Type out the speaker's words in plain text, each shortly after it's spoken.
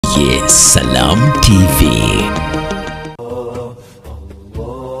Salam TV.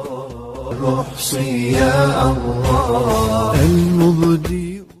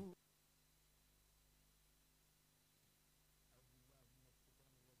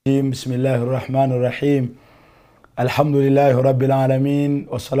 بسم الله الرحمن الرحيم. الحمد لله رب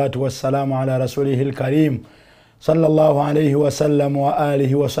العالمين والصلاة والسلام على رسوله الكريم صلى الله عليه وسلم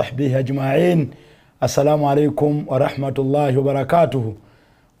وآله وصحبه أجمعين. السلام عليكم ورحمة الله وبركاته.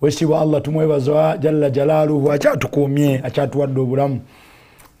 Wesiwa Allah tumwebaza jalla jalaluhu achatukumye achatuwadde obulamu.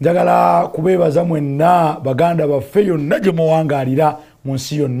 Njagala kubebaza mwenna baganda baffe yonna gye muwangalira mu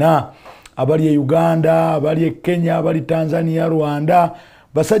nsi yonna, abali e Uganda, abali e Kenya, abali Tanzania, Rwanda,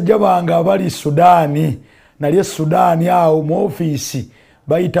 basajja bange abali Sudani. Nali e Sudani awo mu office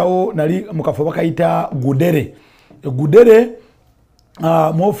bayitawo, nali mukafo bakayita Gudere. Gudere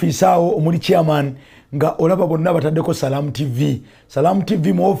mu office awo omuli chairman nga olaba bonna bataddeko Salam TV. Salam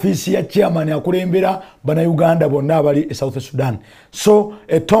TV mu office ya chairman akulembera bana Uganda bonna abali e South Sudan. So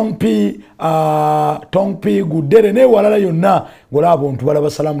Tongpi Gudere ne walala yonna ngolaba abantu balaba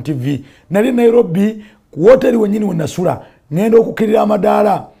Salam TV. Nali Nairobi ku hoteli wenyini wenasula ngenda okukirira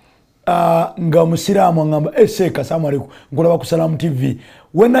amadaala nga musiramu ngamba Sheikh assalamu alaykum ngolaba ku Salam TV.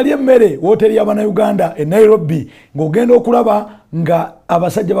 Wenali emmere hoteli y'abana Uganda e Nairobi ng'ogenda okulaba nga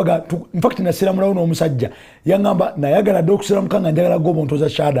abasajja baga in fact nasira mulawo n'omusajja yangamba nayagala dde okusira mukanga njagala gobo ntoza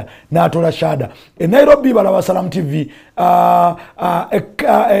shada n'atola shada e Nairobi balaba Salam TV,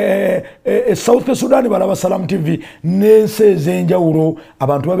 South Sudan balaba Salam TV, n'ensi ez'enjawulo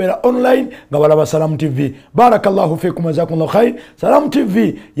abantu babeera online nga balaba Salam TV. Barakallahu fikum jazakumullahu khair. Salam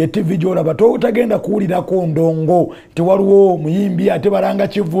TV ye TV gy'olaba totagenda kuwulirako ndongo tewaliwo muyimbi ate balanga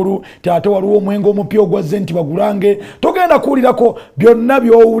kivulu ate waliwo omwenge omupya ogwazze nti bagulange, togenda kuwulirako byonna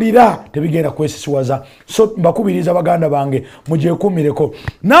byowulira tebigenda kwesisiwaza. So mbakubiriza baganda bange mujekumireko.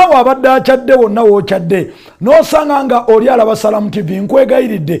 Naawe abadde akyadde wonna wookyadde n'osanga nga oli alaba Salam TV,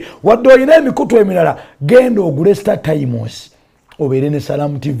 nkwegayiridde wadde olina emikutu emirala genda ogule Star Times obeere ne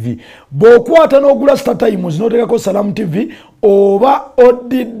Salam TV. Bw'okwata n'ogula Star Times n'oteekako Salam TV oba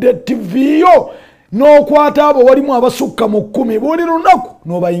odidde TV yo n'okwata abo walimu abasukka mu 10 buli lunaku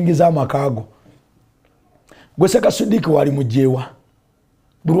n'obayingiza amakaago. Gwe Seka Sudiki wali mujewa,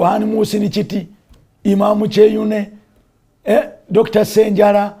 Burhani Musini Chiti, Imamu Cheyune, Dr.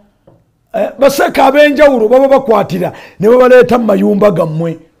 Senjara, baseka abenjawulo baba bakwatira ne babaleeta mu mayumba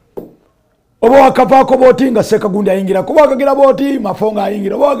gammwe. Oba wakavaako booti nga Seka gundi ayingira, kuba wakagira booti Mafo nga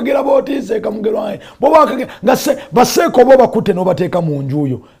ayingira, oba wakagira booti Seka Mugerwa, boba wakagira nga baseeko oba bakutte n'obateeka mu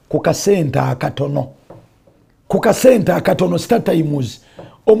njuyo ku kasenta akatono. Ku kasenta akatono Star Times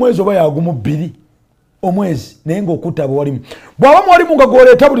omwezi oba yagumu 2 omwezi naye ng'okutta abo walimu. Bw'aba mwalimu nga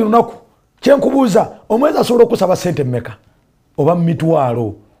gw'oleeta buli lunaku kyenkubuuza omwezi asobola okusaba ssente mmeka? Oba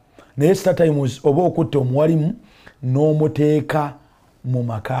mitwalo. Naye Star Times oba okutte omuwalimu n'omuteeka mu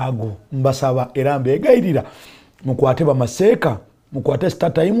makaago. Mbasaba era mbeegayirira mukwate bamaseeka, mukwate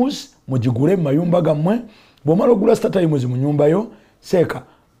Star Times mugigule mu mayumba gammwe. Bw'omala ogula Star Times mu nyumba yo Seeka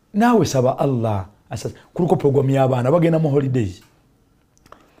naawe saba Allah asasa. Kuliko program y'abaana bagenda mu holidays.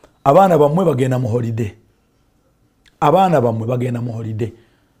 Abaana bammwe bagenda mu holiday. Abaana bammwe bagenda mu holiday.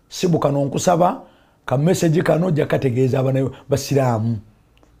 Sibuka n'onkusaba ka message kano jja kategeeza abaana basiraamu.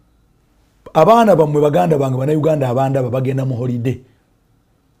 Abaana bammwe baganda bange bana Uganda abanda bagenda mu holiday.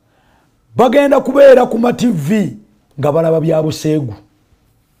 Bagenda kubeera ku ma TV nga balaba bya buseegu,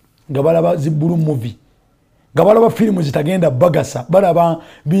 nga balaba zibulu movie, nga balaba filimu zitagenda bagasa, balaba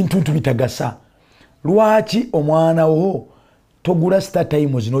bintu bitagasa. Lwaki omwana wo togula Star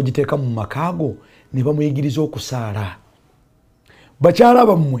Times n'ogiteeka mu makaago ne bamuyigiriza okusaala? Bakyala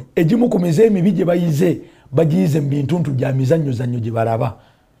bammwe egimu ku mize emibi gye bayize bagiyize mu bintu bya mizannyo gye balaba.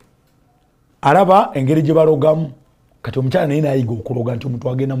 Alaba engeri gye balogamu. Kati omukyala naye nayiga okuloga nti omuntu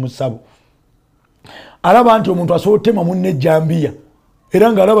agenda mu ssabo. Alaba nti omuntu asobola otema munne ejjambiya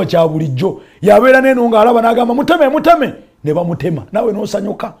era ng'alaba kya bulijjo. Yabeera neno ng'alaba n'agamba muteme ne bamutema. Naawe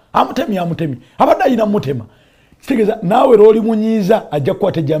n'osanyuka amutemi abadde ayina mutema. Kitegeeza naawe lw'oli munyiiza ajja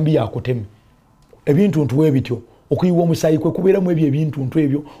kukwata ejjambiya akuteme. Ebintu ntuwe bityo. Okuyiwa omusaayi kwe kubeeramu ebyo ebintu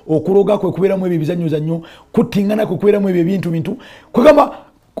ebyo, okuloga kwe kubeeramu ebyo ebizannyo, kuttingana kwe kubeeramu ebyo ebintu kwegamba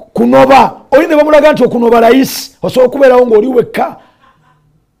kunoba. Oyine bamulaga nti okunoba layisi osobola okubeerawo ng'oli wekka.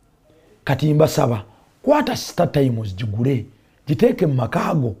 Kati mbasaba kwata Star Times gigule giteeke mu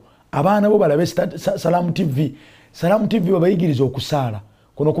makaago abaana bo balabe Salam TV. Salam TV babayigiriza okusaala.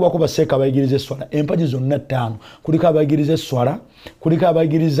 Kuno kuba baseeka abayigiriza esswala empaji zonna 5. Kuliko abayigiriza esswala, kuliko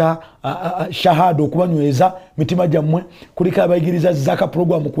abayigiriza shahada okubanyweza mitima gyammwe, kuliko abayigiriza zaka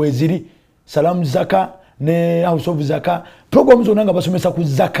program kweziri Salam Zaka ne House of Zaka programs onanga basomesa ku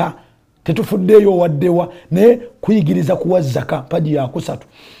zaka tetufuddeyo waddewa ne kuyigiriza kuwa zaka paji ya kusatu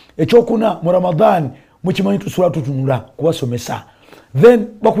ekyokuna mu Ramadan mukimanyi tusula tutunula kubasomesa then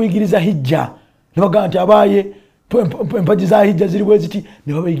bakuyigiriza hijja ne bagamba nti abaye empaji za hijja ziri bweziti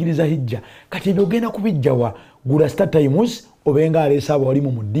ne babayigiriza hijja kati ebyo ogenda kubijjawa gula Star Times obenga alesa abo wali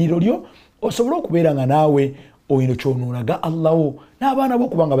mu muddiro lyo osobola okubeera nga naawe oyino kyonuulaga Allahu n'abaana bo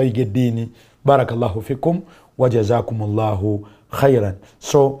kubanga bayiga eddiini. Barakallahu fikum wa jazakumullahu khairan.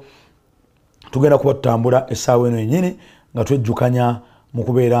 So tugenda kuba tutambula essaawa eno yennyini nga twejjukanya mu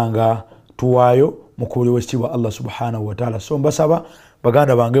kubeera nga tuwaayo mu kubuulirwa ekitiibwa Allah subhanahu wa ta'ala. So mbasaba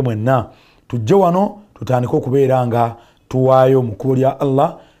baganda bange mwenna tujje wano tutandike okubeera nga tuwaayo mu kubuulirwa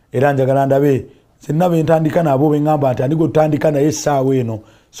Allah era njagala ndabe senna bentandika nabo bengamba nti andigo tutandika naye essaawa eno.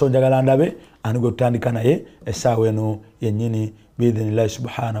 So njagala ndabe andigo tutandika naye essaawa eno yennyini biidhnillahi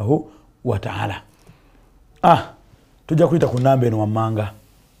subhanahu wa ta'ala. Tujja kuyita ku namba eno wammanga.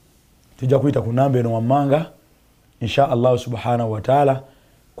 Tujja kuyita ku namba eno wammanga insha Allah subhanahu wa ta'ala.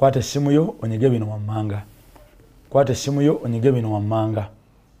 Kwata essimu yo onyige bino wammanga. Kwata essimu yo onyige bino wammanga.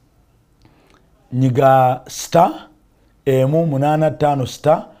 Nyiga star emu 85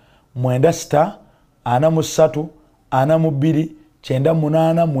 star mwenda star ana musatu ana mubiri chenda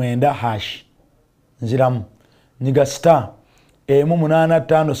munana mwenda hash. Nziramu. Nyiga star emu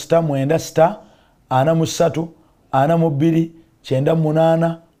 85 star mwenda star ana musatu ana mubiri chenda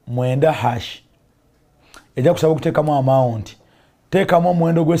munana mwenda hash. Ejja kusaba okuteekamu amount. Teekamu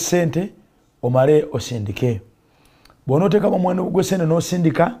omwendo gw'essente omale osindike. Bw'onooteekamu omwendo gw'essente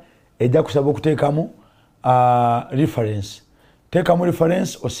n'osindika ejja kusaba okuteekamu reference. Teekamu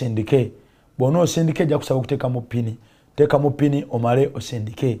reference osindike. Bw'onoosindika ejja kusaba okuteekamu pini. Teekamu pini omale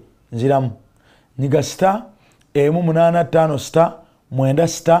osindike. Nziramu. Nyiga star emu 85 star mwenda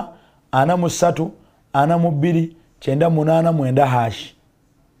star ana musatu ana mubiri chenda munana mwenda hash.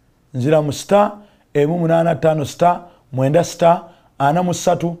 Nziramu star emu 85 star mwenda star ana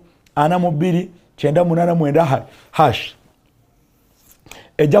musatu ana mubiri chenda munana mwenda hash.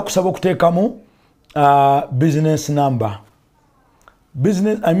 Ejja kusaba okuteekamu business number.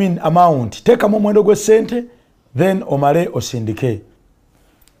 Amount. Teekamu omwendo gw'essente then omale osindike.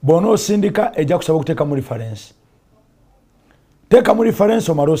 Bw'onoosindika ejja kusaba okuteekamu reference. Teekamu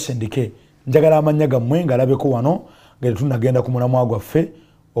reference omale osindike. Njagala amannya gammwe ngalabeko wano nga tunagenda ku mulamwa gwaffe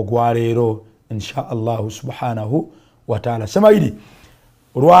ogwaleero insha Allah subhanahu wa ta'ala. Semaili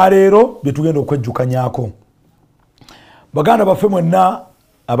olwaleero bye tugenda okwejjukanyaako. Baganda baffe mwenna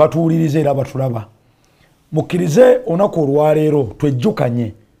abatuwuliriza era abatulaba mukkirize olunaku olwaleero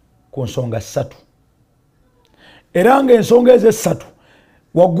twejjukanye ku nsonga 3. Era ng'ensonga ezo 3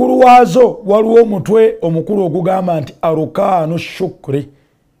 waggulu waazo waliwo omutwe omukulu ogugamba nti arukaanu shukri,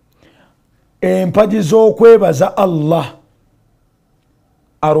 empaji z'okwebaza Allah.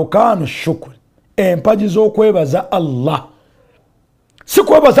 Arukaanu shukri, empaji z'okwebaza Allah. Si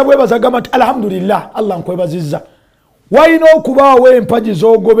kwebaza bwebaza gamba nti alhamdulillah Allah nkwebazizza. Wayina okubaawo empaji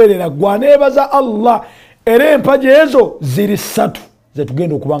z'ogoberera gwaneebaza Allah. Era empaji ezo ziri 3 ze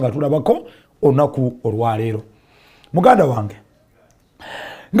tugenda okuba nga tulabako olunaku olwaleero. Muganda wange,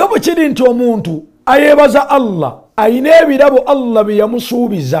 nga bwe kiri nti omuntu ayeebaza Allah ayina ebirabo Allah bye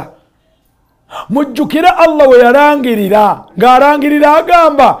yamusuubiza. Mujjukire Allah we yarangirira ng'arangirira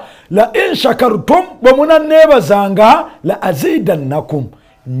agamba la in shakartum bwe munanneebazanga la azidannakum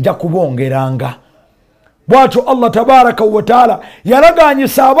nja kubongeranga. Bw'atyo Allah tabaraka wa taala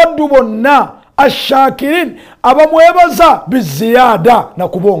yalagaanyisa abaddu bonna ashakirin abamwebaza biziyada na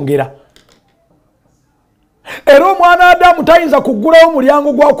kubongera. Era omwana Adamu tayinza kuggulawo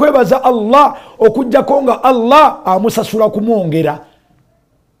mulyango gwa kwebaza Allah okujjako nga Allah amusasula kumwongera.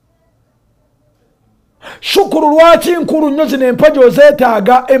 Shukuru lwaki nkulu nnyo zino empaji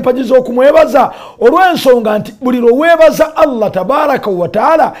ozeetaaga empaji z'okumwebaza olw'ensonga nti buli lweweebaza Allah tabaraka wa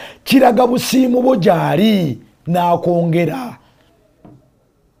taala kiraga busiimu bwo gy'ali n'akwongera.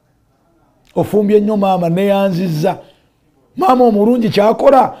 Ofumbye nnyo maama neyanzizza. Maama omulungi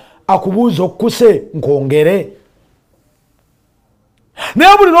kyakola akubuuza okukuse nkwongere.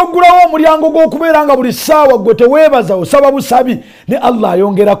 Naye buli lwoggulawo omulyango gw'okubeera nga buli ssaawa gwe teweebaza osaba busabi ne Allah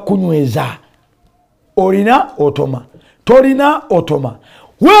ayongera kukunyweza. Olina otoma, tolina otoma.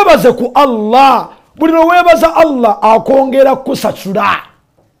 Weebaze ku Allah. Buli lweweebaza Allah akwongera kusasula.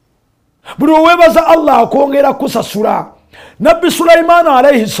 Buli lweweebaza Allah akwongera kusasula. Nabbi Sulaiman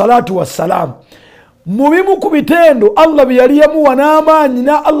alayhi salatu wassalam mu bimu ku bitendo Allah bye yali yamuwa n'amaanyi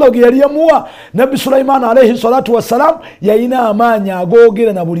na Allah ge yali yamuwa Nabbi Sulaiman alayhi salatu wassalam yalina amaanyi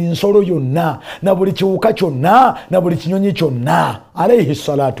agoogera na buli nsolo yonna na buli kiwuka kyonna na buli kinyonyi kyonna alayhi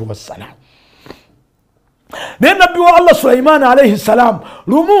salatu wassalam. naye nabbi wa Allah Sulaiman alayhi salam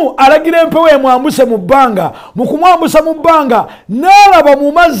lumu alagira empewo emwambuse mu bbanga, mu kumwambusa mu bbanga n'alaba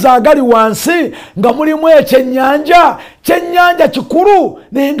mu mazzi agali wansi nga mulimu ekyennyanja kikulu,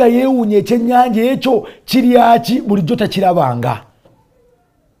 naye nga yeewuunya ekyennyanja ekyo kiryaki bulijjo takirabanga.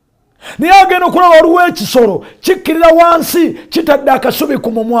 Naye agenda okulaba waliwo ekisolo kikkirira wansi kitadde akasubi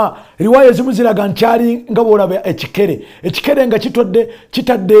ku mumwa. Riwaya ezimu ziraga nkyali nga bw'olaba ekikere nga kitadde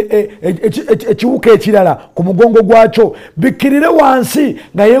ekiwuka ekirala ku mugongo gwakyo, bikkirire wansi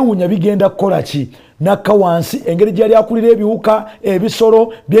nga yeewuunya bigenda kukola ki. Nakka wansi, engeri gyali akulira ebiwuka,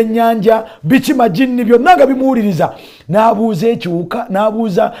 ebisolo byennyanja, biki majinni byonna nga bimuwuliriza. N'abuuza ekiwuka,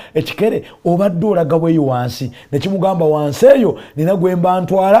 n'abuuza ekikere, obadde olaga bweyo wansi? Ne kimugamba wansi eyo nina gwe mba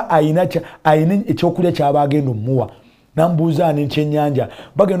ntwala ayina ekyokulya kyaba agenda omuwa. N'amubuuza ani ekyennyanja?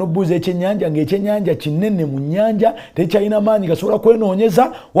 Bagenda okubuuza ekyennyanja ng'ekyennyanja kinene mu nnyanja, tekyalina maanyi gasobola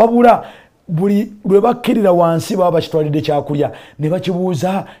kwenoonyeza, wabula buli lwe bakkirira wansi baba bakitwalidde kyakulya. Ne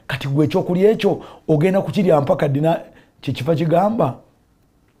bakibuuza, kati gwe ekyokulya ekyo ogenda kukirya mpaka dina kyekifa kigamba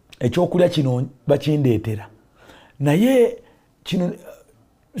ekyokulya kino bakindeetera. Naye kino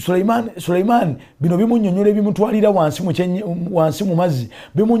Sulaiman bino bimunnyonnyola ebimutwalira wansi mu mazzi,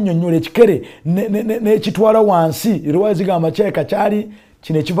 bimunnyonnyola ekikere n'ekitwala wansi. Riwaya zigamba Sheikh kyali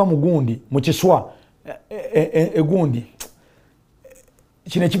kino ekiva mu gundi mu kiswa egundi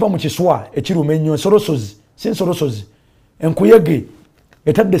kino ekiva mu kiswa ekiruma ennyo, ensolosozi, enkuyege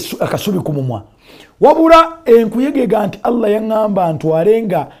etadde akasubi ku mumwa. Wabula enkuyege ga nti Allah yaŋŋamba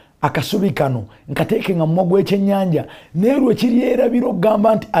ntwalenga akasubi kano nkateeke nga mumwa gw'ekyennyanja, naye lwe kiryerabira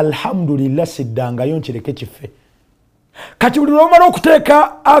okugamba nti alhamdulillah siddangayo nkireke kife. Kati buli lw'omala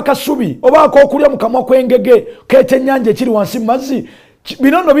okuteeka akasubi oba ak'okulya mu kamwa kw'engege k'ekyennyanja ekiri wansi mu mazzi,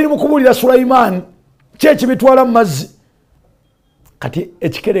 bino nno biri mu kubuulira Sulaiman ki ekibitwala mu mazzi. Kati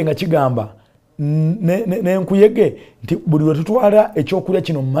ekikere nga kigamba n'enkuyege nti buli lwe tutwala ekyokulya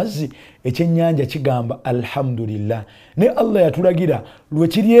kino mu mazzi, ekyennyanja kigamba alhamdulillah. Ne Allah yatulagira lwe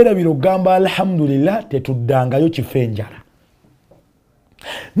kiryerabira okugamba alhamdulillah tetuddangayo kife enjala.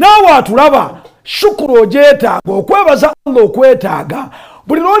 Naawe atulaba shukuru ogyetaaga, okwebaza Allah okwetaaga.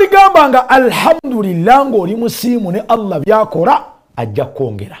 Buli lw'oligamba nga alhamdulillah ng'oli musiimu ne Allah byakola ajja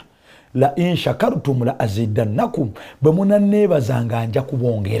kwongera. La in shakartum la azidannakum, bwe munanneebazanga nja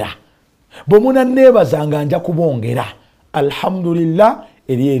kubongera. Bwe munanneebazanga nja kubongera. Alhamdulillah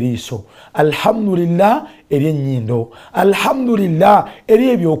eri eriiso, alhamdulillah eri ennyindo, alhamdulillah eri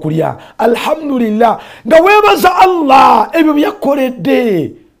ebyokulya, alhamdulillah nga weebaza Allah ebyo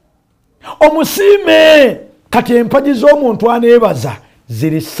byakoledde. Omusiime. Kati empagi z'omuntu aneebaza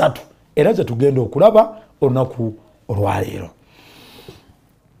ziri 3 era ze tugenda okulaba olunaku olwaleero.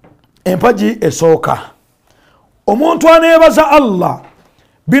 Empagi esooka, omuntu aneebaza Allah,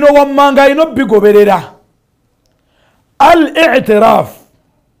 bino wammanga alina bigoberera. Al-i'tiraf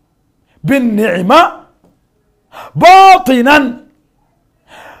bin-ni'ma batinan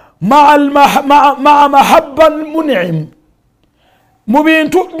ma'a mahabba al-mun'im. Mu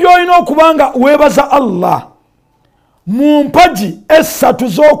bintu by'olina okubanga weebaza Allah, mu mpagi 3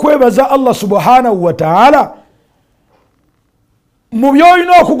 z'okwebaza Allah subhanahu wa ta'ala, mu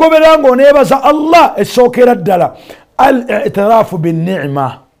by'olina okugoberera ng'oneebaza Allah, esookera ddala al-i'tiraafu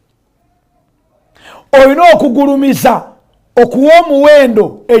bin-ni'ma. Olina okugulumiza okuwa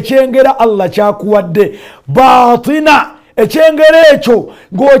omuwendo ekyengera Allah kyakuwadde. Baatina, ekyengera ekyo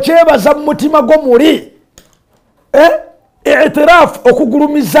ng'okyebaza mu mutima gwo muli. I'tiraafu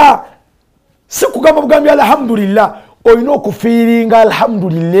okugulumiza, si kugamba bugambi alhamdulillah. Olina okufiiringa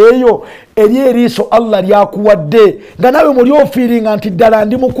alhamdulillah eyo eri eriiso Allah lyakuwadde, nga nawe muli ofiiringa nti ddala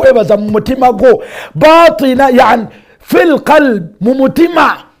ndi mu kwebaza mu mutima gwo. Baatina yani fil qalb, mu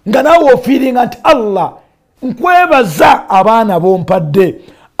mutima nga nawe ofiiringa nti Allah nkwebaza abaana bompadde.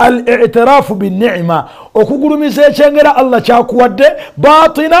 Al-i'tiraafu bin-ni'ma, okugulumiza ekyengera Allah kyakuwadde.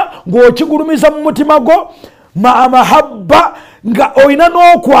 Baatina, ng'okigulumiza mu mutima gwo. Ma'a mahabba, nga olina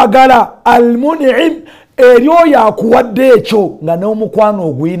n'okwagala al-mun'im eri oyo akuwadde ekyo, nga n'omukwano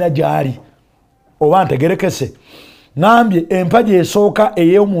oguyina gy'ali. Oba ntegerekese? Ngambye empagi esooka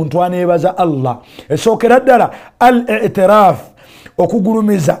ey'omuntu aneebaza Allah esookera ddala al-i'tiraaf,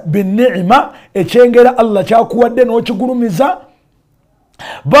 okugulumiza bin-ni'ma, ekyengera Allah kyakuwadde n'okigulumiza.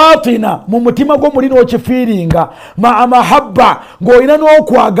 Baatina, mu mutima gwo muli n'okifiiringa. Ma'a mahabba, ng'olina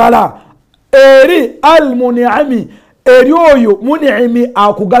n'okwagala eri al-mun'imi, eri oyo mun'imi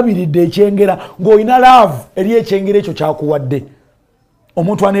akugabiridde ekyengera, ng'olina laavu eri ekyengera ekyo kyakuwadde.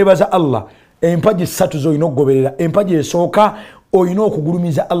 Omuntu aneebaza Allah, empagi 3 z'olina okugoberera. Empagi esooka olina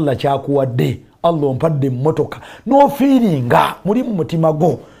okugulumiza Allah kyakuwadde. Allah ompadde emmotoka, n'ofiiringa muli mu mutima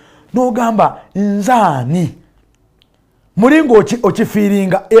gwo n'ogamba nzaani mulingo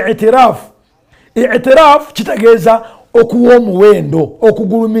okifiiringa i'tiraf kitegeeza okuwa omuwendo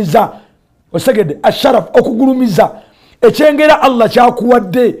okugulumiza osegedde asharaf okugulumiza ekyengera Allah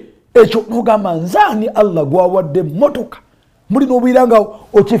kyakuwadde ekyo n'ogamba nzaani Allah gwawadde motoka mulina obuira nga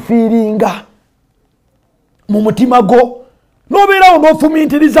okifiiringa mu mutima gwo n'obeerawo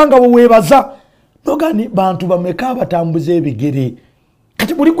n'ofumintiriza nga bweweebaza nogani bantu bameka batambuza ebigere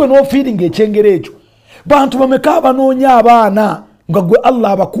kati buli gwe n'ofiiringa ekyengera ekyo bantu bameka banoonya abaana nga gwe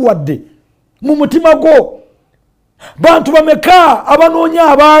Allah abakuwadde mu mutima gwo bantu bameka abanoonya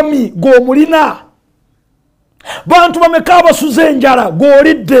abaami gw'omulina bantu bameka abasuza enjala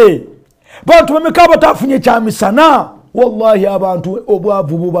gw'olidde bantu bameka abatafunye kyamisana wallahi abantu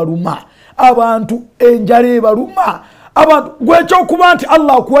obwavu bubaluma abantu enjala ebaluma abantu gwekyokuba nti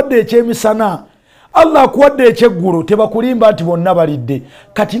Allah akuwadde ekyemisana Allah akuwadde ekyeggulo tebakulimba nti bonna balidde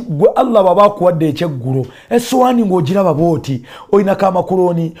kati gwe Allah baba akuwadde ekyeggulo essowaani ng'ogiraba booti olinako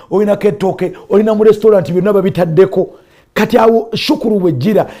amakuloni olinako ettooke olina mu restaurant byonna babitaddeko kati awo shukuru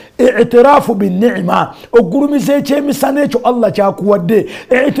bwejjira i'tiraafu binni'ima ogulumiza ekyemisana ekyo Allah kyakuwadde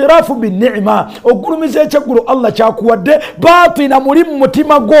i'tiraafu binni'ima ogulumiza ekyeggulo Allah kyakuwadde baatina muli mu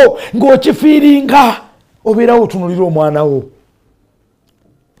mutima gwo ng'okifiiringa obeerawo otunulira omwana wo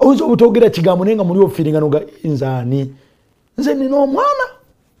oyinza obutogera kigambo naye nga muli ofiiringa noga nzaani nze nina omwana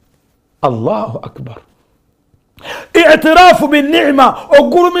Allahu akbar i'tiraafu binni'ima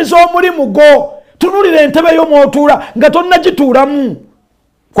ogulumiza omulimu gwo tunulira entebe yo mw'otuula nga tonnagituulamu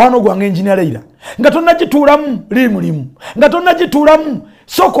kwano gwange engineer Leila nga tonnagituulamu limulimu nga tonnagituulamu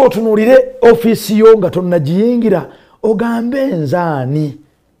sooka otunulire ofiisi yo nga tonnagiyingira ogambe nzaani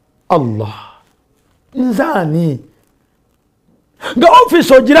Allah nzaani nga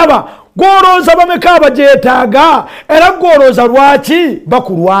ofiisi ogiraba gwolooza bameka abagyetaaga era gwolooza lwaki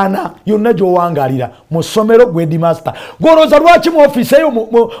bakulwana yonna gy'owangaalira mu ssomero gwe headmaster gwolooza lwaki mu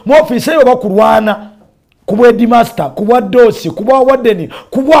ofiisi eyo bakulwana ku bwa headmaster ku bwa doosi ku bwa wadeni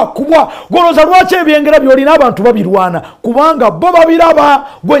kubwa gwolooza lwaki ebyengera byolina abantu babirwana kubanga bo babiraba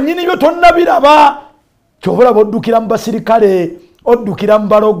gwennyini byo tonnabiraba kyobulaba oddukira mu basirikale oddukira mu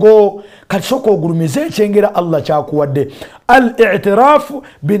balogo kati sooka ogulumiza ekyengera Allah kyakuwadde al-i'tiraafu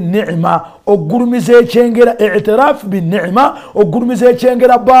binni'ima ogulumiza ekyengera i'tiraafu binni'ima ogulumiza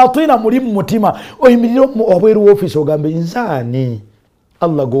ekyengera baatina muli mu mutima oyimirira wabweru w'ofiisi ogambe nzaani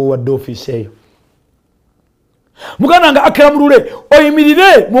Allah gwowadde ofiisi eyo muganda nga akramulule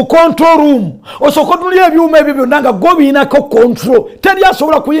oyimirire mu control room osooka otunulira ebyuma ebyo byonna nga gwo biinako control teri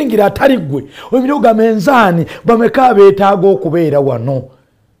asobola kuyingira atali gwe oyimirire ogambe nzaani bameka abeetaaga okubeera wano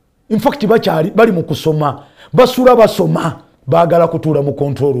infact bakyali bali mu kusoma basula basoma baagala kutuula mu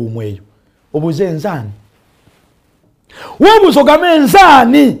control room eyo obuze nzaani wobuuza ogambe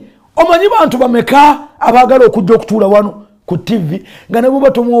nzaani omanyi bantu bameka abaagala okujja okutuula wano ku TV nga ne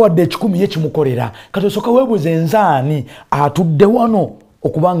bwoba tomuwadde 10 ye kimukolera kati osooka weebuuze nzaani atudde wano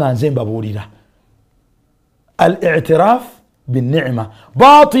okubanga nze mbabuulira al-i'tiraaf binni'ima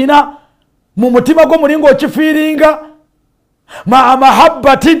baatina mu mutima gwo mulinga okifiiringa maa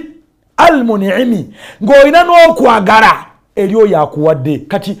mahabbati almun'imi ng'olina n'okwagala eri oyo akuwadde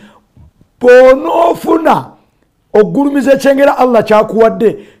kati bw'onoofuna ogulumiza ekyengera Allah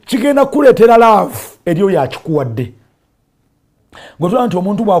kyakuwadde kigenda kuleetera laavu eri oyo akikuwadde ng'otula nti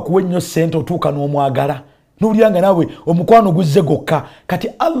omuntu bw'akuwa ennyo ssente otuuka n'omwagala n'owulira nga naawe omukwano guzze gokka kati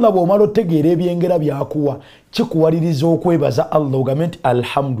Allah bw'omala otegeera ebyengera byakuwa kikuwaliriza okwebaza Allah ogambe nti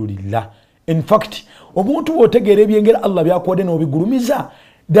alhamdulillah. In fact omuntu bw'otegeera ebyengera Allah byakuwadde n'obigulumiza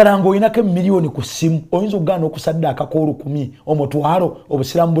ddala ng'olinako miliyoni ku ssimu oyinza okugaana okusaddaaka k'10,000 omutwalo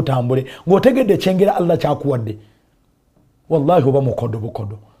obusiramu butambule ng'otegedde ekyengera Allah kyakuwadde wallahi oba mukodo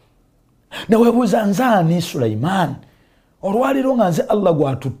bukodo. Neweebuuza nzaani Sulaiman olwaliro nga nze Allah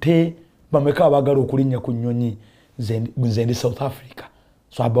gwatutte bameka abaagala okulinnya ku nnyonyi nze ndi South Africa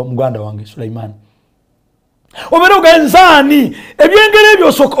so aba muganda wange Sulaiman obeera oga nzaani ebyengera ebyo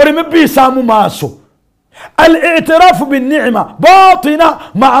osooka oleme biisaamu maaso. Al-i'tiraafu binni'ima baatina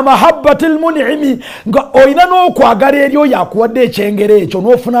maa mahabbati almun'imi nga olina n'okwagala eri oyo akuwadde ekyengera ekyo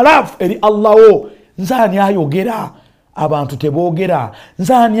n'ofuna laafu eri Allah wo. Nzaani ayogera abantu teboogera,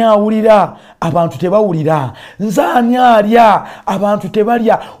 nzaani awulira abantu tebawulira, nzaani alya abantu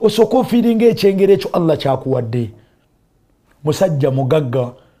tebalya, osooka ofiiringa ekyengera ekyo Allah kyakuwadde. Musajja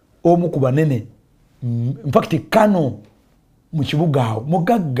mugagga omu ku banene infact Kano mu kibuga awo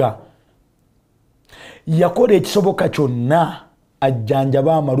mugagga yakola ekisoboka kyonna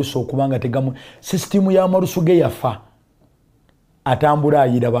ajjanjaba amalusu okubanga tegamu sisitimu y'amalusu ge yafa atambula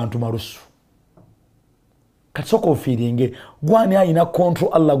ayira abantu malusu. Katsoko feeling gwani ayina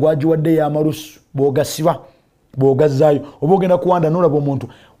control Allah gwajiwadde ya marusu bogasiba bogazayo obogenda kuwanda nolabo omuntu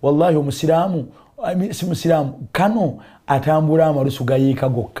wallahi omusiramu si musiramu kano atambula amarusu gayika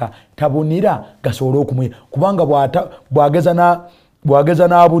gokka tabunira gasobola okumwe kubanga bwageza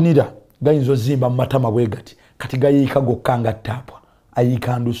na abunira gayinzo zimba matama bwegati kati gayika gokka nga tapwa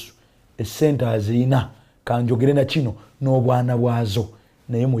ayika ndusu esente azina kanjogere na kino n'obwana bwazo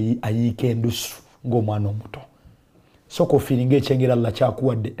naye mu ayika endusu ng'omwana omuto soko feeling ekyengera Allah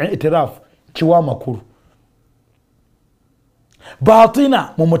kyakuwadde eterafu kiwa makuru batina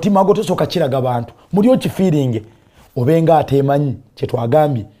mu mutima gwo tosoka kiraga abantu mulyo ki feeling obenga atemanyi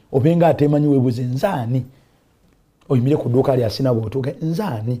kyetwagambye obenga atemanyi webuze nzani oyimire ku duka lya sina botoke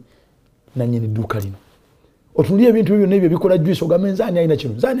nzani nanyini duka lino otulie ebintu bibyo nebyo bikola juice ogambe nzani aina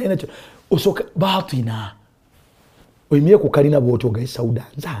kino nzani aina kino osoka batina oyimire ku kalina botoga Sauda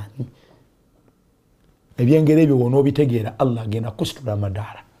nzani ebyengere ebyo wono bitegeera Allah agenda kusitula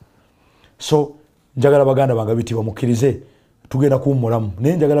amadala so njagala baganda banga bitibwa mukirize tugenda kuumulamu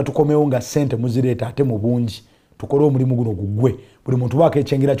naye njagala tukomewo nga sente muzireeta ate mu bungi tukole omulimu guno gugwe buli muntu waako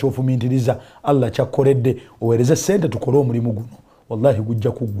ekyengera ky'ofumintiriza Allah kyakkoledde oweereze sente tukole omulimu guno wallahi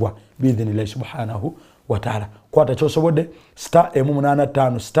gujja kuggwa biidhinillahi subhanahu wa ta'ala kwata kyosobodde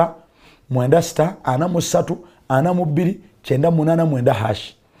 *185 *93 *42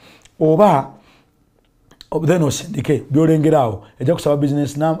 989 oba then osindike byolengeraawo ejja kusaba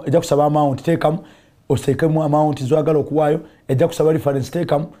business number ejja kusaba amount tekamu osekemu amount zwagala okuwayo ejja kusaba reference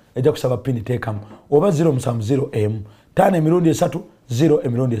tekamu ejja kusaba pin tekamu oba 070M 5 0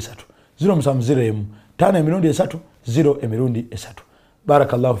 070M 5 0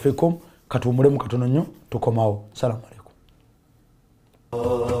 barakallahu fikum katumulemu katono nnyo tukomawo salamu alaykum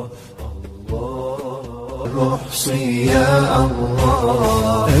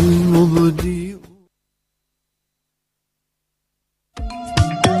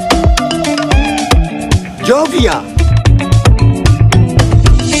Jovia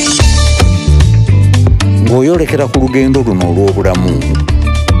ng'oyolekera ku lugendo luno olw'obulamu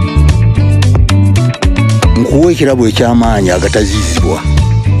nkuwa ekirabo eky'amaanyi agatazizibwa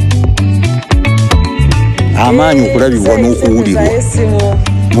amaanyi okulabibwa n'okuwulirwa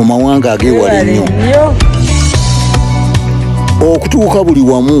mu mawanga ag'ewala ennyo okutuuka buli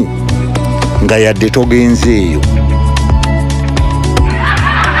wamu nga yadde togenzeeyo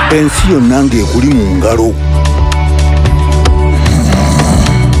ensi yonna ng'ekuli mu ngalo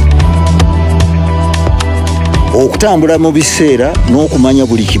okutambula mu biseera n'okumanya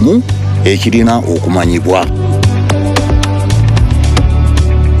buli kimu ekirina okumanyibwa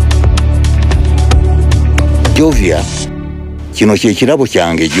Jovia kino kyekirabo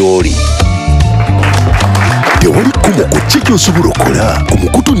kyange gy'oli tewali kumu ku ki ky'osobola okukola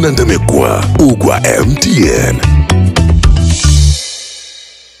omukutu nnandamegwa ogwa MTN.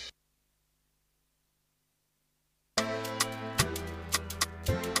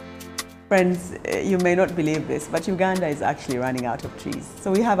 Friends, you may not believe this, but Uganda is actually running out of trees.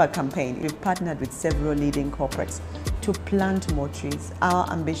 So we have a campaign. We've partnered with several leading corporates to plant more trees. Our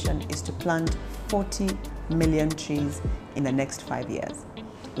ambition is to plant 40 million trees in the next 5 years.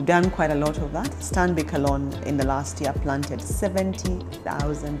 We've done quite a lot of that. Stanbic alone in the last year planted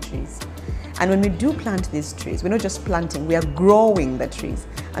 70,000 trees. And when we do plant these trees, we're not just planting, we are growing the trees.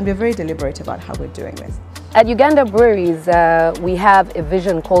 And we're very deliberate about how we're doing this. At Uganda Breweries, we have a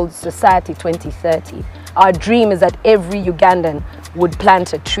vision called Society 2030. Our dream is that every Ugandan would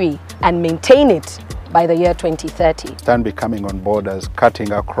plant a tree and maintain it by the year 2030. Stanbic coming on board as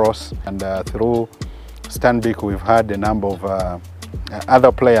cutting across, and through Stanbic we've had a number of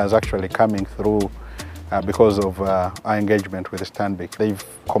other players actually coming through because of our engagement with Stanbic. They've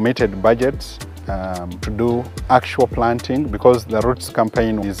committed budgets to do actual planting, because the Roots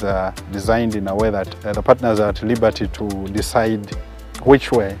campaign is designed in a way that the partners are at liberty to decide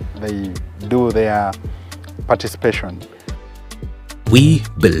which way they do their participation. We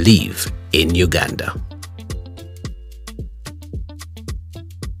believe in Uganda.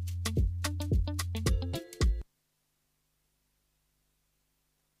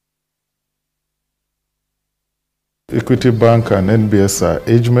 Equity Bank and NBS are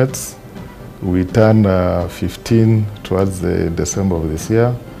age mates. We turn 15 towards the December of this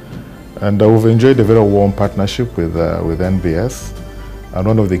year, and we've enjoyed a very warm partnership with NBS. And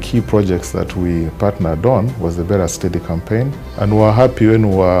one of the key projects that we partnered on was the Better Steady campaign. And we were happy when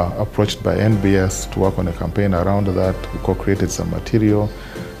we were approached by NBS to work on a campaign around that. We co-created some material,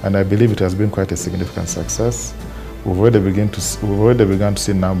 and I believe it has been quite a significant success. We've already begun to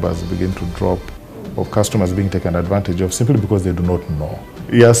see numbers begin to drop of customers being taken advantage of simply because they do not know.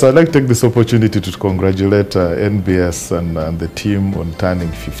 Yes, I'd like to take this opportunity to congratulate NBS and the team on turning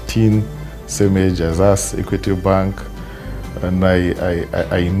 15, same age as us, Equity Bank. And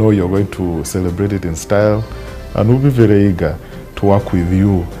I know you're going to celebrate it in style, and we'll be very eager to work with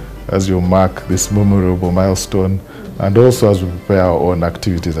you as you mark this memorable milestone, and also as we prepare our own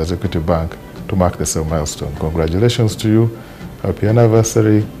activities as Equity Bank to mark the same milestone. Congratulations to you, happy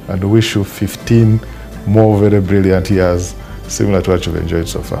anniversary, and we wish you 15 more very brilliant years, similar to what you've enjoyed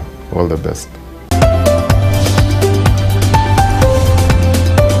so far. All the best.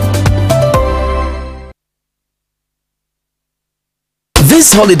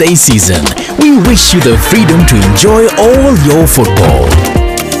 This holiday season, we wish you the freedom to enjoy all your football.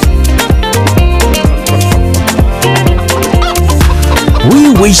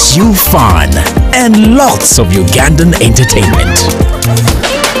 We wish you fun and lots of Ugandan entertainment.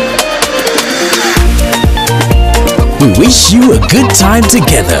 We wish you a good time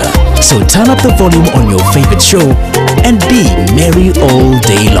together, so turn up the volume on your favorite show and be merry all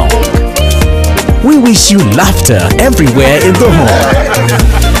day long. We wish you laughter everywhere in the hall.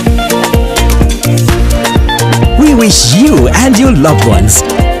 We wish you and your loved ones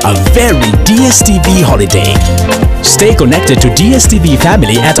a very DSTV holiday. Stay connected to DSTV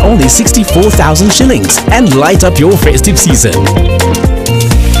family at only 64,000 shillings and light up your festive season.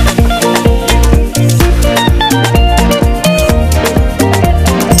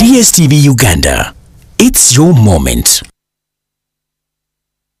 DSTV Uganda. It's your moment.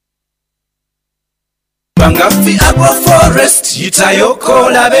 Bangafi Agroforest yitayoko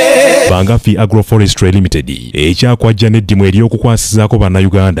labe. Bangafi Agroforestry Limited ekyakwajja n'eddimu ery'okukwasizaako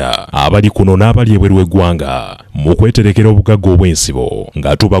bannayuganda abali kuno n'abali ebweru w'eggwanga mu kweterekera obugagga obw'ensibo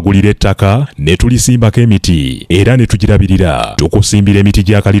nga tubagulira ettaka ne tulisimbako emiti era ne tugirabirira tukusimbira emiti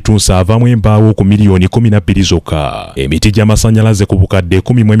gya kalitunsi avamu embaawo ku miliyoni 12 zokka, emiti gy'amasannyalaze ku bukadde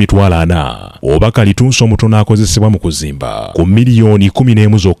 10,40 oba kalitunsi omutono akozesebwa mu kuzimba ku miliyoni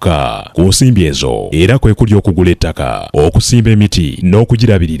 11 zokka. Ku nsimbi ezo era kuli okugula ettaka, okusimba emiti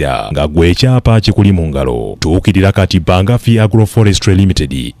n'okugirabirira nga gwe ekyapa kikuli mu ngalo. Tuukirira kati Bangafi Agroforestry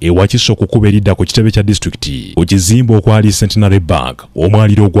Limited ewakiso okukuba eridda ku kitebe kya disitulikiti ku kizimbe okwali Centenary Bank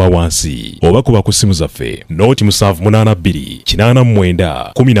omwaliro ogwa wansi, oba kuba ku simu zaffe nooti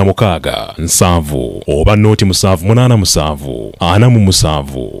 782416 oba nooti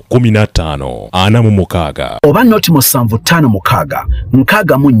 7847471546 oba nooti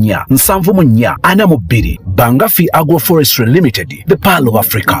 7546 Bangafi Agroforestry Limited, the Pearl of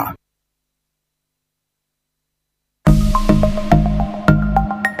Africa.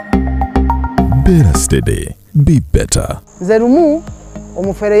 Better steady, be better. Zerumu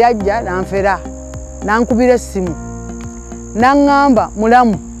omufere yajja nanfera nankubira essimu nangamba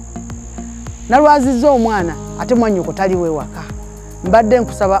mulamu nalwazizza omwana ate mwanyoko tali wewaka mbadde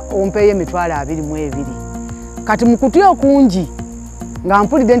nkusaba ompeye emitwalo 22 kati mukutya okungi nga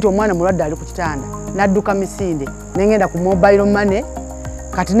mpulidde nti omwana mulwadde ali ku kitanda nadduka misinde nengenda ku mobile money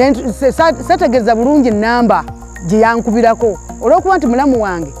kati setegereza bulungi namba gye yankubirako olw'okuba nti mulamu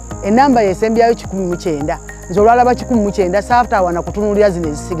wange enamba yesembyayo 19 nze olwalaba 19 saafutawana kutunulira zino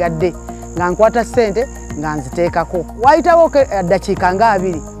ezisigadde nga nkwata ssente nga nziteekako. Wayitawo eddakiika nga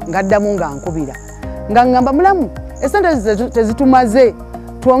 2 ngaddamu nga nkubira nga ngamba mulamu essente tezitumaze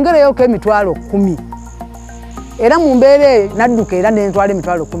twongereyoko emitwalo 10 era mu mbeera nadduka era nentwala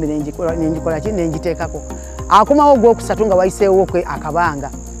emitwalo 10 nenjiteekako. Akomawo ogwokusatu nga wayiseewo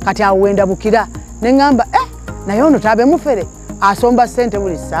akabanga kati awo wenda bukira neŋŋamba naye ono taabe mufere asomba ssente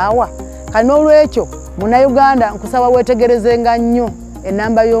buli ssaawa. Kati n'olwekyo munnayuganda nkusaba weetegerezenga nnyo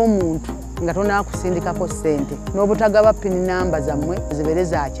ennamba y'omuntu nga tonaakusindikako ssente n'obutagaba pini namba zammwe zibeere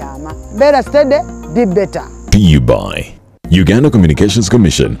za kyama. Beera steady, be better. PU by Uganda Communications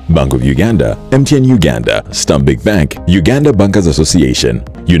Commission, Bank of Uganda, MTN Uganda, Stanbic Bank, Uganda Bankers Association,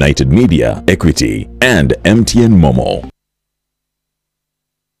 United Media, Equity, and MTN Momo.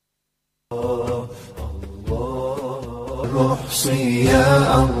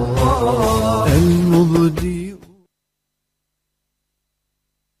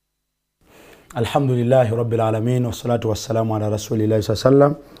 Alhamdulillahi Rabbil Alamin wassalatu wassalamu ala Rasulillahi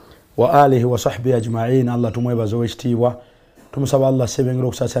sallam wa alihi wa sahbihi ajma'in. Allah tumwebaza owekitiibwa tumusaba Allah sebengera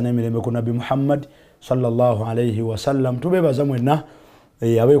okusasana emirembe ku Nabi Muhammad sallallahu alayhi wa sallam. Tubebaza mwenna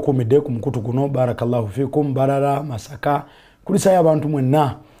abeekumidde ku mukutu guno, barakallahu fikum barara Masaka kulisaya abantu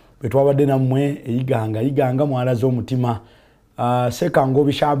mwenna betwabadde nammwe eyiganga mwalaze omutima. Seka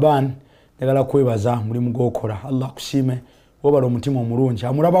Ngobi Shaban negala kwebaza mulimu gwokola, Allah kusiime wobala omutima omulungi.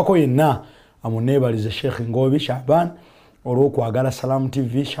 Amulabako yenna amunebalize Sheikh Ngobi Shaban olw'okwagala Salam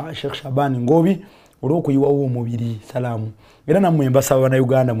TV. Sheikh Shaban Ngobi olw'okuyiwawo omubiri salaamu era nammwe mbasaba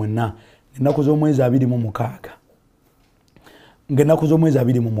bannayuganda mwenna ennaku z'omwezi 26 ng'ennaku z'omwezi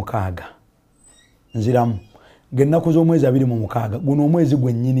 26 nziramu ng'ennaku z'omwezi 26 guno omwezi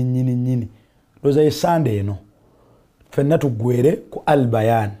gwe nnyini looza ye sande eno ffenna tuggwere ku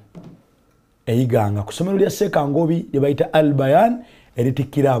albayan eyiganga ku ssomero lya Sekangobi lye bayita albayan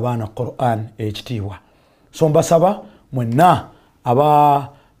eritikkira abaana Quran ekitiibwa. So mbasaba mwenna aba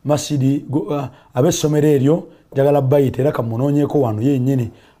masidi ab'essomero eryo njagala bayita era kamunoonyeeko wano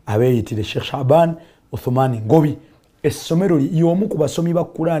yennyini abeeyitire Sheikh Shaban Uthmani Ngobi. Essomero y'omu ku basomi ba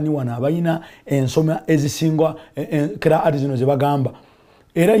Qur'ani wano abayina ensoma ezisingwa kiraati zino ze bagamba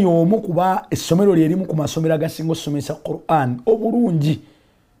era y'omu kuba essomero lyerimu ku masomero agasinga okusomesa Qur'an obulungi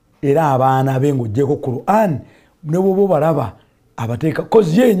era abaana be ng'oggyeko Qur'an ne bw'oba balaba abateeka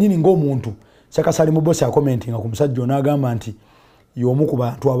kozi yennyini ng'omuntu Sakasali mu bosi akomentinga ku musajja n'agamba nti y'omu ku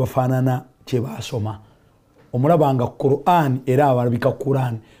bantu abafaanana kye baasoma omulabanga Qur'an era abalabika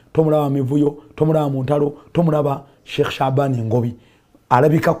Qur'an tomulaba mivuyo tomulaba mu ntalo tomulaba Sheikh Shaban Ngobi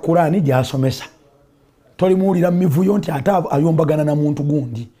alabika Qur'an gy'asomesa tolimuwulira mivuyo nti ate ayombagana na muntu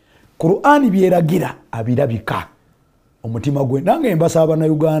gundi Qur'an byeragira abirabika omutima gwe. Nange mbasaba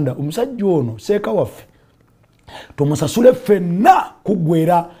bannayuganda omusajja ono seeka waffe tumusasule ffenna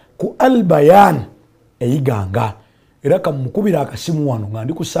kuggwera ku albayan eyiganga era kamukubira akasimu wano nga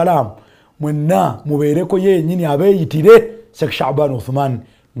ndi ku Salam mwenna mubeereko yennyini abeeyitire Sheikh Shaban Uthman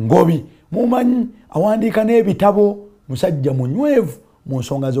Ngobi mumanyi awandiika n'ebitabo musajja munywevu mu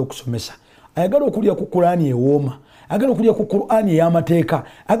nsonga z'okusomesa ayagala okulya ku Qur'ani ewooma ayagala okulya ku Qur'ani ey'amateeka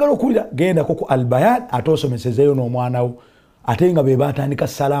ayagala okulira gendako ku albayan ate osomesezeeyo n'omwana wo ate nga be baatandika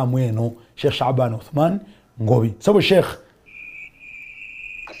Salamu eno Sheikh Shaban Uthman Ngobi. Sabo Sheikh.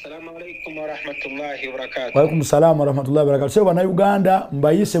 Assalamu alaikum wa rahmatullahi wa barakatuh. Wa alaikum salam wa rahmatullahi wa barakatuh. Sebo bannayuganda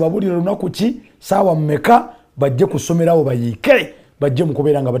mbayise babulire lunaku ki saawa mmeka bajje kusomerawo bayiike bajje mu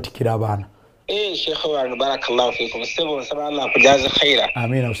kubeera nga batikira abaana. Sheikh wange barakallahu fikum. Sebo nsaba Allah akujaze khaira.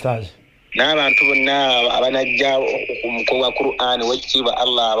 Amina ustaz. N'abantu bonna abanajja okuwa Qur'an wekitiibwa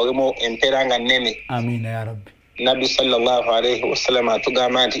Allah bagemo emperanga nnene. Amina ya rabbi. Nabi sallallahu alayhi wa sallam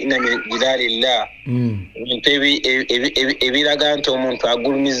atugamba nti inna min jidalillah bintu ebiraga nti omuntu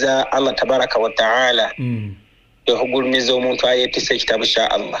agulumiza Allah tabaraka wa ta'ala okugulumiza omuntu ayetise ekitabu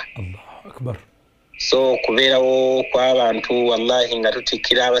kya Allah. Allahu akbar. So kubeerawo kw'abantu wallahi nga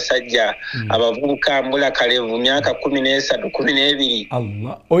tutikira abasajja abavubuka mbula kalevu myaka 13 12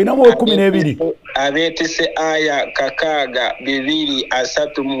 Allah oyinamu 12 abeetise aya kakaaga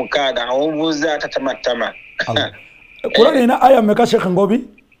 236 obuuza tatamatama. Qur'an ina aya mmeka Sheikh Ngobi?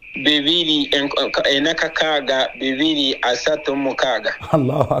 2 ena kakaaga 236.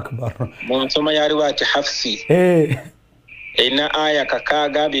 Allahu akbar. Mu nsoma ya riwaati Hafsi ena aya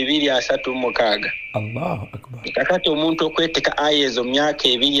kakaaga 236. Allahu akbar. Kakati omuntu okweteka aya ezo myaka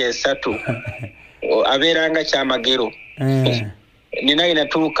 2-3 abeeranga kyamagero. Nina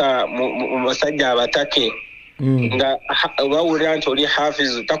inatuuka mu basajja abatake nga bawulira nti oli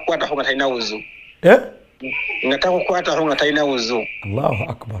hafizu takwataho nga talina wuzu. Nga takukwataho nga talina wuzu. Allahu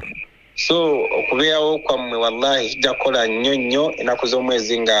akbar. So okubeerawo kwammwe wallahi kijja kukola nnyo ennaku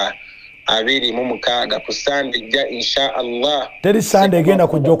z'omwezi nga 26 ku Sande ejja insha Allah. Teri Sande egenda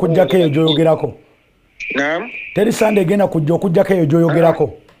kujja okujjako eyo gy'oyogerako? Naam. Teri Sande egenda kujja okujjako eyo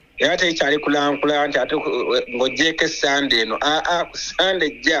gy'oyogerako? Era tekyali kulankula nti ate ng'oggyeko Sande eno. Ku Sande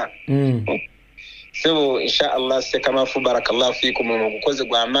ejja. Sebo insha Allah Seka Mafo barakallahu fikum mu bukozi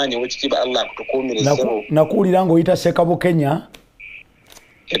gwa amaanyi w'ekitiibwa Allah kutukuumire sebo. Nakuwulira ng'oyita Seka Bukenya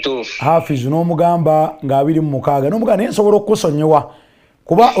etuufu Hafiz n'omugamba nga 26 n'omugamba naye nsobola okukusonyiwa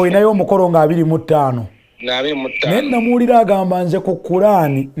kuba olinayo omukolo nga 25 naye namuwulira agamba nze ku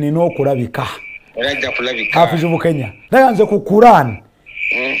Qur'ani nina okulabika. Olajja kulabika Hafiz Bukenya naye nze ku Qur'ani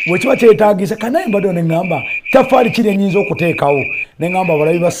bwekiba kyetaagisa kanaye mbadde ne ngamba tafaali kiri enyinza okuteekawo ne ngamba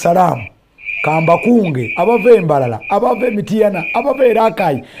abalabi ba Salam kamba kunge abava embalala abava emitiyana abava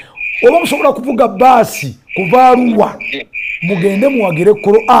erakayi oba musobola kuvuga baasi kuva Arua mugende muwagire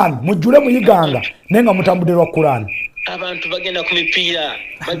Qur'an mujjule muyiganga naye nga mutambudde lwa Qur'an. Abantu bagenda ku mipiira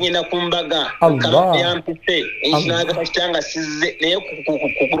bagenda ku mbaga yampise ekinaga pakitanga sizze naye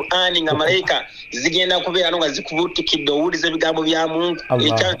ku Qur'an nga malayika zigenda kubeera nga zikubutikidde owuliza ebigambo bya Mungu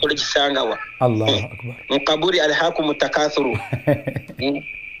ekyansolo kisangawa. Allahu akbar. Mukaburi alhaakum takathuru.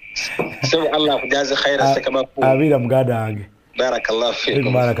 So Allah kujaze khaira Seka Mafo. Abira mugada age. Barakallahu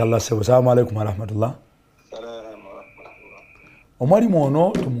fikum. Barakallahu fikum. Assalamu alaykum wa rahmatullah. Omwalimu ono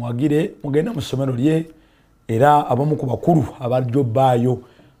tumuwagire mugenda mu ssomero lye era abamu ku bakulu abajjo baayo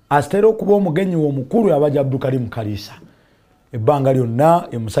asitera okuba omugenyi omukulu abajja Abdul Karim Kalisa ebbanga lyonna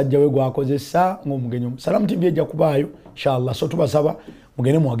emusajja we gwakozesa ng'omugenyi Salam TV ejja kubaayo inshallah. So tubasaba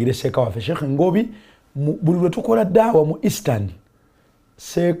mugende muwagire seeka waffe Sheikh Ngobi buli lwe tukola daawa mu Eastern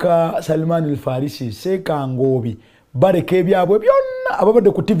Seeka Salman al-Farisi Seeka Ngobi bareka ebyabwe byonna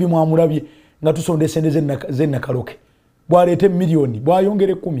ababadde ku TV mwamulabye nga tusonde sente zenna kaloke bwaleete miliyoni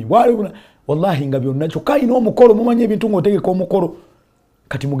bwayongere 10 wallahi nga byonna kyokka ina omukolo mumanye ebintu ng'otegeka omukolo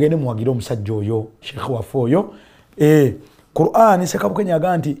kati mugende muwagire omusajja oyo Sheikh waffe oyo. Qur'an Seeka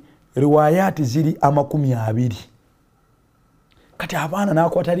Bukenyaga nti riwayati ziri 20 kati abaana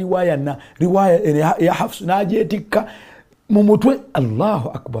nakwata riwaya ya Hafs najetikka mu mutwe. Allahu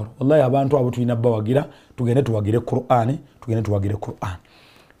akbar. Wallahi abantu abo tulina bawagira tugende tuwagire Qur'an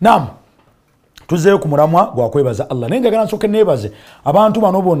Naam, tuzeeyo ku muramwa gwa kwebaza Allah. Nenjagala nsooke neebaze abantu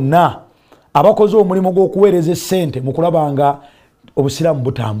bano bonna abakoze omulimu gw'okuweereza ssente mu kulabanga obusiraamu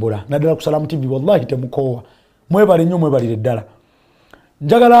butambula naddala ku Salam TV. Wallahi temukoowa, mwebale nnyo, mwebalire ddala.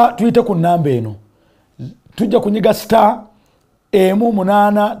 Njagala tuyite ku nnamba eno, tujja kunyiga star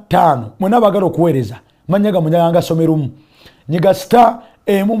 185 mwena abagala okuweereza manyaga munyaganga somerumu nyiga star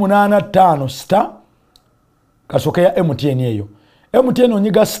 185 star kasoke ya MTN eyo MTN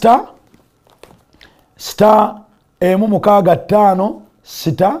onyiga star 165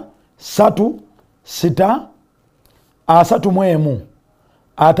 star 3 6 3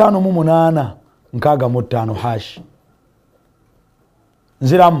 5 8 hash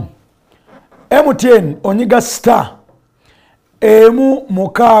nziramu. MTN onyiga star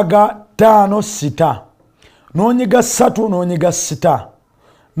 165 nonyiga 3 nonyiga 6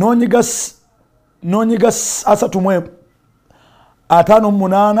 nonyiga 3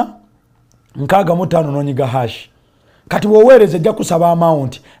 5 8 nonyiga hash. Kati woweereza ejja kusaba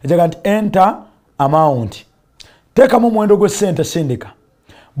amount ejaga nti enter amount teekamu muwendo gw'essente sindika.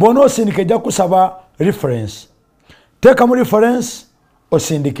 Bw'ona osindika ejja kusaba reference, teekamu reference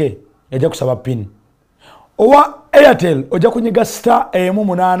osindike ejja kusaba pin. Owa Airtel ojja kunyiga star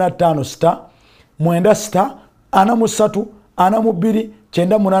 185 star 9 star 43 42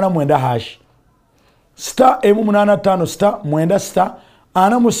 989 hash star 185 star 9 star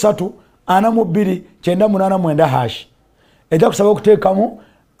 43 42 989 hash ejja kusaba okuteekamu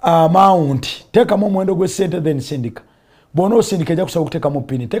amount, teekamu omuwendo gw'essente then sindika. Bw'ona osindika ejja kusaba okuteekamu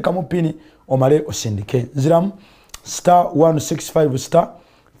pini, teekamu pini omale osindike. Nziramu star 165 star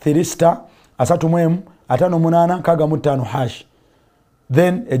 3 star 3 5 8 hash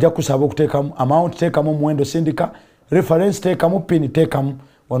then ejja kusaba okuteekamu amount, teekamu omuwendo sindika, reference teekamu pini, teekamu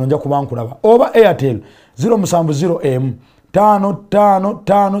wano nja kuba nkulaba. Oba Airtel 070M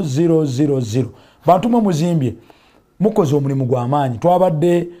 555000. Bantu mwe muzimbye mukoze omulimu gw'amaanyi.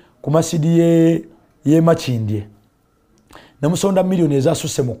 Twabadde ku masidi ye Makindye namusonda miliyoni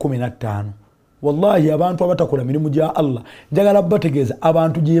ezasusse mu 15. Wallahi abantu abatakola mirimu gya Allah njagala bategeeza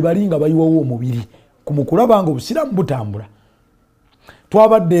abantu gye bali nga bayiwawo omubiri kumukulabanga obusiraamu butambula.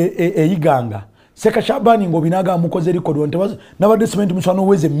 Twabadde eyiganga Seka Shabani ngobinaga mukoze record ntebazo nabadde cement musano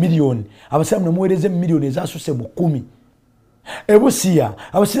weze miliyoni abasiraamu ne muwereze miliyoni ezasusse mu 10. Ebusiya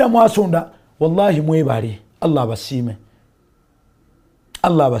abasiraamu asonda wallahi mwebale. Allah abasiime,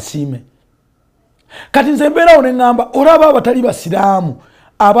 Allah abasiime. Kati nze mbeerawo ne ngamba olaba abatali basiraamu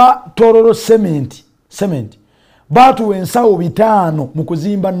aba tororo cement batuwa ensawo 5 mu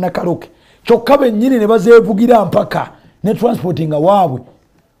kuzimba Nakaloke kyokka bennyini ne bazeevugira mpaka ne transportinga waabwe.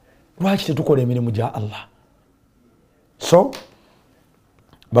 Lwaki tetukola emirimu gya Allah? So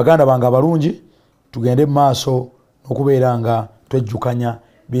baganda bange abalungi tugende mu maaso n'okubeera nga twejjukanya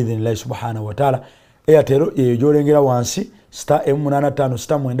biidhinillahi subhanahu wa taala. Airtel eyo gyolengera wansi star 185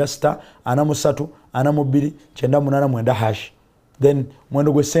 star 9 star 43 42 989 hash then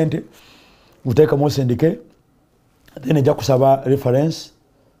mwendo gw'essente guteekamu osindike then ejja kusaba reference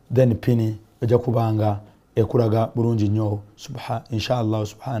then pini ejja kubanga ekulaga bulungi nnyo inshallah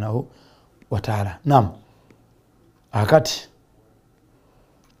subhanahu wa taala. Naam, akati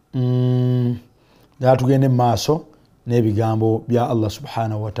tugende mu maaso n'ebigambo bya Allah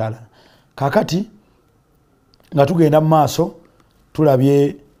subhanahu wa taala. Kakati nga tugenda mu maaso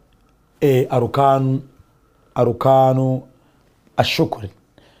tulabye arukanu ashukuri,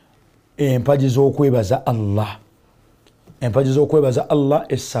 empaji z'okwebaza Allah. Empaji z'okwebaza Allah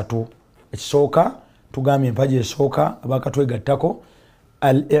essatu. Ekisooka tugambye empaji esooka abakatwegattako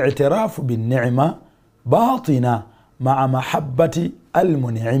al-i'tirafu bin-ni'ma batina ma'a mahabbati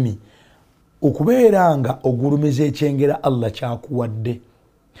al-mun'imi, okubeera nga ogulumiza ekyengera Allah kyakuwadde.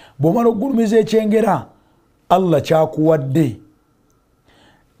 Bw'omala ogulumiza ekyengera Allah kyakuwadde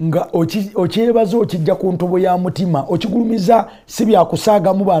nga okyebaza okijja ku ntobo ya mutima, okigulumiza si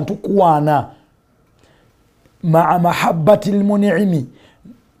byakusaaga mu bantu kuwaana. ma'a mahabbati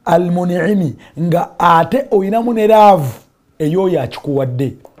almun'imi nga ate oyinamu ne love eyo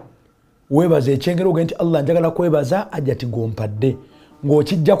yakikuwadde webaza ekyengera oge nti Allah njagala kwebaza ajja tigompadde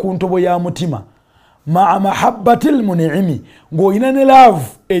ng'okijja ku ntobo ya mutima ma'a mahabbati almun'imi ng'oyina ne love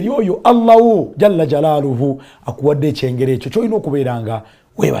eri oyo Allah wo jalla jalaaluhu akuwadde ekyengera ekyo kyolina okubeeranga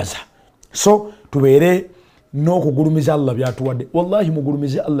webaza. So tubeere n'okugulumiza Allah byatuwadde. Wallahi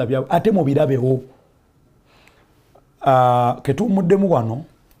mugulumize Allah bya ate mubirabewo. Ketumuddemu wano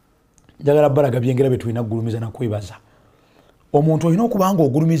njagala balaga byengera bye tulina kugulumiza na kwebaza. Omuntu olina okubanga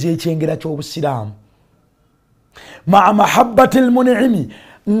ogulumiza ekyengera ky'obusiraamu ma'a mahabbati almun'imi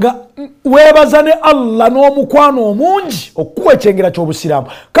nga webaza ne Allah n'omukwano omungi okuwa ekyengera ky'obusiraamu.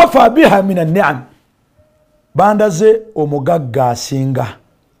 Kafa biha mina ni'am. Bandaze omugagga asinga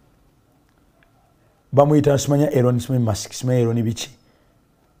bamuyita simanya Elon simanya Musk simanya Elon biki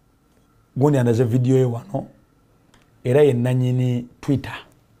gundi andaze video ye wano era ye nanyini Twitter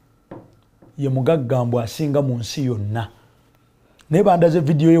ye mugagga mbu asinga mu nsi yonna ne bandaze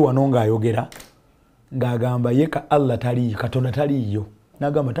video ye wano nga ayogera ng'agamba yeka Allah taliyo Katonda taliyo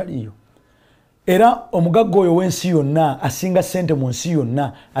n'agamba taliyo era omugagga oyo w'ensi yonna asinga sente mu nsi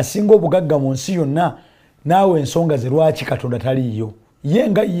yonna asinga obugagga mu nsi yonna naawe ensonga ze lwaki Katonda taliyo ye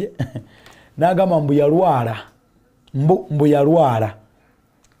nga ye n'agamba mbu yalwala mbu yalwala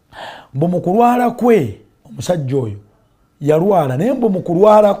mbu mu kulwala kwe omusajja oyo yalwala naye mbu mu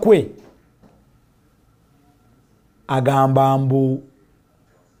kulwala kwe agamba mbu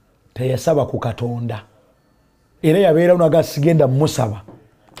teyasaba ku Katonda era yabeera unaga sigenda musaba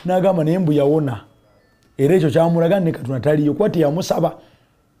n'agamba naye mbu yawona era ekyo kyamulaga ne Katonda taliyo kuba teyamusaba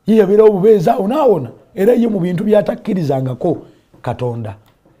ye yabeera obubeeza awo n'awona era ye mu bintu byatakkirizangako Katonda.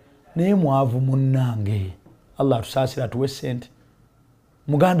 Naye mwavu munnange Allah atusaasira tuwe sente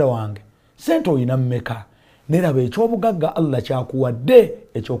muganda wange sente oyina mmeka neraba ekyobugagga Allah kyakuwadde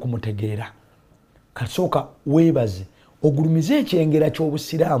ekyokumutegeera kasooka weebaze ogulumize ekyengera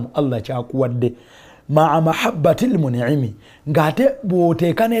ky'obusiraamu Allah kyakuwadde ma'a mahabbati almun'imi ng'ate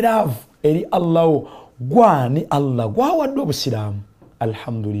bw'oteeka ne laavu eri Allah wo gwani Allah gwawadde obusiraamu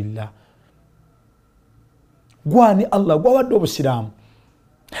alhamdulillah gwani Allah gwawadde obusiraamu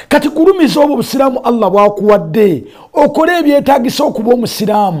kati gulumiza obwo obusiraamu Allah bwakuwadde okole ebyetaagisa okuba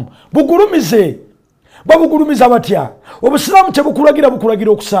omusiraamu bugulumize babugulumiza batya obusiraamu tebukulagira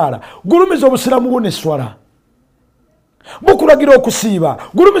bukulagira okusaala gulumiza obusiraamu bwo ne swala bukulagira okusiiba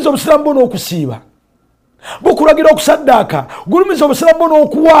gulumiza obusiraamu bwo n'okusiiba bukulagira okusaddaaka gulumiza obusiraamu bwo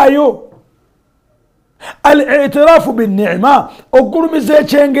n'okuwaayo al-i'tiraafu bin-ni'ma ogulumiza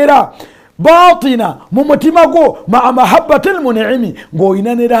ekyengera batina mu mutima gwo ma'a mahabbati almun'imi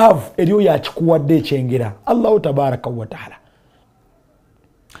ng'oyina ne laavu eri oyo akikuwadde ekyengera Allahu tabaraka wa taala.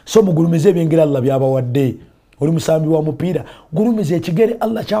 So mugulumize ebyengera Allah byabawadde. Oli musambi wa mupiira gulumiza ekigere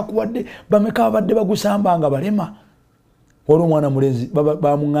Allah kyakuwadde. Bameka abadde bagusamba nga balema wali omwana mulenzi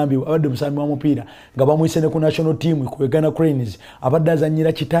bamungambye abadde musambi wa mupiira nga bamuyise ne ku national team ku Ghana Cranes abadde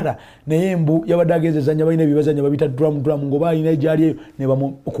azannyira kitala naye mbu yabadde agezezanya balina ebibazanya babita drum ngoba alina ejali eyo ne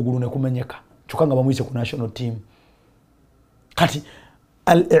okugulu ne kumenyeka kyokka nga bamuyise ku national team. Kati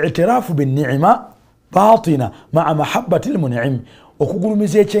al-i'tirafu bin-ni'ma batina ma'a mahabbati al-mun'im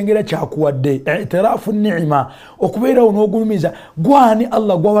okugulumiza ekyengera kyakuwadde i'tirafu ni'ma okubeerawo n'ogulumiza gwani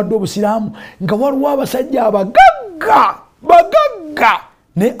Allah gwawadde obusiraamu nga waliwo abasajja bagagga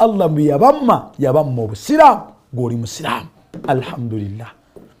ne Allah mbi yabamma obusiraamu g'oli musiraamu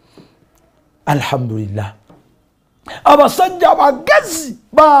alhamdulillah abasajja bagazi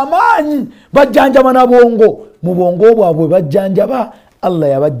b'amaanyi bajjanjaba na bongo mu bongo bwabwe bajjanjaba Allah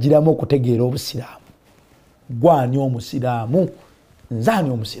yabajjiramu okutegeera obusiraamu gwani omusiraamu nzani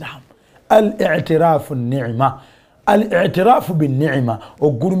omusiraamu al-i'tirafu ni'ma al-i'tirafu bin-ni'ma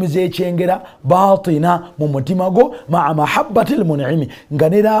ogulumiza ekyengera batina mu mutima gwo ma'a mahabbati al-mun'imi nga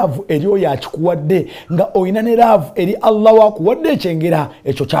ne laavu eri oyo akikuwadde nga oyina ne laavu eri Allah wakuwadde ekyengera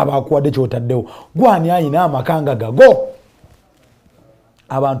ekyo kyaba akuwadde kyotaddewo gwani ayina amakanga gago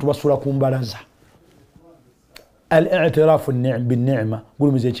abantu basula ku mbalaza al-i'tirafu bin-ni'ma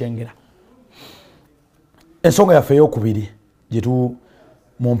gulumiza ekyengera. Ensonga yaffe ey'okubiri jitu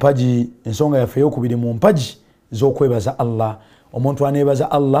mumpaji ensonga yaffe ey'okubiri mu mpaji z'okwebaza Allah omuntu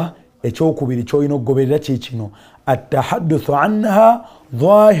aneebaza Allah ekyokubiri ky'olina okugoberera kikino at-tahadduthu anha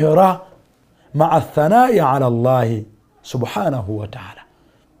dhahira ma'a ath-thanaa'i 'ala Allah subhanahu wa ta'ala.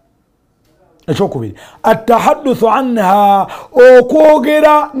 Ekyokubiri at-tahadduthu anha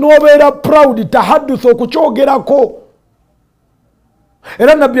okwogera n'obeera proud tahadduthu okukyogerako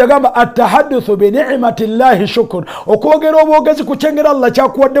era nabbi yagamba atahadduthu bi ni'mati llahi shukr okwogera obwogezi kukyengera Allah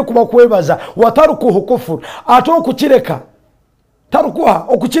kyakuwadde kuba kwebaza wa tarukuhu kufur ate okukireka tarukuha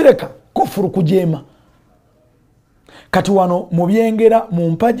okukireka kufuru kujeema kati wano mubyengera mu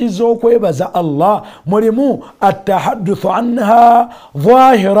mpaji z'okwebaza Allah mulimu atahadduthu anha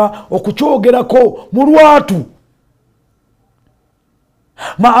dhahira okukyogerako mu lwatu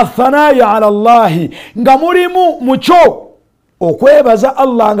ma'a thanaya ala Allahi nga mulimu mukyo okwebaza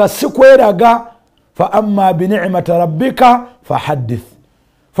Allah nga si kweraga fa amma bi ni'mati rabbika fahaddith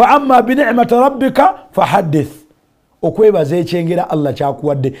fa amma bi ni'mati rabbika fahaddith okwebaza ekyengera Allah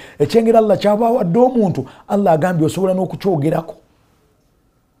kyakuwadde ekyengera Allah kyabawadde omuntu Allah agambye osobola n'okukyogerako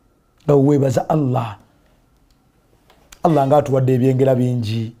nga webaza Allah nga atuwadde ebyengera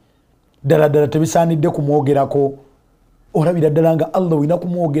bingi ddala ddala tebisaanidde kumwogerako olabira ddala nga Allah olina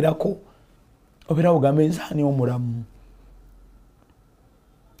kumwogerako obeera ogambe nzaani omulamu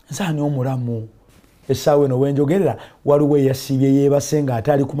nzaani omulamu essaawa eno wenjogerera waliwo eyasiibye yeebase nga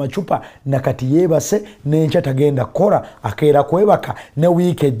ate ali ku macupa nakati yeebase n'enkya tagenda kukola akeera kwebaka ne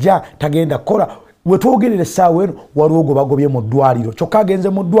wiiki ejja tagenda kukola wetwogerera essaawa eno waliwo gwe bagobye mu ddwaliro kyokka agenze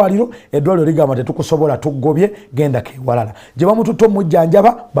mu ddwaliro eddwaliro ligamba tetukusobola tugobye genda kewalala gye bamututte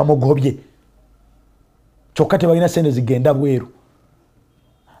omujjanjaba bamugobye kyokka tebalina sente zigenda bweru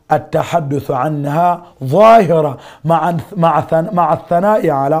التحدث عنها ظاهرة مع الثناء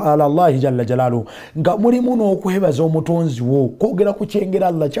على الله جل جلاله nga mulimu n'okwebaza omutonzi wo kwogera ku kyengera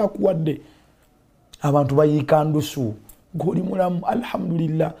Allah kyakuwadde abantu bayiika ndusu ng'oli mulamu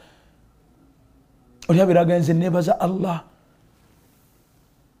alhamdulillah olabira agenze nebaza Allah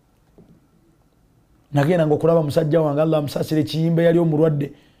nagenda ng'okulaba musajja wange Allah amusaasire ekiyimba yali omulwadde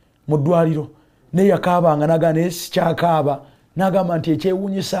mu ddwaliro naye yakaabanga naga naye sikyakaaba nagamba nti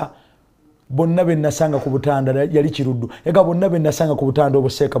ekyewuunyisa bonna be nasanga ku butanda yali kiruddu ega bonna be nasanga ku butanda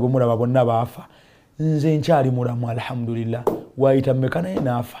obuseeka bumulaba bonna baafa nze nkyali mulamu alhamdulillah waayita mmeka naye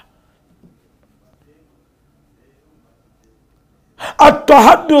naafa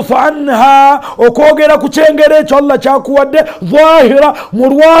التحدث عنها okwogera ku kyengera ekyo Allah kyakuwadde dhahira mu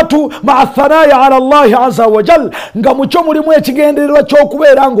lwatu ma'a thanaya ala Allah azza wa jal nga mukyo mulimu ekigendererwa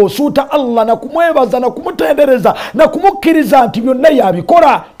ky'okubeera ng'osuuta Allah na kumwebaza na kumutendereza na kumukkiriza nti byonna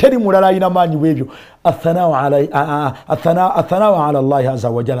yabikola teri mulala alina maanyi bwebyo athanau ala Allah azza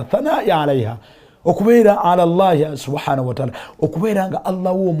wa jal thanaya alaiha okubeera ala Allah subhanahu wa ta'ala okubeera nga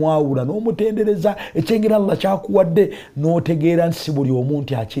Allah wo mwawula n'omutendereza ekyengera Allah kyakuwadde n'otegeera nsi buli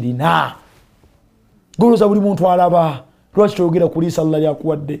omuntu akirina goloza buli muntu alaba lwaki toyogera ku liisa Allah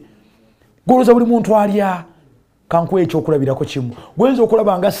lyakuwadde goloza buli muntu alya kankuwa ekyokulabirako kimu gwenza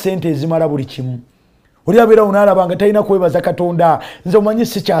okulaba nga ssente ezimala buli kimu oli abeera unaalaba nga talina kwebaza Katonda nze omanyi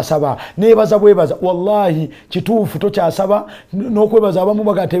sikyasaba neebaza bwebaza wallahi kituufu tokyasaba n'okwebaza abamu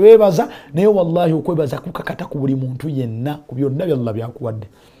baga tebeebaza naye wallahi okwebaza kukakata ku buli muntu yenna ku byonna byalla byakuwadde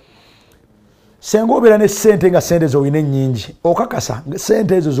senga obeera ne ssente nga ssente z'olina ennyingi okakasa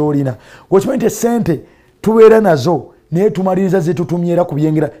ssente ezo z'olina okimanyi nti ssente tubeera nazo naye tumaliriza zetutumyera ku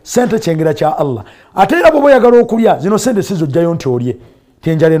byengera ssente kyengera kya Allah ate era bw'oba oyagala okulya zino ssente sizojjayo nti olye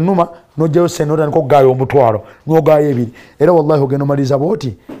tenjale nnuma nojjayo ssente otandika okugaayo omutwalo n'ogaayo ebiri era wallahi ogenda omaliriza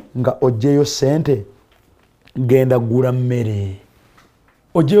bwoti nga ojjeyo ssente genda kugula mmere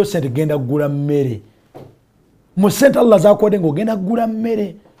ojjeyo ssente genda kugula mmere mu ssente Allah zakuwadde ng'ogenda kugula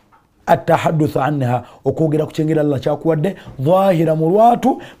mmere atahaduthu anha okwogera ku kyengera Allah kyakuwadde dhahira mu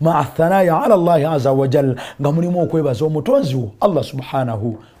lwatu ma'a thanaya ala Allah azza wa jal nga mulimu okwebaza omutonzi wo Allah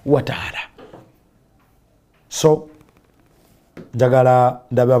subhanahu wa ta'ala so njagala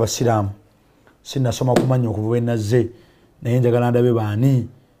ndabe abasiraamu sinasoma kumanya okuva we nazze naye njagala ndabe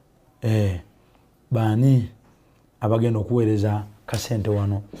baani abagenda okuweereza kasente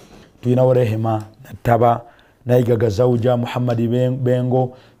wano tuyinawo Rehema Nattaba Nayigaga Zawuja Muhammadi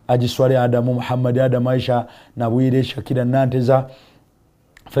Bengo Ajiswale Adamu Muhammadi Adamu Aisha Nabwire Shakira Nanteza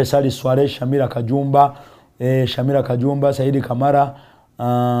Faisali Swale Shamira Kajumba Saidi Kamara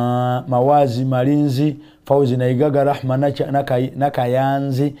Mawazi Malinzi Fauzi Nayigaga Rahma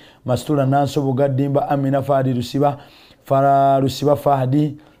Nakayanzi Mastura Nanso Bugadimba Amina Fahadi Rusiba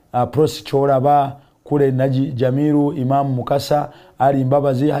Fahadi Prosi Choraba Kule Naji Jamiru Imam Mukasa Ali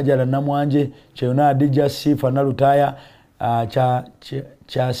Mbabazi Hajara Namwanje Cheyona Adija Sifa Nalutaya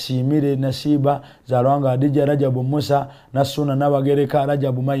Chasimire Nasiba Zarwanga Adija Rajabu Musa Nasuna Nabagereka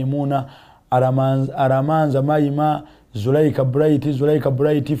Rajabu Maimuna Aramanza Maima Zulaika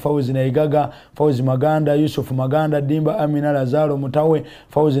Bright Fauzi Nayigaga Fauzi Maganda Yusuf Maganda Dimba Amina Lazaro Mutawe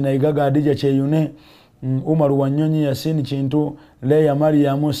Fauzi Nayigaga Adija Cheyune Umaru Wanyonyi Yasini Chintu Leya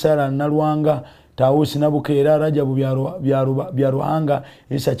Mariamu Sara Nalwanga Tausi Nabukeera, Rajabu Byaruhanga,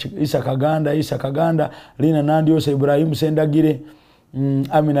 Isa Kaganda, Lina Nandiosa, Ibrahim Sendagire,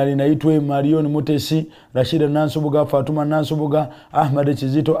 Amina Lina Itwe, Marion Mutesi, Rashida Nansubuga, Fatuma Nansubuga, Ahmed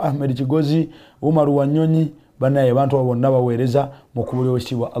Chizito, Ahmed Chigozi, Umaru Wanyonyi, banaye bantu abonna baweereza mu kubulyo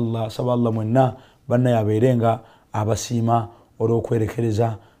ekitiibwa Allah. Saba Allah mwenna banaye abeerenga abasiima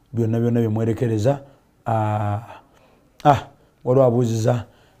olw'okwerekereza byonna bye mwerekereza. Waliwo abuuziza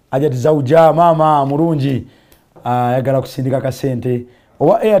ajati zawuja maama mulungi ayagala kusindika kasente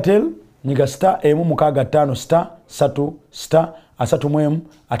oba Airtel nyiga star emu mukaga 5 star 3 star 3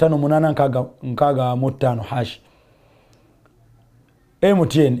 5 nkaga mu 5 hash.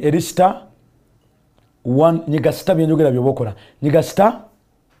 MTN eri star 1 nyiga star byenjogera byobokola nyiga star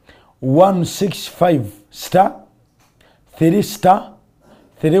 165 star 3 star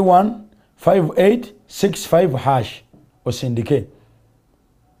 31 5865 hash osindike.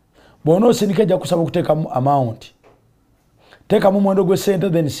 Bono osindike ja kusaba kuteka mu amount. Teka mu mwendo gwe sente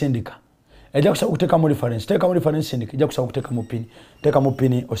then sindika. Eja kusaba kuteka mu reference. Teka mu reference sindika. Eja kusaba kuteka mu pin. Teka mu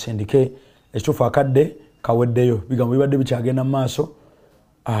pin osindike. Ekitufu akadde kaweddeyo. Bigambo bibadde bikyagenda mu maaso.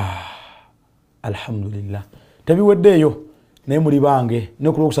 Alhamdulillah. Tebiweddeyo naye muli bange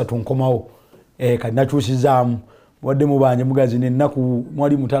ne ku Lwokusatu nkomawo. Kati nakyusizaamu. Wadde mubanje mugazi n'ennaku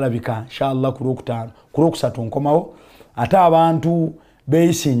mwali mutalabika inshallah ku Lwokutaano. Ku Lwokusatu nkomawo. Ate abantu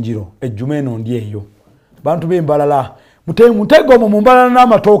beyisinjiro ejjuma eno ndi eyo. Bantu b'embalala mutego mu mbalala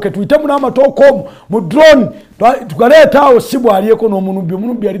n'amatooke tuyitemu n'amatooke mu drone tukaleetaawo sibu aliyeko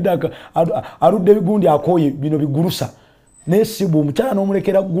n'omunubbi alidaka aludde bigundi akoye bino bigurusa ne sibu omukyala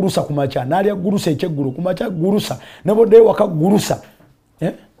n'omulekera gurusa ku makya n'alya gurusa ekyeggulu ku makya gurusa ne bodde waka gurusa.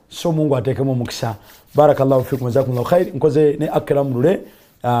 So Mungu ateekemu omukisa. Barakallahu fikum jazakumullahu khair. Nkoze ne Akram Lule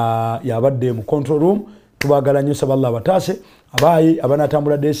yabadde mu control room. Tubagala nnyo saba Allah bataase abayi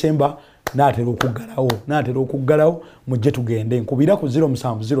abanatambula December natera okuggalawo mujje tugende nkubira ku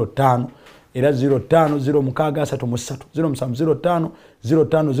 0705 era 050633 0705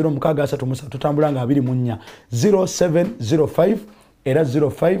 050633 tutambula nga 24 0705 era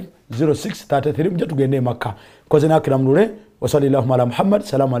 050633 mujje tugende Makka. Koze na Akram Lule wa sallallahu ala Muhammad.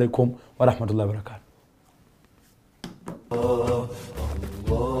 Assalamu alaikum wa rahmatullahi wa barakatuh.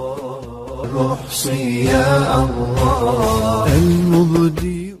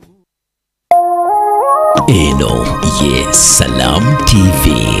 Eno ye Salam TV.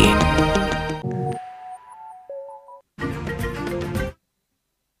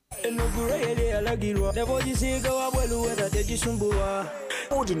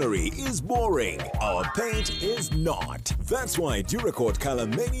 Ordinary is boring. Our paint is not. That's why Duracoat Color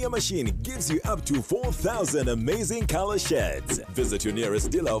Mania machine gives you up to 4,000 amazing color shades. Visit your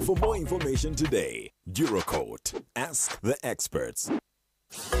nearest dealer for more information today. Duracoat. Ask the experts.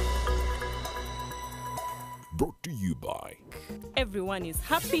 Brought to you by... Everyone is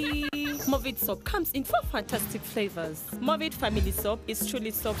happy. Movit soap comes in 4 fantastic flavors. Movit family soap is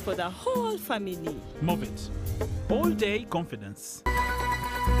truly soap for the whole family. Movit. All day confidence.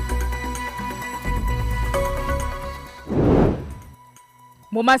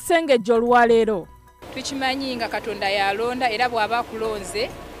 Mu masengejjo olwaleero tukimanyi nga Katonda yalonda era bw'aba akulonze.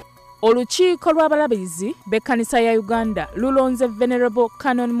 Olukiiko lw'abalabirizi b'ekkanisa ya Uganda lulonze Venerable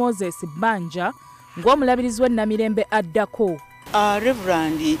Canon Moses Banja ng'omulabirizi w'ennamirembe addako.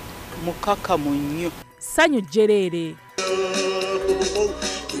 Reverend mukakamu nnyo. Ssanyu jjereere.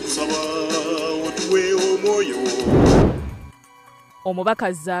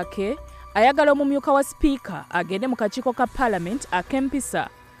 Omubaka Zaake ayagala omumyuka wa sipiika agende mu kakiiko ka Parliament ak'empisa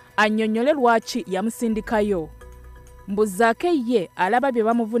annyonnyole lwaki yamusindikayo. Mbu Zaake ye alaba bye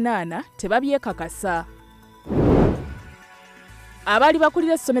bamuvunaana tebabyekakasa. Abaali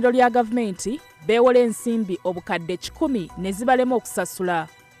bakulira essomero lya gavumenti beewola ensimbi obukadde 100 ne zibalema okusasula.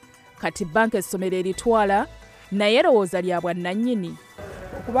 Kati banka essomero eritwala naye lowooza lya bwannannyini.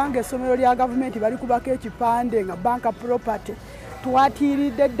 Kubanga essomero lya gavumenti bali kubako ekipande nga banka property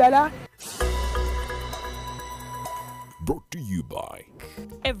twatiiridde ddala. Brought to you by...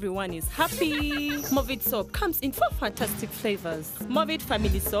 Everyone is happy. Movit soap comes in 4 fantastic flavors. Movit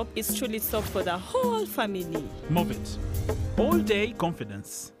family soap is truly soap for the whole family. Movit. All day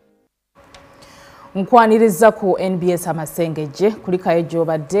confidence. Nkwaniriza ku NBS amasengejje kulikayo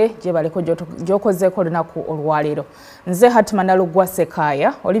gyobadde gye baleko gyokozeeko olunaku olwaleero. Nze Hatima Nalugwa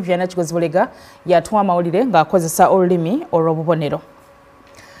Sekaya, Olivia Nakigozibulega yatuwa amawulire ng'akozesa olulimi olw'obubonero.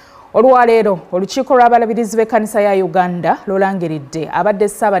 Olwaleero olukiiko lw'abalabirizi b'ekkanisa ya Uganda lulangiridde abadde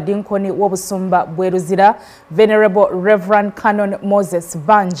Ssaabadinkoni w'obusumba Bweruzira Venerable Reverend Canon Moses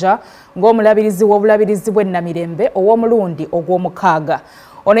Banja ng'omulabirizi w'obulabirizi bw'ennamirembe ow'omulundi ogw'omukaaga.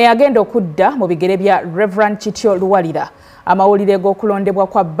 Ono yagenda okudda mu bigere bya Reverend Kityo Luwalira. Amawulire g'okulondebwa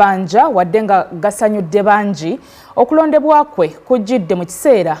kwa Banja wadde nga gasanyudde bangi, okulondebwa kwe kujjidde mu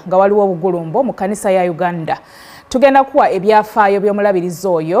kiseera nga waliwo obugulumbo mu kanisa ya Uganda. Tugenda kuwa ebyafaayo by'omulabirizi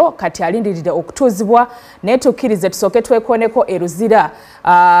oyo kati alindiridde okutuuzibwa naye tukkirize tusooke twekooneko eruzira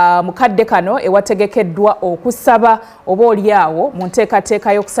mukadde kano ewategekeddwa okusaba oba oliawo mu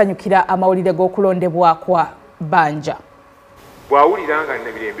nteekateeka y'okusanyukira amawulire g'okulondebwa kwa Banja. Bw'awulira nga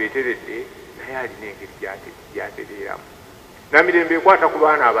Namirembe eteredde naye alina engeri gy'atereeramu. Namirembe ekwata ku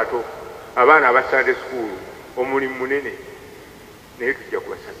baana abato, abaana aba Sunday school, omulimu munene, naye tujja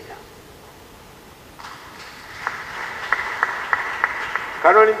kubasabira.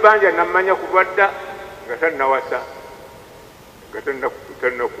 Kanoni Banja namanya kuva dda nga tannawasa, nga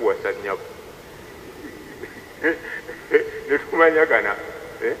tannakuwasa nnyabo. Ne tumanyagana.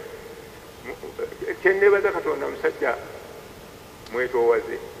 Kyenneebaza Katonda musajja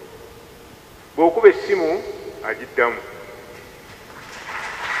mwetoowaze. Bw'okuba essimu agiddamu.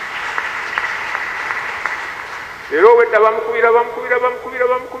 Era owedda bamukubira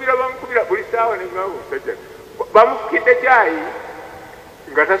buli ssaawa ne ngamba omusajja bamufukidde caayi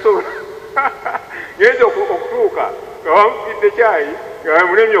nga tasobola ngenze okutuuka nga bamufukidde caayi nga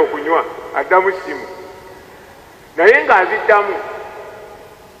bamulemye okunywa addamu essimu naye ng'aziddamu.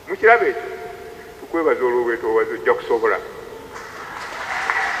 Mukiraba ekyo tukwebaza olw'obwetoowaze ojja kusobola.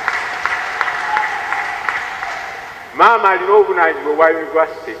 Maama alina obuvunaanyizibwa obwa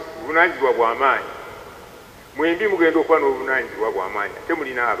yunivasite, obuvunaanyizibwa bw'amaanyi. Mwembi mugenda okuba n'obuvunaanyizibwa bw'amaanyi ate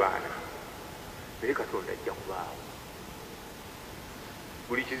mulina abaana. Naye Katonda ajja kubaawo.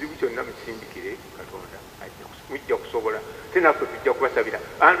 Buli kizibu kyonna mukisindikire Katonda mujja kusobola. Ate naffe tujja kubasabira.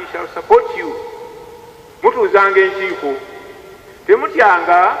 And we shall support you. Mutuuzanga enkiiko.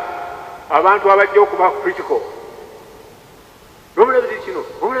 Temutyanga abantu abajja okuba critical. N'omulabirizi kino,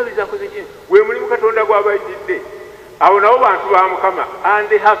 omulabirizi akoze kino, we mulimu Katonda gw'abajjidde. Awo nabo bantu ba Mukama, and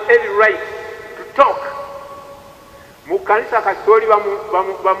they have every right to talk. Mu kanisa Katoli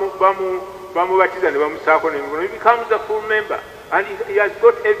bamubatiza ne bamusaako ne he becomes a full member, and he has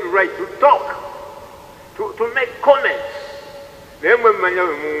got every right to talk, to make comments. Naye mwe mmanya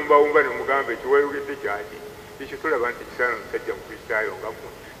bwe muwumbawumba ne mugamba ekiwayogedde kyaki, ekyo tulaba nti kisaana omusajja Mukristaayo nga mmwe.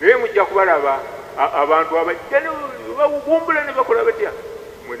 Naye mujja kubalaba abantu abajja ne bawumbula ne bakola batya,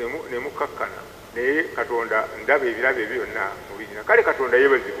 mwe ne mukkakkana. Naye Katonda ndaba ebirabo byonna mubirina. Kale Katonda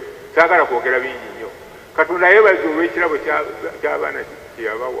yeebazibwe. Saagala kwogera bingi nnyo. Katonda yeebazibwe olw'ekirabo ky'abaana kye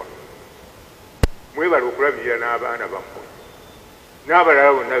yabawa. Mwebala okulabirira n'abaana bammwe.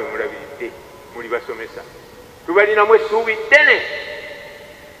 N'abalala bonna be mulabiridde muli basomesa. Tubalinamu essuubi ddene.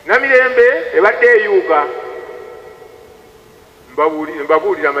 Namirembe ebadde eyuuga.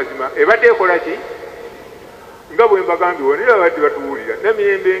 Mbabuulira mazima. Ebadde ekola ki? Nga bwe mbagambye wonna babadde batuwulira.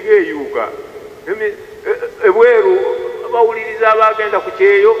 Namirembe ng'eyuuga. Ebweru bawuliriza abagenda ku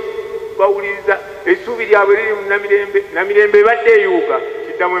kyeyo, bawuliriza essuubi lyabwe liri mu Namirembe ebadde eyuuga,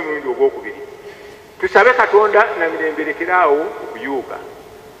 kiddamu emulundi ogwokubiri. Tusabe Katonda Namirembe lekeraawo okuyuuga.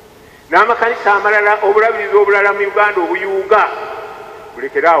 N'amakanisa amalala, obulabirizi obulala mu Uganda obuyuuga,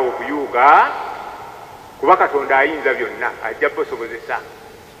 bulekeraawo okuyuuga, kuba Katonda ayinza byonna, ajja busobozesa.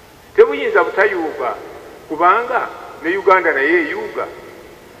 Tebuyinza butayuuga, kubanga ne Uganda naye eyuuga.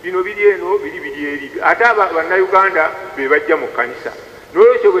 Bino biri eno biri eri. Ate bannayuganda be bajja mu kanisa.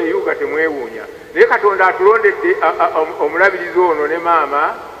 N'olwekyo bweyuuga temwewuunya. Naye Katonda atulondedde omulabirizi ono ne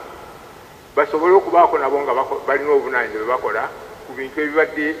maama basobole okubaako nabo nga balina obuvunaanyizibwa bwe bakola ku bintu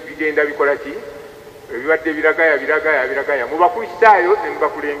ebibadde bigenda bikola ki? Ebibadde biragaya. Mu bakristaayo ne mu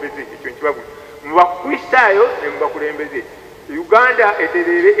bakulembeze. Ekyo nkibagula. Mu bakristaayo ne mu bakulembeze. Uganda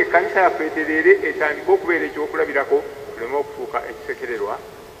etereere, ekkanisa yaffe etereere, etandika okubeera ekyokulabirako, tuleme okufuuka ekisekererwa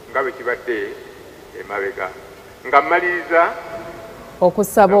nga bwe kibadde emabega. Nga mmaliriza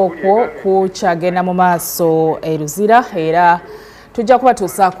okusaba okwo kukyagenda mu maaso eruzira era tujja kuba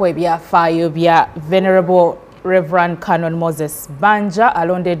tuusaako ebyafaayo bya Venerable Reverend Canon Moses Banja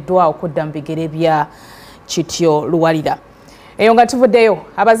alondeddwa okudda mu bigere bya Kityo Luwalira. Eyo nga tuvuddeyo,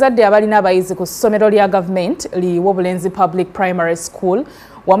 abazadde abalina abayizi ku ssomero lya gavumenti li Wobulenzi Public Primary School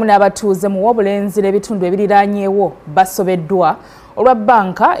wamu n'abatuuze mu Wobulenzi n'ebitundu ebiriraanyeewo basobeddwa olwa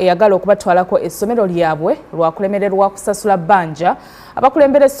banka eyagala okubatwalako essomero lyabwe lwakulemererwa kusasula bbanja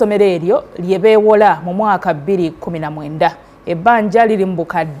abakulembera essomero eryo lye beewola mu mwaka 2019. Ebbanja liri mu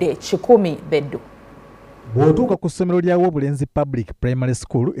bukadde 10 beddu. Bw'otuuka ku ssomero lya Wobulenzi Public Primary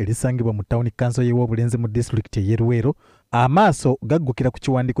School erisangibwa mu Town Council y'e Wobulenzi mu district y'e Luweero, amaaso gaggukira ku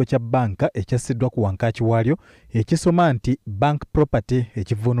kiwandiiko kya banka ekyassiddwa ku wankaaki waalyo ekisoma nti bank property,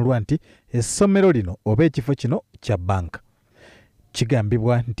 ekivuunulwa nti essomero lino oba ekifo kino kya banka.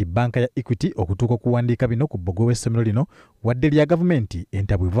 Kigambibwa nti banka ya Equity okutuuka okuwandiika bino ku bbogwe w'essomero lino wadde lya gavumenti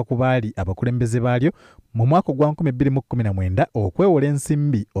entabwe eva ku baali abakulembeze baalyo mu mwaka gwa 2019 okwewola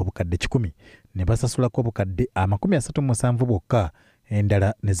ensimbi obukadde 100 ne basasulako obukadde 37 bwokka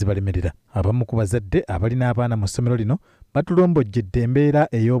endala ne zibalemerera. Abamu ku bazadde abalina abaana mu ssomero lino batulombojjedde embeera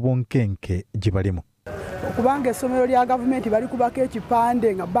ey'obunkenke gye balimu. Kubanga essomero lya gavumenti bali kubako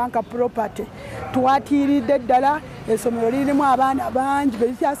ekipande nga banka property twatiiridde ddala essomero lirimu abaana bangi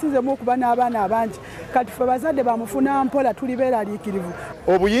bekyasinzemu okuba n'abaana abangi kati ffe bazadde bamufuna mpola tuli beeraliikirivu.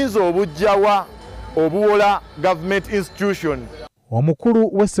 Obuyinza obujjawa obuwola government institution. Omukulu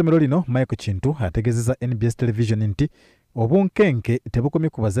w'essomero lino Michael Kintu ategeezezza NBS Television nti obunkenke tebukomye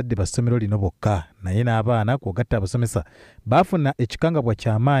ku bazadde ba ssomero lino bokka naye n'abaana kwogatta abasomesa baafuna ekikangabwa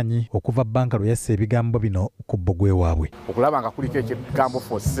ky'amaanyi okuva banka lwe yassa ebigambo bino ku bbogwe waabwe. Okulaba nga kuliko ekigambo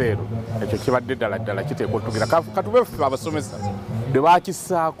for sale ekyo kibadde ddala kiteekwa otugira katube ffe abasomesa bwe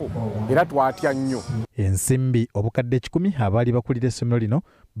baakisaako era twatya nnyo. Ensimbi obukadde 10 abaali bakulira essomero lino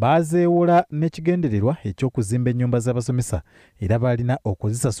baazeewola n'ekigendererwa eky'okuzimba ennyumba z'abasomesa era baalina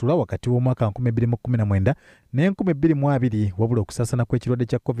okuzisasula wakati w'omwaka 2019 ne 2020 wabula okusaasana kw'ekirwadde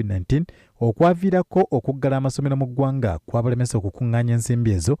kya COVID-19 okwaviirako okuggala amasomero mu ggwanga kwabalemesa okukuŋŋaanya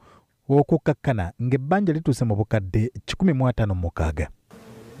ensimbi ezo okukkakkana ng'ebbanja lituuse mu bukadde 156.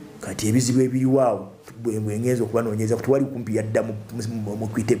 Kati ebizibu ebiriwaawo bwengenza okubanoonyeza kuti wali kumpi yadda mu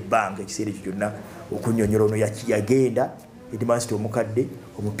kwita ebbanga ekiseera ekyo kyonna okunnyonnyola ono yagenda edimansiti omukadde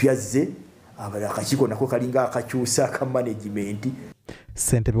omupyazze akakiiko nako kalinga akakyusa aka management.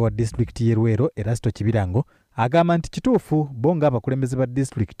 Ssentebe wa disitulikiti y'e Luweero Erasto Kibirango agamba nti kituufu bo ng'abakulembeze ba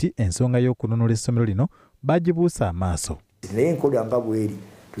disitulikiti ensonga y'okununula essomero lino bagibuusa amaaso. Naye enkola nga bweri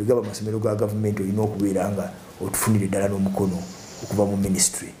twegaba amasomero ga gavumenti olina okubeera nga otufunire ddala n'omukono okuva mu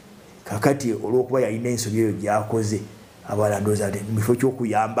ministry. Kakati olw'okuba yalina ensobi eyo gy'akoze abalala ndowooza mu kifo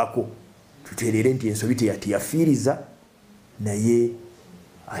ky'okuyambako tuteerere nti ensobi teyafiiriza naye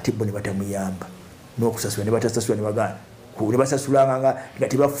ate bo ne batamuyamba n'okusasula ne batasasula ne bagana ne basasulanga nga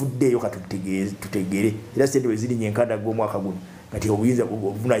tebafuddeeyo katutegeere era ssente bwe zirinya enkanda g'omwaka guno kati obuyinza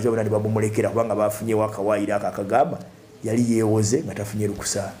obuvunaanyizibwa bonna ne babumulekera kubanga baafunyewo akawaayiro ako akagamba yali yeewoze nga tafunye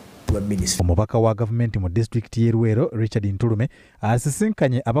lukusa lwa minisitule. Omubaka wa gavumenti mu disitulikiti y'e Luweero Richard Ntulume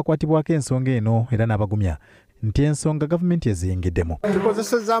asisinkanye abakwatibwako ensonga eno era n'abagumya nti ensonga gavumenti eziyingiddemu.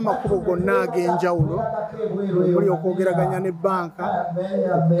 Tukozesezza amakubo gonna ag'enjawulo omuli okwogeraganya ne banka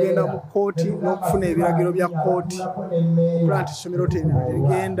okugenda mu kkooti n'okufuna ebiragiro bya kkooti okulaba nti essomero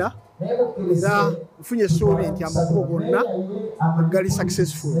terigenda era nfunye essuubi nti amakubo gonna gali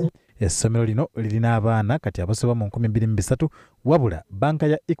successful. Essomero lino lirina abaana kati abasoba mu 2023 wabula banka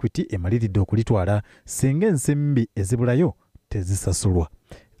ya Equity emaliridde okulitwala singa ensimbi ezibulayo tezisasulwa.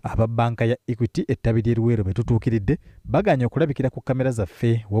 Aba banka ya Equity ettabi ly'e Luweero be tutuukiridde baganya okulabikira ku kamera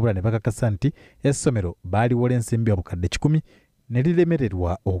zaffe wabula ne bakakasa nti essomero baaliwola ensimbi obukadde 10 ne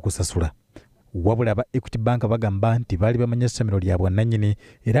liremererwa okusasula. Wabula aba Equity Bank bagamba nti baali bamanya essomero lya bwannannyini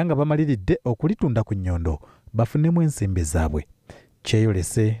era nga bamaliridde okulitunda ku nnyondo bafunemu ensimbi zaabwe.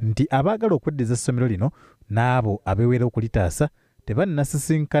 Kyeyolese nti abaagala okweddiza essomero lino n'abo abeewera okulitaasa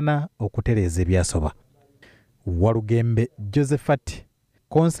tebannasisinkana okutereeza ebyasoba. Walugembe Josephat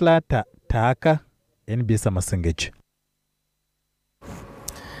Konsolata Taaka, NBS Amasengeje.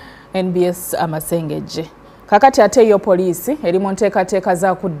 NBS Amasengeje. Kakati ate yo poliisi eri mu nteekateeka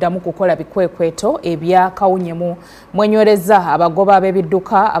za kuddamu kukola bikwekweto ebya kawunyemu mwenywereza abagoba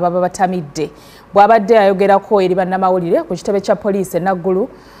ab'ebidduka ababa batamidde. Bw'abadde ayogerako eri bannamawulire ku kitebe kya poliisi Naggulu,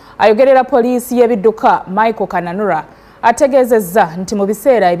 ayogerera poliisi y'ebidduka Michael Kananura ategeezezza nti mu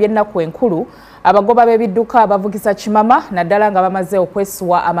biseera eby'ennaku enkulu abagoba b'ebidduka bavugisa kimama naddala nga bamaze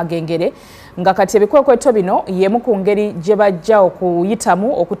okweswa amagengere nga kati ebikwekweto bino y'emu ku ngeri gye bajja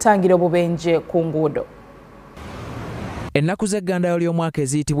okuyitamu okutangira obubenje ku nguudo. Ennaku z'eggandayo ly'omwaka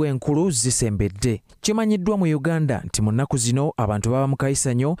eziyitibwa enkulu zisembedde. Kimanyiddwa mu Uganda nti mu nnaku zino abantu baba mu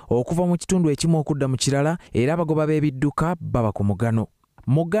kayisanyo okuva mu kitundu ekimu okudda mu kirala era abagoba b'ebidduka baba ku mugano.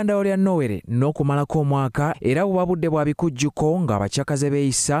 Mu ggandayo lya Nowere n'okumalako omwaka era buba budde bwa bikujjuko ng'abakyakaze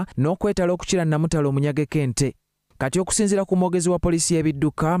beeyisa n'okwetala okukira namutala omunyage kente. Kati okusinziira ku mwogezi wa poliisi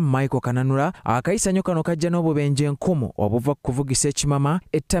y'ebidduka Michael Kananura, akayisanyo kano kajja n'obubenje enkumu obuva ku kuvugisa ekimama,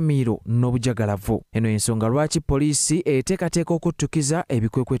 ettamiiro n'obujagalavu. Eno ensonga lwaki poliisi eteekateeka okuttukiza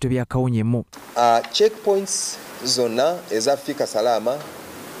ebikwekweto bya kawunyemu. Checkpoints zonna eza Afrika Salama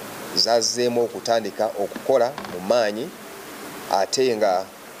zazzeemu okutandika okukola mu maanyi ate nga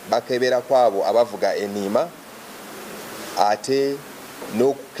bakebera kwabo abavuga eniima ate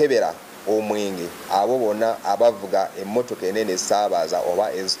n'okukebera omwenge abo bonna abavuga emmotoka enene esaabaza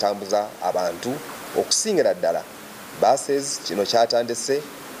oba ezitambuza abantu okusingira ddala buses kino kyatandise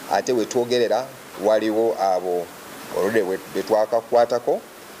ate wetwogerera waliwo abo oludde betwakakwatako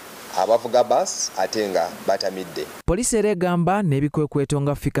abavuga bus ate nga batamidde. Poliisi era egamba n'ebikwekweto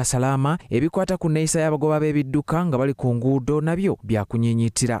nga fika salama ebikwata ku nneeyisa y'abagoba b'ebidduka nga bali ku nguudo nabyo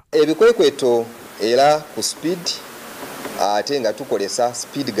byakunyiinyiitira. Ebikwekweto era ku speed ate nga tukolesa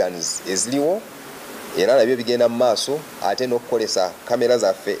speed guns eziliwo era nabyo bigenda mu maaso ate n'okukolesa kamera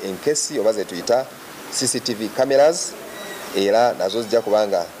zaffe enkesi oba ze tuyita CCTV cameras era nazo zijja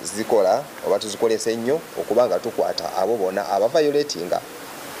kubanga zikola oba tuzikolesa ennyo okubanga tukwata abo bonna abaviolatinga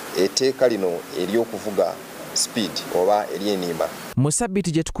etteeka lino ery'okuvuga speed oba ery'enima. Mu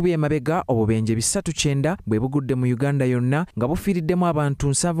ssabbiiti gye tukubye emabega obubenje 309 bwe bugudde mu Uganda yonna nga bufiiriddemu abantu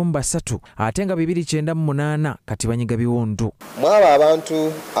 73 ate nga 298 kati banyiga biwundu. Mu abo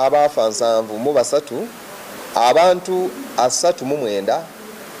abantu abaafa 73 abantu 39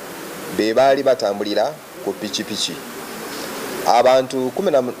 be baali batambulira ku pikipiki. Abantu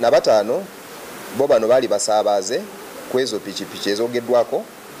 15 bo bano baali basaabaze ku ezo pikipiki ezogeddwako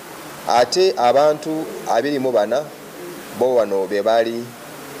ate abantu 24 bo wano be baali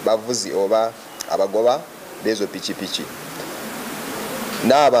bavuzi oba abagoba bezo pikipiki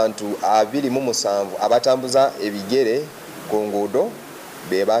n'abantu 27 abatambuza ebigere ku nguudo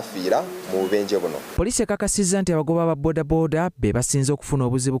be bafiira mu bubenje buno. Poliisi ekakasizza nti abagoba ba bodaboda be basinze okufuna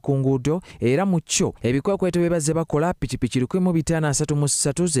obuzibu ku nguudo era mu kyo ebikwekweto bye bazze bakola pikipiki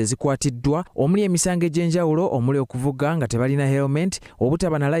 1533 ze zikwatiddwa omuli emisango egy'enjawulo omuli okuvuga nga tebalina helmet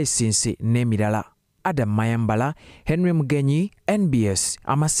obutaba na layisinsi n'emirala. Adam Mayambala, Henry Mugenyi, NBS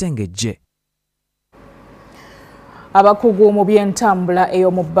Amasengejje. Abakugu mu by'entambula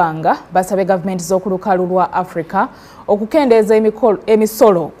ey'omu bbanga basabye gavumenti z'okulukalu lwa Africa okukendeeza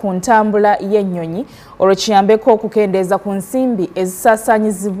emisolo ku ntambula y'ennyonyi olwo kiyambeko okukendeeza ku nsimbi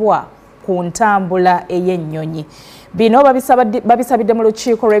ezisaasaanyizibwa ku ntambula ey'ennyonyi. Bino babisabidde mu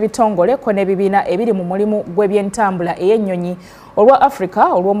lukiiko lw'ebitongole ko n'ebibiina ebiri mu mulimu gw'ebyentambula ey'ennyonyi olwa Africa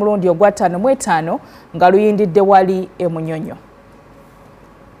olw'omulundi ogwa 55 nga luyindidde wali e Munyonyo.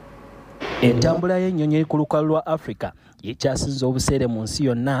 Entambula y'ennyonyi eri ku lukalu lwa Africa yekyasinze obuseere mu nsi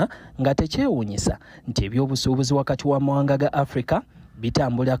yonna nga tekyewuunyisa nti ebyobusuubuzi wakati w'amawanga ga Africa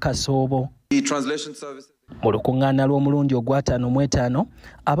bitambula kasoobo. Mu lukuŋŋaana lw'omulundi ogwa 55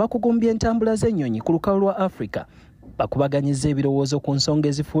 abakugu mu by'entambula z'ennyonyi ku lukalu lwa Africa bakubaganyizza ebirowoozo ku nsonga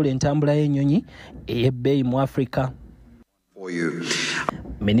ezifuula entambula y'ennyonyi ey'ebbeeyi mu Africa.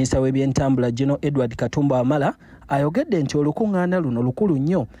 Minisita w'ebyentambula General Edward Katumba Wamala ayogedde nti olukuŋŋaana luno lukulu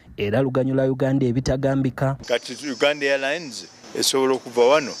nnyo era luganyula Uganda ebitagambika. Kati Uganda Airlines esobola okuva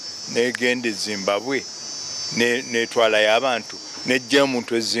wano n'egenda e Zimbabwe n'etwala y'abantu n'ejja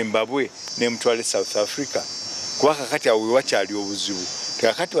omuntu e Zimbabwe n'emutwala e South Africa kuba kakati awo wakyali obuzibu.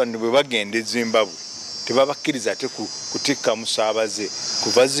 Kakati wano bwe bagenda e Zimbabwe tebabakkiriza ate kutikka musaabaze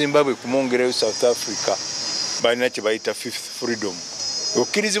kuva Zimbabwe kumwongerayo South Africa balina kye bayita fifth freedom.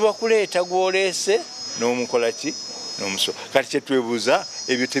 Okkirizibwa kuleeta gw'oleese n'omukola ki n'omuso. Kati kyetwebuuza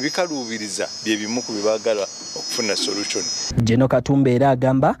ebyo tebikaluubiriza bye bimu ku bye baagala okufuna solution. Jeno Katumba era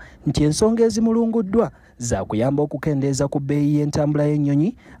agamba nti ensonga ezimulunguddwa za kuyamba okukendeeza ku bbeeyi y'entambula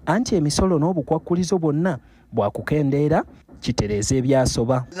y'ennyonyi anti emisolo n'obukwakkulizo bwonna bwakukendeera kitereeza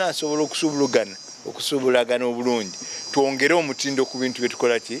ebyasoba. Naasobola okusuubulagana obulungi twongere omutindo ku bintu bye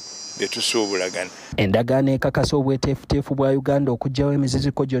tukola ki betusuubulagana. Endagaano ekakasa obweteefuteefu bwa Uganda okuggyawo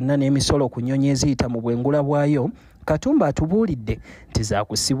emiziziko gyonna n'emisolo ku nnyonyi eziyita mu bwengula bwayo, Katumba atubuulidde nti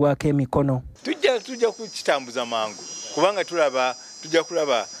zaakussibwako emikono. Tujja kukitambuza mangu kubanga tujja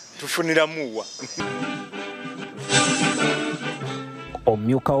kulaba tufuniramuwa.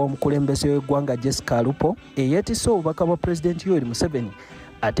 Omumyuka w'omukulembeze w'eggwanga Jessica Alupo eyeetisse obubaka bwa Pulezidenti Yoweri Museveni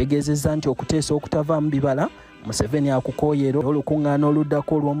ategeezezza nti okuteesa okutavaamu bibala Museveni akukooyera olukuŋŋaana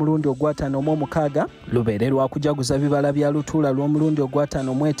oluddako olw'omulundi ogwa 56 lubeere lwakujaguza bibala bya lutuula lw'omulundi ogwa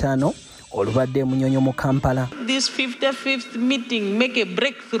 55 olubadde e Munyonyo mu Kampala. This 55th meeting make a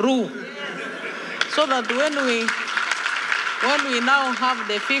breakthrough so that when we now have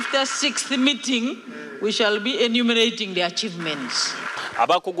the 56th meeting we shall be enumerating the achievements.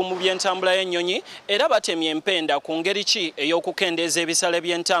 Abakugu mu by'entambula y'ennyonyi era batemye empenda ku ngeri ki ey'okukendeeza ebisale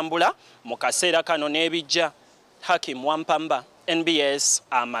by'entambula mu kaseera kano n'ebijja. Hakim Wampamba, NBS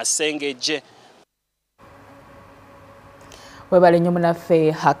Amasengejje. Webale nnyo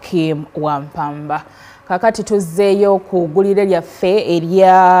munaffe Hakim Wampamba. Kakati tuzzeeyo ku ggulire lyaffe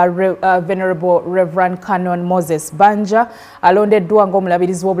erya Venerable Reverend Canon Moses Banja alondeddwa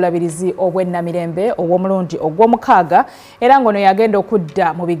ng'omulabirizi w'obulabirizi obw'ennamirembe obw'omulundi ogw'omukaaga era ng'ono yagenda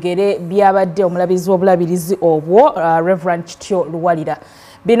okudda mu bigere byabadde omulabirizi w'obulabirizi obwo Reverend Kityo Luwalira.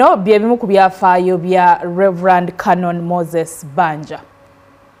 Bino bye bimu ku byafaayo bya Reverend Canon Moses Banja.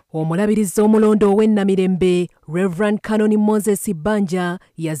 Omulabirizi omulondo ow'ennamirembe Reverend Canon Moses Banja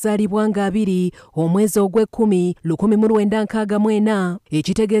yazaalibwa nga 2 omwezi ogw'Ekkumi 1964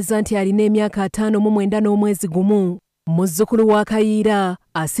 ekitegeeza nti alina emyaka 59 n'omwezi gumu. Muzzukulu wa Kayiira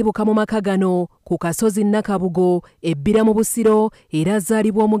asibuka mu maka gano ku kasozi Nakabugo ebbira mu Busiro era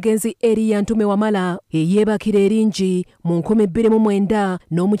azaalibwa omugenzi Eriya Ntume Wamala eyeebakira eringi mu 2009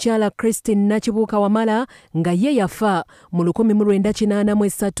 n'omukyala Christine Nakibuuka Wamala nga ye yafa mu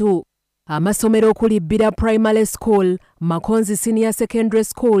 1983. Amasomero okuli Bbira Primary School, Makonzi Senior Secondary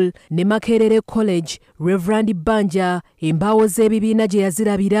School ne Makerere College, Reverend Banja embaawo z'ebibiina gye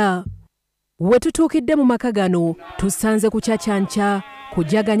yazirabira. We tutuukidde mu maka gano tusanze kucacyanca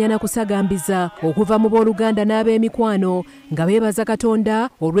kujaganya na kusagambiza okuva mu booluganda n'ab'emikwano nga beebaza Katonda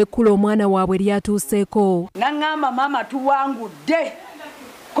olw'ekkula omwana waabwe lyatuuseeko. Naŋŋamba maama tuwangudde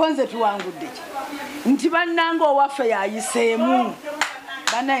konze tuwangudde nti bannanga owaffe yayiseemu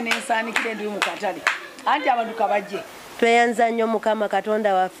bannaye n'ensaanikire ndi mu katale anti abantu kabajje. Tweyanza nnyo Mukama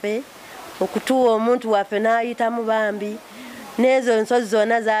Katonda waffe okutuwa omuntu waffe n'ayitamu bambi n'ezo ensozi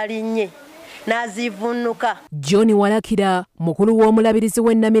zonna zaalinnye n'azivunnuka. John Walakira mukulu w'omulabirizi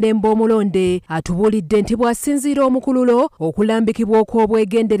w'ennamirembe omulonde atubuulidde nti bw'asinziira omukululo okulambikibwa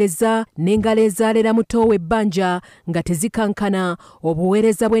okw'obwegendereza n'engalo ezaalera muto we Banja nga tezikankana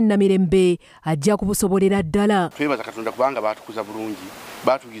obuweereza bw'ennamirembe ajja kubusobolera ddala. Twebaza Katonda kubanga baatukuza bulungi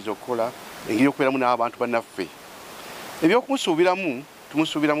baatugiza okukola engeri okubeeramu n'abantu bannaffe. Ebyokumusuubiramu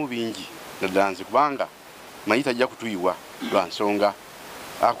tumusuubiramu bingi naddala nze kubanga manyi tajja kutuyiwa lwa nsonga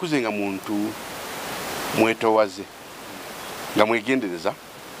akuze nga muntu mwetowaze nga mwegendereza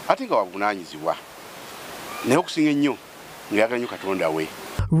ate nga wabuvunaanyizibwa naye okusinga ennyo ng'ayagala nnyo Katonda we.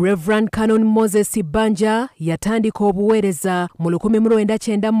 Reverend Canon Moses Banja yatandika obuweereza mu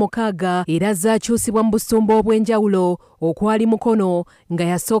 1996 era zaakyusibwa mu busumba obw'enjawulo okwali Mukono nga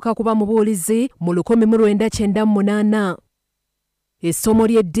yasooka kuba mubuulizi mu 1998. Essomo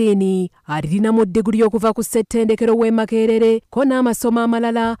ly'eddiini alirinamu ddiguli okuva ku ssettendekero w'e Makerere ko n'amasomo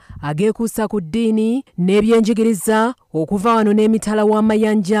amalala ageekuusa ku ddiini n'ebyenjigiriza okuva wano n'emitala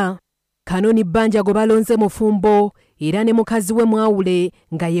w'amayanja. Canon Banja gwe balonze mufumbo era ne mukazi we mwawule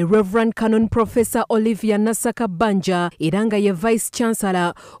nga ye Reverend Canon Professor Olivia Nasaka Banja era nga ye Vice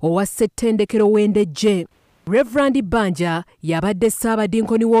Chancellor owa ssettendekero w'Endejje. Reverend Banja yabadde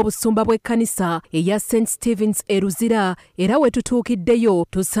ssaabadinkoni w'obusumba bw'ekkanisa eya St. Stephen's Eruzira era we tutuukiddeyo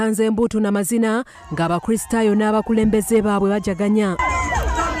tusanze embuutu n'amazina ng'abakristaayo n'abakulembeze baabwe bajaganya.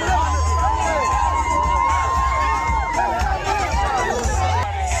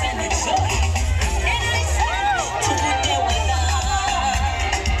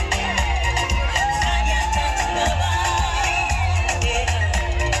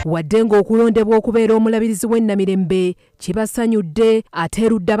 Wadde ng'okulondebwa okubeera omulabirizi w'ennamirembe kibasanyudde ate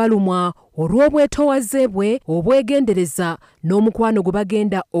erudda balumwa olw'obwetoowaze bwe obwegendereza n'omukwano gwe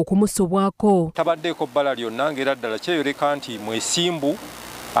bagenda okumusubwako. Tabaddeeko bbala lyonna ng'era ddala kyeyoleka nti mwesimbu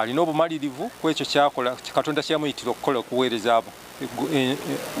alina obumalirivu ku ekyo kyakola Katonda kyeyamuyitira okukola okuweereza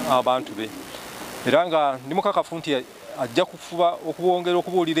abantu be era nga ndi mukakafu nti ajja kufuba okuwongera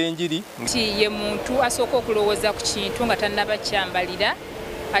okubuulira enjiri. Nti ye muntu asooka okulowooza ku kintu nga tannaba kyambalira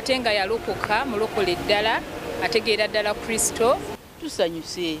ate nga yalokoka mulokole ddala ategeera ddala Kristo.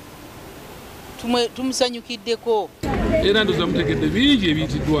 Tusanyuse tumusanyukiddeko era ndoza mutegedde bingi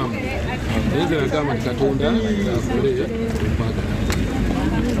ebiyitiddwamu naye nagamba nti Katonda akole okwagala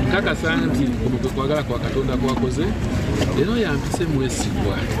kakasa nti kuno kwe kwagala kwa Katonda kwakoze era yampise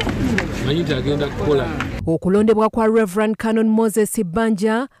mwesigwa manyi nti agenda kukola. Okulondebwa kwa Reverend Canon Moses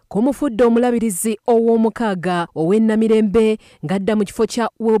Banja kumufudde omulabirizi ow'omukaaga ow'ennamirembe ng'adda mu kifo kya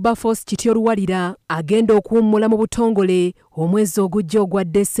Wilberforce Kityo Luwalira agenda okuwummula mu butongole omwezi ogujja ogwa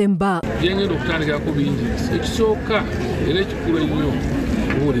Desemba. Byengenda okutandikako bingi ekisooka era ekikulu ennyo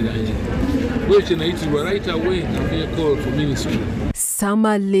okubuulira njiri bwekyo nayitirwa right away nga call for ministry.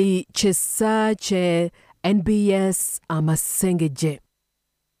 Samali Chesache, NBS Amasengejje.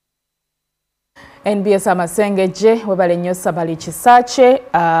 NBS Amasengejje webale nnyo Samali Chesache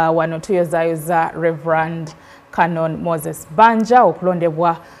wano tuyozaayoza Reverend Canon Moses Banja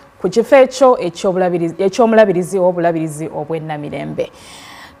okulondebwa ku kifo ekyo eky'omulabirizi w'obulabirizi obw'ennamirembe.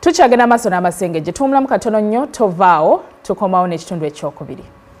 Tukyagenda maaso n'Amasengejje tuwumulamu katono nnyo tovaawo tukomawo n'ekitundu ekyokubiri.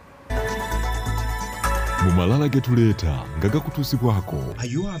 Mumalala getuleeta nga gakutuusibwako. Are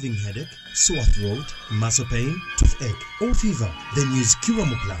you having headache, sore throat, muscle pain, toothache or fever? Then use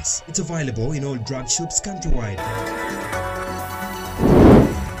Curamo Plus. It's available in all drug shops countrywide.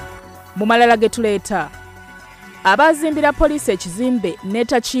 Mumalala getuleeta Abazimbira poliisi ekizimbe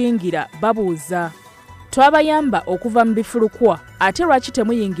n'etakiyingira babuuza. Twabayamba okuva mu bifulukwa ate lwaki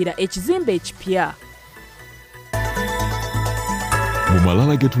temuyingira ekizimbe ekipya? Mu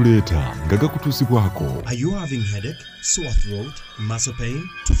malala getuleeta nga gakutuusibwako. Are you having headache, sore throat, muscle pain,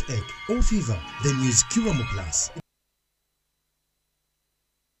 toothache or fever? Then use Curamo Plus.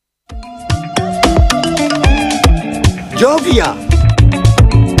 Jovia!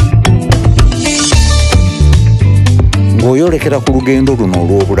 Ng'oyolekera ku lugendo luno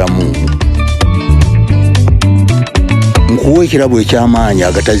olw'obulamu. Nkuwa ekirabo eky'amaanyi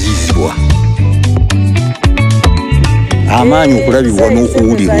agatazizibwa. Amaanyi okulabibwa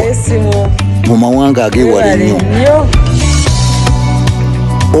n'okuwulirwa mu mawanga ag'ewala ennyo.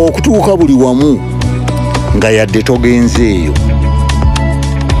 Okutuuka buli wamu nga yadde togenzeeyo.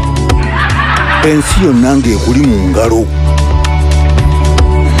 Ensi yonna ng'ekuli mu ngalo.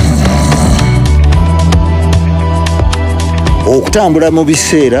 Okutambula mu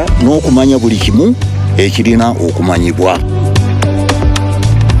biseera n'okumanya buli kimu ekirina okumanyibwa.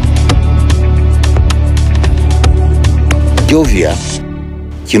 Jovia,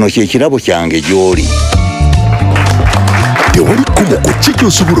 kino kye kirabo kyange gy'oli. Tewali kumuko ki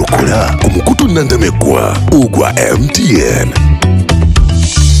ky'osobola okukola ku mukutu nnandameggwa ogwa MTN.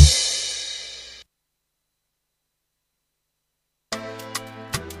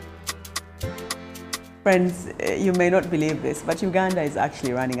 Friends, you may not believe this, but Uganda is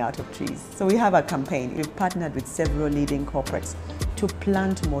actually running out of trees. So we have a campaign. We've partnered with several leading corporates to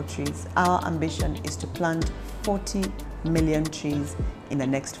plant more trees. Our ambition is to plant 40 million trees in the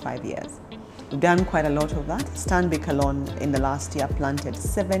next 5 years. We've done quite a lot of that. Stanbic alone in the last year planted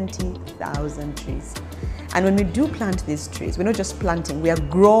 70,000 trees. And when we do plant these trees, we're not just planting, we are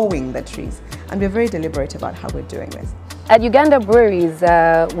growing the trees. And we're very deliberate about how we're doing this. At Uganda Breweries,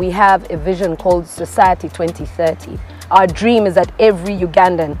 we have a vision called Society 2030. Our dream is that every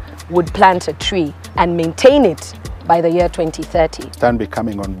Ugandan would plant a tree and maintain it by the year 2030. Stanbic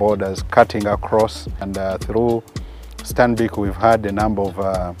coming on board as cutting across, and through Stanbic we've had a number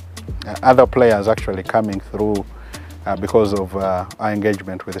of other players actually coming through because of our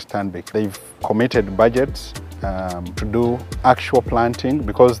engagement with Stanbic. They've committed budgets to do actual planting,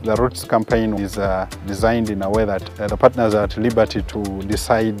 because the Roots campaign is designed in a way that the partners are at liberty to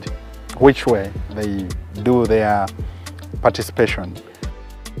decide which way they do their participation.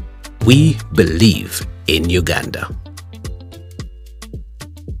 We believe in Uganda.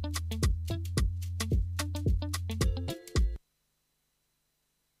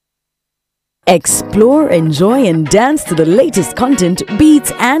 Explore, enjoy and dance to the latest content,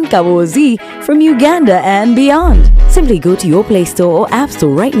 beats and kawozi from Uganda and beyond. Simply go to your Play Store or App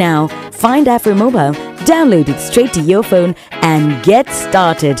Store right now, find Afro Mobile, download it straight to your phone and get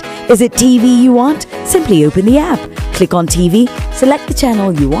started. Is it TV you want? Simply open the app, click on TV, select the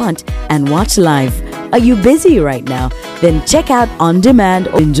channel you want and watch live. Are you busy right now? Then check out On Demand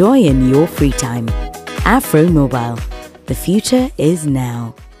or enjoy in your free time. Afro Mobile. The future is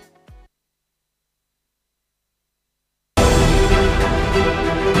now.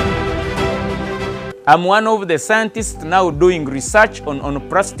 I'm one of the scientists now doing research on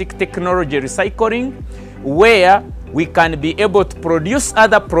plastic technology recycling, where we can be able to produce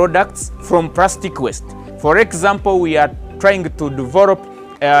other products from plastic waste. For example, we are trying to develop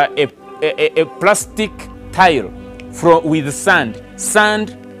a plastic tile with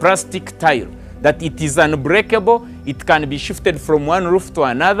sand plastic tile, that it is unbreakable, it can be shifted from one roof to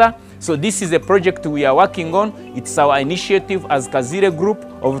another. So this is a project we are working on. It's our initiative as Kazire Group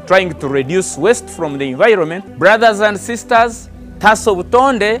of trying to reduce waste from the environment. Brothers and sisters, taso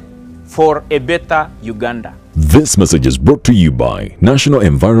butonde for a better Uganda. This message is brought to you by National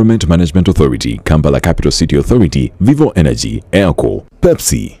Environment Management Authority, Kampala Capital City Authority, Vivo Energy, Airco,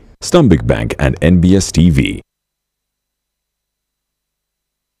 Pepsi, Stanbic Bank and NBS TV.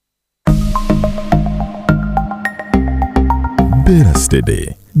 Better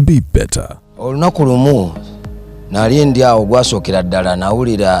steady, be better. Olunaku lumu nali ndi awo gwasookera ddala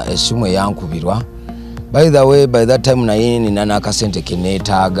nawulira essimu eyankubirwa. By the way, by that time naye nina n'akasente ke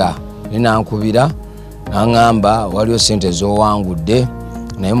neetaaga. Ninankubira n'aŋŋamba waliwo ssente z'owangudde,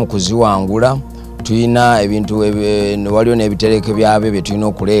 naye mu kuziwangula tulina ebintu waliwo n'ebitereke byabe bye tulina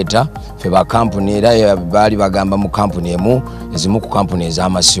okuleeta ffe bakampuni, era baali bagamba mu kampuni emu, ezimu ku kampuni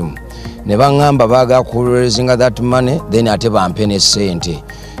ez'amasimu. Ne baŋŋamba baagala kulezinga that money, then ate bampe ne ssente,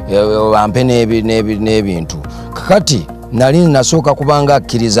 bampe n'ebintu. Kakati nali nasooka kubanga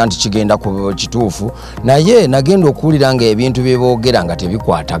akkiriza nti kigenda ku kituufu, naye nagenda okuwulira nga ebintu bye boogera nga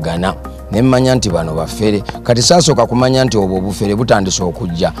tebikwatagana. nemmanya nti bano bafere kati sasooka kumanya nti obwo obufere butandise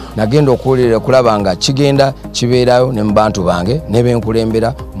okujja nagenda okuwulira kulaba nga kigenda kibeerayo ne mu bantu bange ne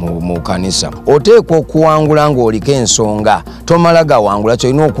benkulembera mu kanisa oteekwa okuwangula ng'oliko ensonga tomala gawangula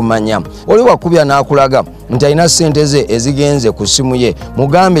kyolina okumanya oli wakubya n'akulaga nti alina ssente ze ezigenze ku ssimu ye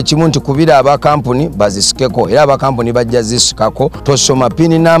mugambe kimu nti kubira abakampuni bazisikeko era abakampuni bajja zisikako tosoma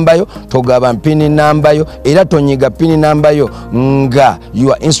pini nambayo togaba pini nambayo era tonyiga pini nambayo nga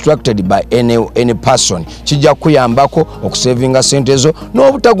you are instructed by any person kijja kuyambako okusevinga ssente zo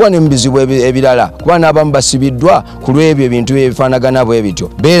n'obutagwa ne mu bizibu ebirala kuba n'abamu basibiddwa ku lw'ebyo ebintu ebifaanagana bwe bityo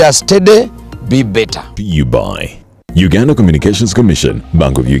beera steady be better. You buy Uganda Communications Commission,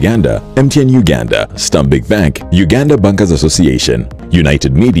 Bank of Uganda, MTN Uganda, Stanbic Bank, Uganda Bankers Association,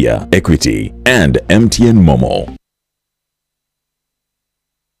 United Media, Equity, and MTN Momo.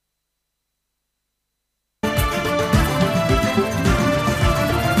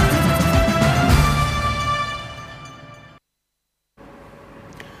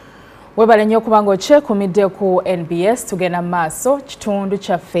 Webale nnyo kubanga okyekuumidde ku NBS tugenda maaso kitundu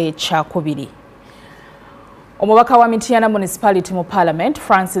kyaffe kyakubiri. Omubaka wa Mityana Municipality mu Parliament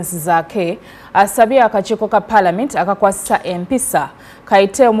Francis Zake asabye akakiiko ka Parliament akakwasisa empisa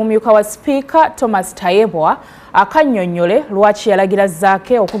kayite omumyuka wa Speaker Thomas Tayebwa akannyonnyole lwaki yalagira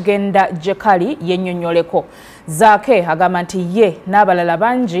Zake okugenda gyekali yennyonnyoleko. Zake agamba nti ye n'abalala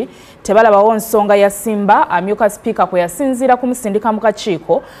bangi tebalabawo nsonga ya Simba amyuka Speaker kwe yasinziira kumusindika mu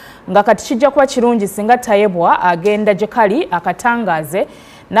kakiiko nga kati kijja kuba kirungi singa Tayebwa agenda gyekali akatangaze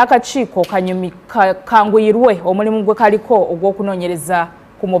n'akakiiko kanguyirwe omulimu gwe kaliko ogw'okunoonyereza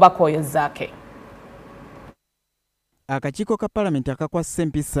ku mubaka oyo Zake. Akakiiko ka Parliament akakwasisa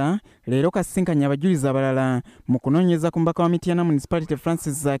empisa leero kasinkanya abajulizi abalala mu kunoonyereza ku mubaka wa Mityana Municipality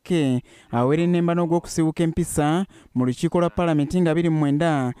Francis Zake awere ennemba n'ogw'okusibuka empisa mu lukiiko lwa Parliament nga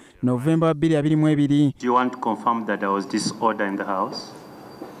 29 Novemba 2022. Do you want to confirm that there was disorder in the House?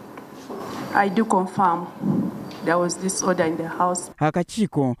 I do confirm. There was disorder in the House.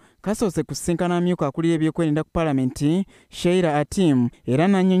 Akakiiko kasoose kusinkana amyuka akulira ebyokwerinda ku Parliament Sheikh Atim era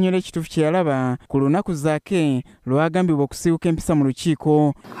n'annyonnyola ekituufu kye yalaba ku lunaku Zake lwagambibwa okusibuka empisa mu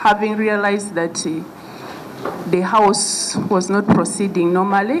lukiiko. Having realized that the House was not proceeding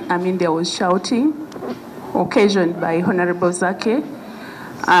normally, I mean there was shouting occasioned by Honorable Zake,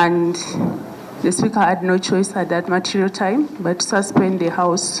 and the Speaker had no choice at that material time but to suspend the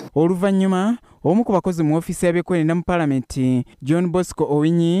House. Oluvannyuma omu ku bakozi mu ofiisi y'ebyokwerinda mu Parliament John Bosco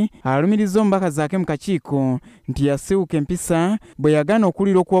Owinyi alumiriza omubaka Zake mu kakiiko nti yasibuka empisa bwe yagaana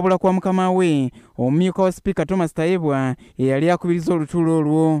okuwulira okuwabula kwa mukama we omumyuka wa Speaker Thomas Tayebwa eyali akubiriza olutuulo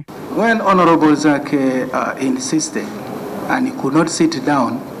olwo. When Honorable Zake insisted and he could not sit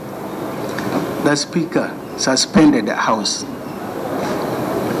down, the Speaker suspended the House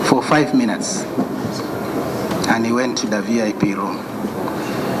for 5 minutes and he went to the VIP room.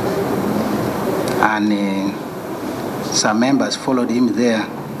 And some members followed him there.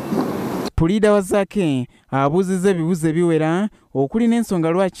 Pulida wa Zake abuuzizza ebibuuzo ebiwera okuli n'ensonga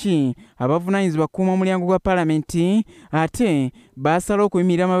lwaki abavunaanyizibwa kukuuma omulyango gwa Parliament ate baasala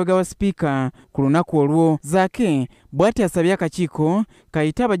okuyimirira amabega wa Speaker ku lunaku olwo. Zake bw'ati asabye akakiiko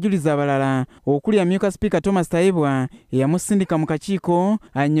kayite abajulizi abalala okuli amyuka Speaker Thomas Tayebwa eyamusindika mu kakiiko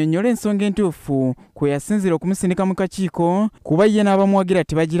annyonnyole ensonga entuufu kwe yasinzira okumusindika mu kakiiko kuba ye n'abamuwagira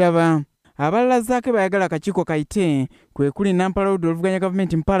tebagiraba. Abalala Zake bayagala akakiiko kayite kwe kuli Nampala oluvuganya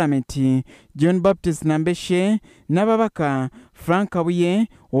gavumenti mu Parliament John Baptist Nambeshe n'ababaka Frank Kabuye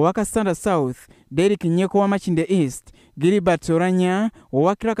owa Kasanda South, Derek Nyeko wa Machinde East, Gilbert Oranya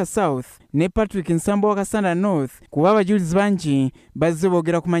owa Kiraka South ne Patrick Nsambo wa Kasanda North kuba abajulizi bangi bazze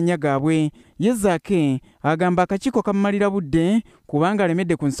boogera ku mannya gaabwe. Ye Zake agamba akakiiko kamumalira budde kubanga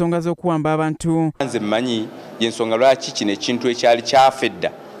alemedde ku nsonga z'okuwamba abantu. Nze mmanyi y'ensonga lwaki kino ekintu ekyali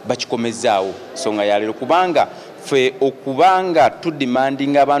kyafedda bakikomezaawo songa ya leero kubanga fe okubanga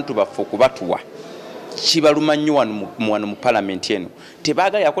tudimandinga abantu baffe okubatuwa kibaluma nnyo wano mu Parliament eno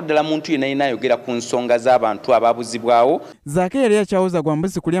tebaagala yakoddala muntu yenna yenna ayogera ku nsonga z'abantu ababuzibwawo. Zake yali akyawoza gwa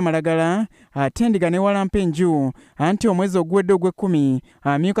mbuzi kulya malagala ate endiga ne walampa enju anti omwezi oguwedde ogw'ekkumi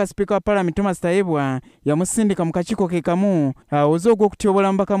amyuka Speaker wa Parliament Thomas Tayebwa yamusindika mu kakiiko ke kamu awoze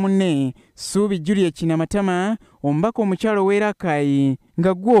ogw'okutyobola mubaka munne Suubi Juliet Kinamatama omubaka omukyalo w'Erakai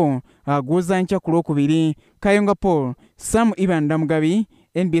nga gwo agwoza nkya ku Lwokubiri. Kayonga Paul, Sam Iban Damugabi,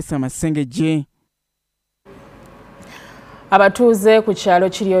 NBS Amasengejje. Abatuuze ku kyalo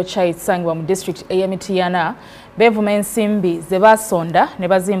kiriyo kyayisangibwa mu district eya Mityana beevuma ensimbi ze basonda ne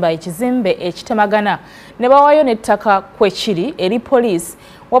bazimba ekizimbe ekitemagana ne bawaayo n'ettaka kwekiri eri poliisi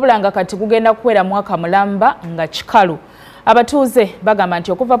wabula nga kati kugenda kuwera mwaka mulamba nga kikalu. Abatuuze bagamba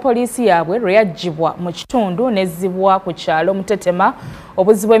nti okuva poliisi yaabwe lwe yaggyibwa mu kitundu nezzibwa ku kyalo Mutetema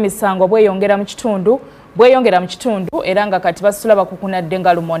obuzi bw'emisango bweyongera mu kitundu era nga kati basula bakukunadde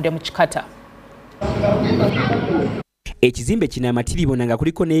nga lumonde mu kikata. Ekizimbe kino amatiribona nga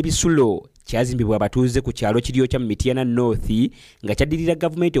kuliko n'ebisulo kyazimbibwa abatuuze ku kyalo Kiryokya mu Mityana North nga kyaddirira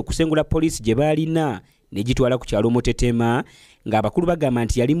gavumenti okusengula poliisi gye baalina n'egitwala ku kyalo Mutetema ng'abakulu bagamba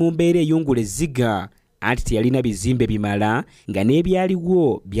nti yali mu mbeera eyungula ezziga anti teyalina bizimbe bimala nga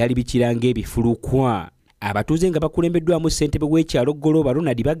n'ebyaliwo byali bikiranga ebifulukwa. Abatuuze nga bakulembeddwamu ssentebe w'ekyalo Goloba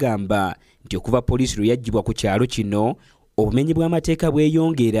Ronald bagamba nti okuva poliisi lwe yaggyibwa ku kyalo kino obumenyi bw'amateeka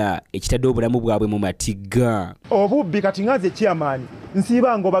bweyongera ekitadde obulamu bwabwe mu matigga. Obubbi kati nganze chairman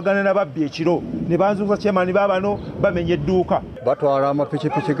nsiba ngobagana nababbi ekiro ne banzuza chairman babano bamenye edduuka. Batwala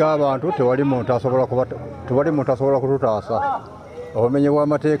amapikipiki g'abantu tewali muntu asobola kututaasa. Obumenyi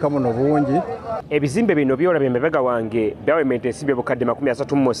bw'amateeka muno bungi. Ebizimbe bino byolabye emabega wange byawementa ensimbi obukadde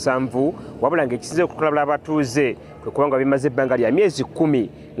 37 wabula ng'ekisinze okukulabula abatuuze kwe kubanga bimaze ebbanga lya myezi 10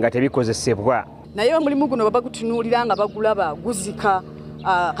 nga tebikozesebwa. Naye omulimu guno baba gutunuulira nga bagulaba guzika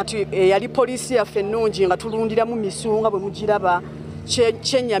kati yali poliisi yaffe ennungi nga tulundiramu misunga bwe mugiraba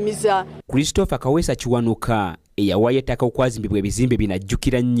kyenyamiza. Christopher Kawesa Kiwanuka eyawaayo ettaka okwazimbibwa ebizimbe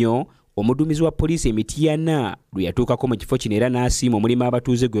binajjukira nnyo omuduumizi wa poliisi Emityana lwe yatuukako mu kifo kino era n'asiima omulimu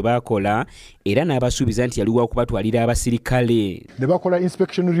abatuuze gwe baakola era n'abasuubiza nti yaliwo okubatwalira abasirikale. Ne bakola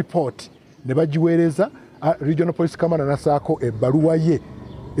inspection report ne bagiweereza Regional Police Commander nasaako ebbaluwa ye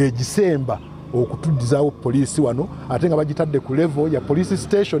egisemba okutuddizaawo poliisi wano ate nga bagitadde ku level ya police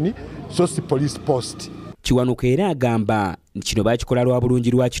station so si police post. Kiwanuka era agamba nti kino bakikola lwa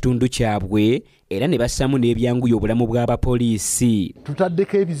bulungi lwa kitundu kyabwe era ne bassamu n'ebyanguya obulamu bw'abapoliisi.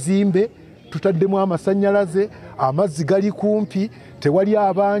 Tutaddeko ebizimbe, tutaddemu amasannyalaze, amazzi gali kumpi, tewali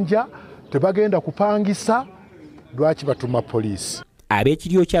abanja, tebagenda kupangisa, lwaki batuma poliisi.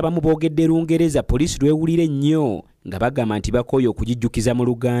 Ab'Ekiryokya abamu boogedde Lungereza poliisi lwewulire nnyo nga bagamba nti bakooye okugijjukiza mu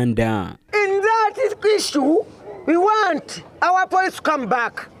Luganda. In that issue, we want our police to come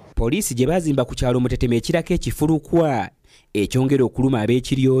back. Poliisi gye bazimba ku kyalo Mutetema ekirako ekifulukwa ekyongera okuluma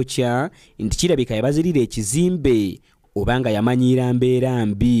ab'Ekiryokya nti kirabika yabazirira ekizimbe oba nga yamanyiira mbeera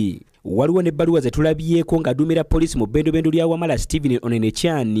mbi. Waliwo n'ebbaluwa ze tulabyeko ng'aduumira poliisi mu bbendobendo lya Wamala Stephen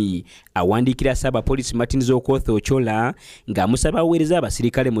Onenekyani awandiikira Ssaabapoliisi Martins Okoth Ochola ng'amusaba aweereza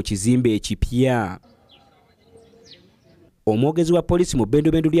abasirikale mu kizimbe ekipya. Omwogezi wa poliisi mu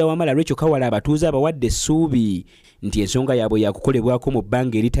bbendobendo lya Wamala Rachel Kawala abatuuze abawadde essuubi nti ensonga yaabwe yakukolebwako mu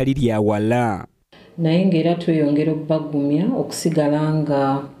bbanga eritali lya wala. Naye ng'era tweyongera obbagumya okusigala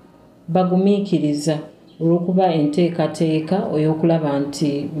nga bagumiikiriza olw'okuba enteekateeka ey'okulaba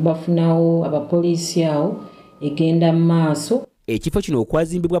nti bafunawo abapoliisi awo egenda mu maaso. Ekifo kino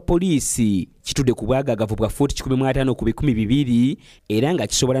okwazimbibwa poliisi kitudde ku bwagaagavu bwa fuuti 15 ku 200 era nga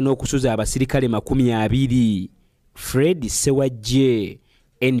kisobola n'okusuza abasirikale 20. Fred Sewajje,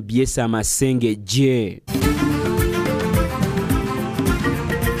 NBS Amasengejje.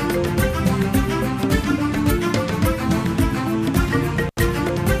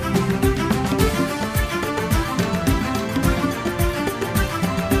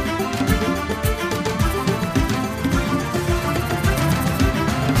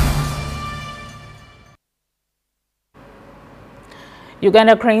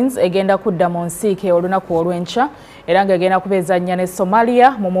 Uganda Cranes egenda kudda mu nsiike olunaku olw'enkya era ng'egenda kubeezannya ne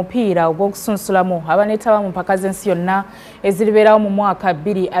Somalia mu mupiira ogw'okusunsulamu abaneetaba mu mpaka z'ensi yonna eziribeerawo mu mwaka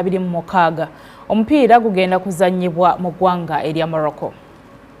 2026. Omupiira gugenda kuzannyibwa mu ggwanga erya Morocco.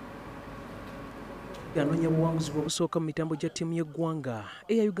 Yanoonya buwanguzi bw'obusooka mu mitambo gya ttiimu y'eggwanga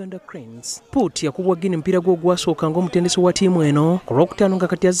eya Uganda Cranes. Put yakubwa Guinea mpira gwo gwasooka ng'omutendesi wa ttiimu eno ku Lwokutaano nga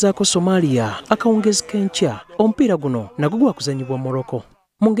kati azzaako Somalia akawungezi k'enkya. Omupiira guno nagwo gwakuzannyibwa Morocco.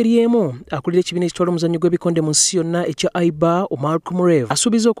 Mu ngeri y'emu akulira ekibiina ekitwala omuzannyo gw'ebikonde mu nsi yonna ekya Aiba Omar Kumurev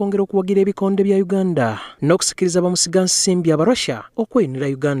asuubiza okwongera okuwagira ebikonde bya Uganda n'okusikiriza bamusiga nsimbi Abarussia okweyunira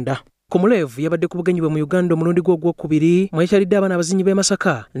Uganda. Kumulev yabadde ku bugenyi bwe mu Uganda omulundi gw'ogwokubiri mwekyalidde abaana abazinyi b'e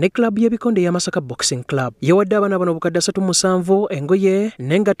Masaka ne klabu y'ebikonde ya Masaka Boxing Club. Yawadde abaana bano obukadde 37 engoye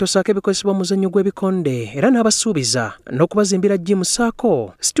n'engatto saako ebikozesebwa mu muzannyo gw'ebikonde era n'abasuubiza n'okubazimbira gyimu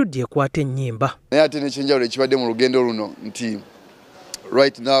saako studio ekwata ennyimba. Naye ate n'ekyenjawulo ekibadde mu lugendo luno nti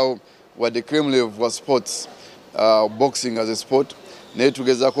right now what the Kremlin was sports, boxing as a sport, naye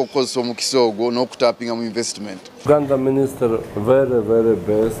tugezaako okukozesa omukisa ogwo n'okutappinga mu investment. Uganda Minister very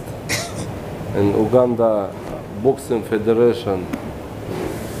best and Uganda Boxing Federation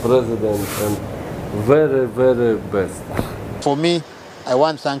President and very best. For me, I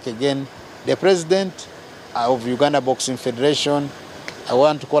want to thank again the President of Uganda Boxing Federation. I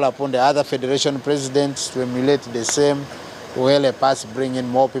want to call upon the other federation presidents to emulate the same will help us bring in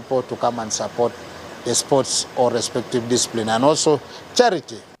more people to come and support the sports or respective discipline and also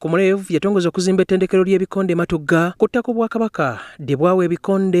charity. Kumulevu yatongoza okuzimba ettendekero ly'ebikonde Matugga ku ttaka Obwakabaka lye bwawa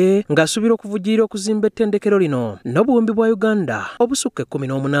ebikonde ng'asuubira okuvujjirira okuzimba ettendekero lino n'obuwumbi bwa Uganda obusukka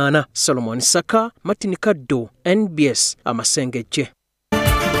 18. Solomon Saka, Martin Kaddu, NBS Amasengejje.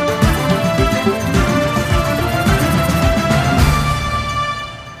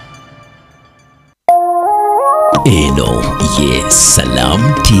 Eno ye Salam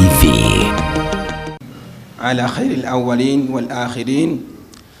TV. على خير الأولين والآخرين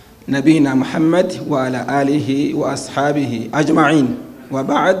نبينا محمد وعلى آله وأصحابه أجمعين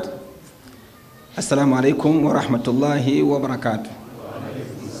وبعد السلام عليكم ورحمة الله وبركاته.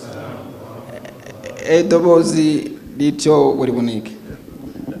 Edobozi lityo weliboneke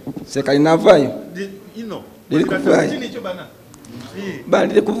sekali navayo lili kuvayo bali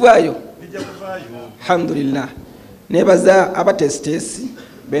lili kuvayo alhamdulillah nebaza abatestesi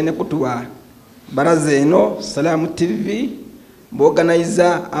bene kutuwa baraza eno Salam TV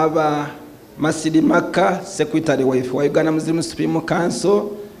boganiza aba Masjidi Makka secretary wa Uganda Muslim Supreme Council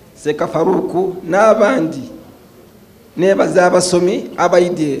Seka Faruku n'abandi nebaza abasomi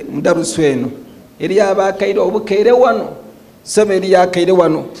abayide mudarusweno eri abakaire obukeire wano someri yakaire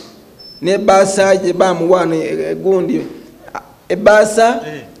wano ne basa je bamuwana gundi ebasa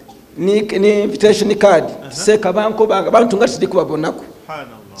ni invitation card Seka banko banga bantu ngati kubabonako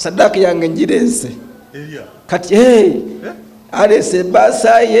sadaka yange njirense kati alese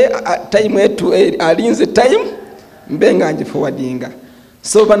basa ye time etu alinze time mbenga nje forwardinga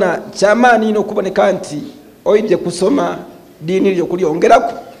so bana chamani ino kuboneka nti oije kusoma dini lyo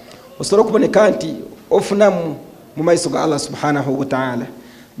kuliongerako osoro kuboneka nti ofunamu mu maiso ga Allah subhanahu wa ta'ala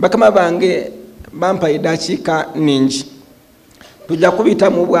bakama bange bampa idachika ninji tujja kubita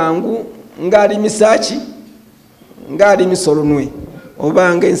mu bwangu ngali misachi ngali misolonwe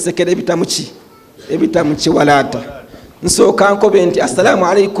obange nsekere ebitamuchi walata nsoka nkobe nti assalamu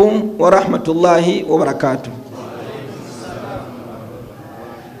alaikum wa rahmatullahi wa barakatuh.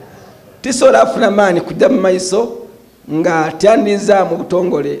 Tisola fulamani kujja mu maiso nga tyandiza mu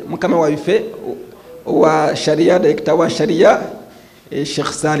butongole mukama waife wa sharia director wa sharia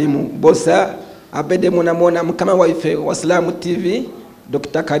Sheikh Salim Bosa abede muna mukama waife wa Salam TV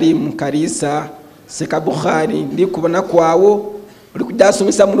Dr. Karim Karisa Seka Bukhari ndi kubona kwawo uri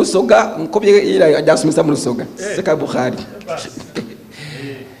kujasumisa mu Rusoga nkobye ira ajasumisa mu Rusoga Seka Bukhari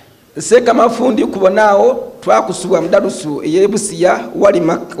Seka mafundi kubonao twakusuwa mdarusu yebusiya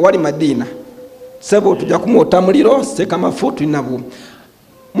wali Madina sebo tujja kumota muliro Seka mafutu inabu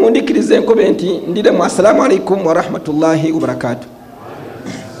mundikirize nkobe nti ndire mu assalamu alaikum wa rahmatullahi wa barakatuh.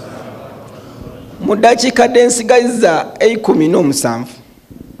 Mudachika densigaiza 17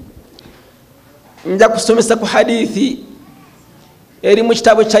 nja kusomesa ku hadithi eri mu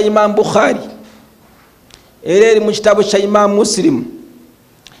kitabo cha Imam Bukhari eri mu kitabo cha Imam Muslim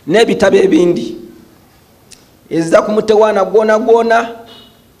n'ebitabo ebindi eza kumutewana gona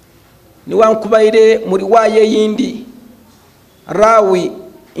ni wankubaire muri waye yindi rawi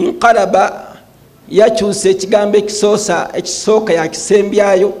inqalaba yacyuse ekigambo ekisoka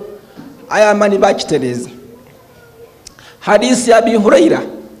yakisembyayo aya mani bakitereza hadisi ya Abi Huraira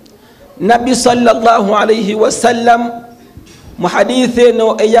Nabi sallallahu alayhi wa sallam muhadithe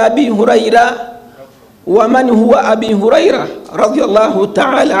no ya Abi Huraira wa man huwa Abi Huraira radiyallahu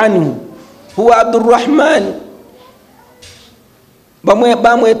ta'ala anhu huwa Abdurrahman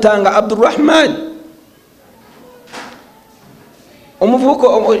bamwetanga Abdurrahman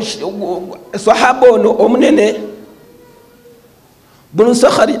umuvuko sahaba ono omunene bunu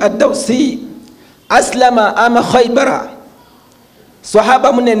Sakhari ad-Dawsi aslama ama Khaybara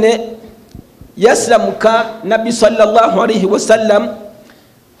sahaba munene yaslamuka Nabi sallallahu alayhi wa sallam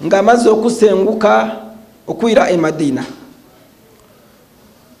ngamazo kusenguka okwira Madina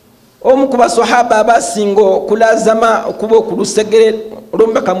omukuba sahaba abasingo kulazama okubo kulusegere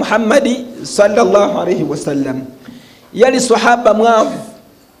rumbaka Muhammadi sallallahu alayhi wa sallam yali sahaba mwavu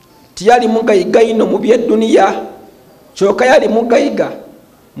tiyali mugayiga ino mu by'eduniya choka yali mugayiga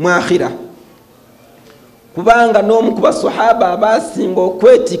mu akhira kubanga n'omukuba sahaba abasingo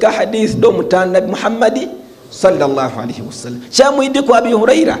kwetika hadith do mutanda Muhammadi sallallahu alayhi wa sallam chamwidi ku Abi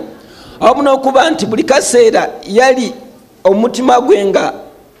Huraira amuno kuba nti buli kaseera yali omutima gwenga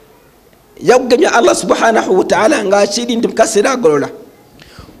yakugemya Allah subhanahu wa ta'ala nga akiri ndi mukasera agolola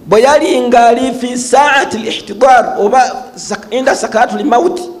boyali ngali fi saati al-ihtidar oba inda sakatul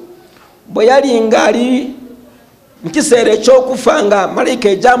maut boyali ngali mkisere kyokufanga malaika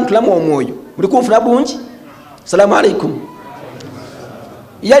ejamutulamu omwoyo muri kumfuna bulungi assalamu alaikum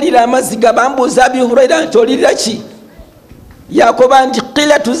yali la maziga bambuza Abi Huraira ntolirira ki yakoba nti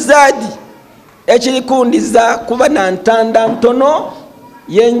qilatu zadi ekirikundiza kuba na ntanda ntono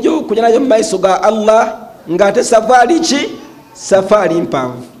yenju kujja nayo mu maiso ga Allah ng'ate safari ki safari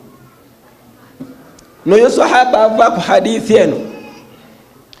mpanvu. Noyo sahaba ava ku hadithi eno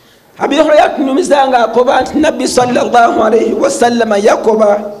Abi Hurayra yatunyumiza nga akoba nti Nabbi sallallahu alayhi wasallama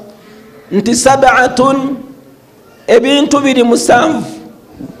yakoba nti sab'atun ebintu biri musanvu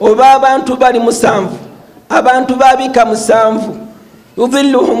oba abantu bali musanvu abantu babika musanvu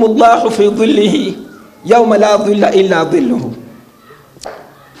yudhilluhumullahu fi dhillihi yawma la dhilla illa dhilluhu.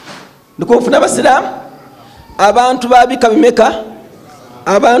 Ndikufuna abasilamu abantu babika bimeka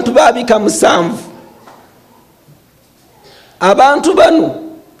abantu babika musanvu. Abantu bano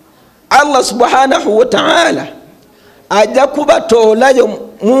Allah subhanahu wa ta'ala ajja kubatolayo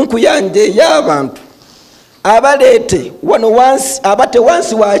munku yanje y'abantu abalete wano wansi abate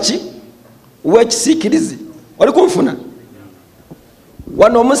wansi wachi wekisikirize. Oli kunfuna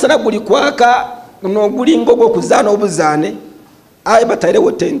wano omusana guli kwaka n'oguli ngogo kuzaana obuzaane aye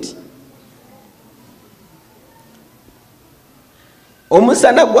batairewo tenti.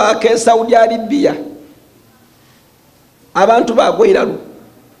 Omusana gwake Saudi Arabia abantu bagwiralu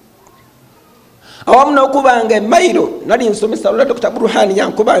awamu n'okubanga emairo nali nsomesa olwa Dr. Burhani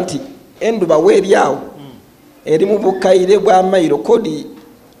yankuba nti enduba weeryawo eri mu bukaire bwa mairo kodi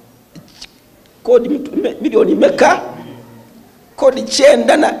milioni meka kodi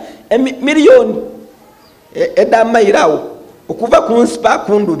 9 na milioni eda mairawo okuva ku nspa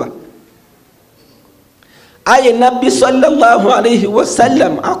ku nduba. Aye Nabbi sallallahu alayhi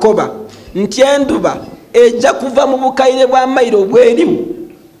wasallam akoba nti enduba ejja kuva mu bukaire bwa mairo bwerimu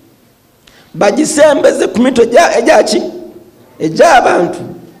bagisembeze ku mito ejaki ej'abantu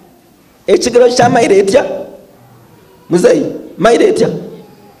ekigero kya mairo etya muzeyi mairo etya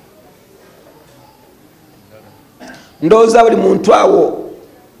ndowooza buli muntu awo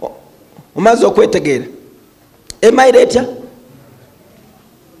omaze okwetegeera emairo etya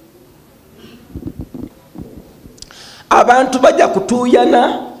abantu bajja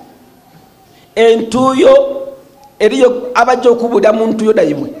kutuuyana entuuyo eriyo abajja okubuulira mu ntuuyo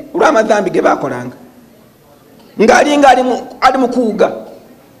dayibwe olw'amadhambi ge bakolanga ng'alinga ali mu kuwuga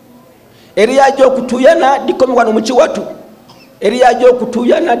eriyo ajja okutuuyana dikome wano mu kiwatu eriyo ajja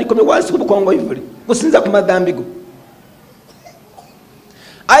okutuuyana dikome wansi ku bukongo ivuli kusinza ku madhambi go.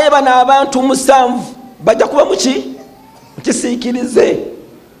 Aye bano abantu musanvu bajja kuba muki mukisiikirize.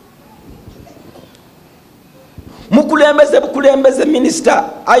 Mukulembeze minisita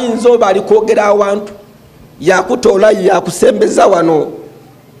ayinza oba ali kwogera awantu yakutoolayo yakusembeza wano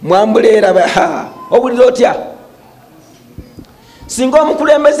mwambuleera baha obulira otya. Singa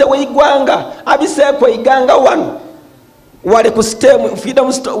omukulembeze w'eggwanga abiseeko iganga wano wali ku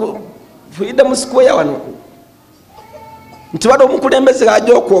freedom square wano nti wali omukulembeze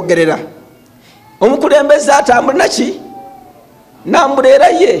ajja okwogerera omukulembeze atambula naki nambuleera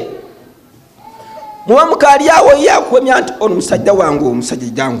ye muba mukaali awo yakwemya nti ono musajja wange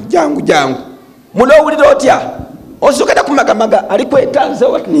omusajja jangu mulowulira otya osokera kumagamaga ali kwetanze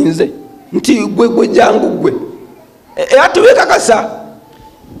waninze nti gwe jangu gwe atuwekakasa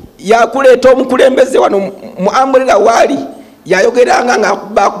yakuleeta omukulembeze wano mu ambulela waali yayogeranga nga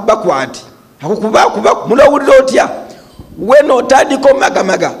bakwati akukubakuba mulowulira otya weno otandika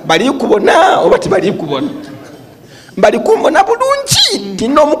omagamaga bali kubona oba tibali kubona bali kumbona bulungi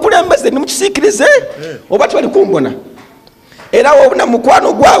tino omukulembeze nimukisiikirize oba tibali kumbona era wobuna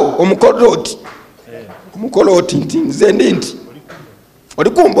mukwano gwawo omukoloti nti nze nti oli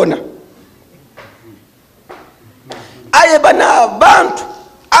kumbona. Aye bana abantu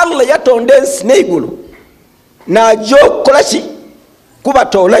Allah yatonda ensi n'eigulu n'ajja okukola ki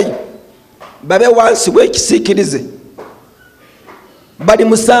kubatoolayo babe wansi w'ekisiikirize. Bali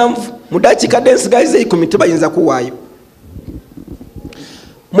musanvu mu dakiika densigazi 10 tebayinza kuwaayo.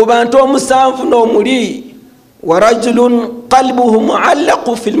 Mu bantu omusanvu n'omuli wa rajulun qalbuhu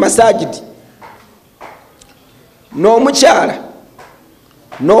muallaqu fil masajid, n'omukyala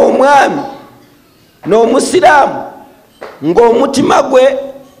n'omwami n'omusiraamu ng'omutima gwe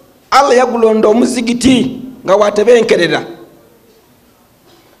Allah yagulonda omuzigiti nga watebenkerera.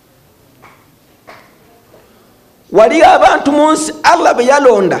 Wali abantu munsi Allah be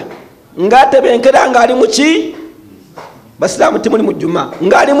yalonda ng'atebenkera ng'ali muki basiraamu timuli mu juma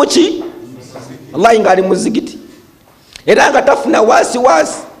ng'ali muki wallahi ng'ali muzigiti era nga tafuna wasi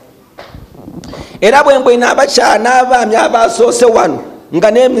era bwembwe n'abakyala n'abaami abasoose wano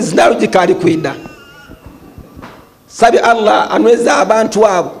nga n'emizinaalo gikaali kwida. Sabi Allah anweza abantu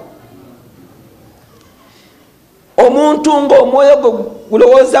abo. Omuntu ng'omwoyo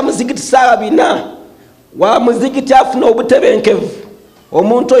gulowooza muzigiti saawa 4 wa muzigiti afuna obutebenkevu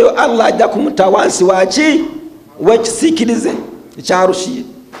omuntu oyo Allah ajja kumuta wansi waki wekisiikirize ekyarushiye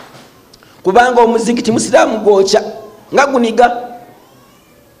kubanga omuzigiti musiraamu gwokya nga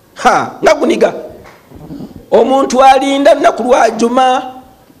guniga omuntu alinda lunaku lwa juma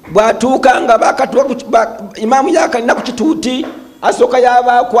bwatuuka nga imaamu yakalina ku kituuti asooka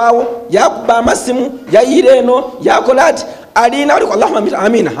yabakwawo yakuba amasimu yayira eno yakola ati alina aliko allahumma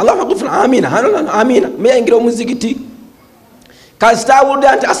amina allahumma ghfir amina meyingira omuzigiti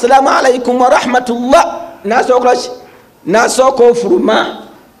kasitawulira nti assalamu alaikum wa rahmatullah nasooka ofuluma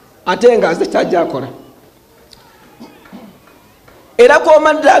ate nga aze kyajja akola era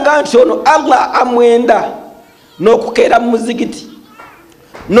komandiranga nti ono Allah amwenda n'okukeera mu muzigiti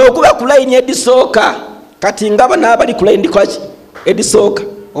n'okuba ku layini edisooka kati nga bana abali ku layini edisooka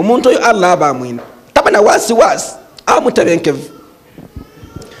omuntu oyo Allah aba amwenda taba na wasiwasi amutabenkevu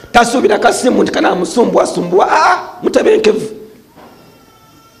tasuubira kasimu nti kanamusumbwasumbwa mutabenkevu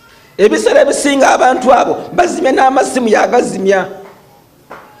ebiseera ebisinga abantu abo bazimya n'amasimu yagazimya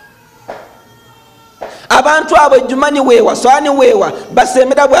abantu abo ejjumani weewa swani weewa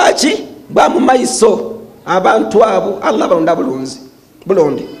basemera bwaki bwa mu maiso abantu abo Allah balonda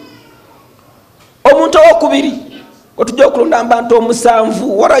bulonde omuntu owokubiri otujja okulonda abantu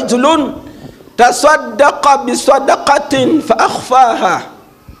omusanvu wa rajulun tasaddaqa bisadaqatin fa akhfaha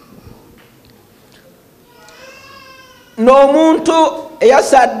n'omuntu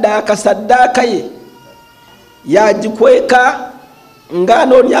eyasaddaaka ye yagikweka nga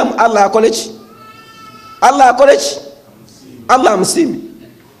anoonyamu Allah akoleki Allah amusiime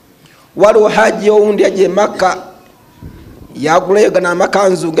waliwo haji owundi yaje Makka yagulayo gana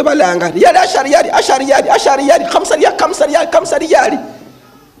amakanzu gebalanga yali ashariyali kamsariyali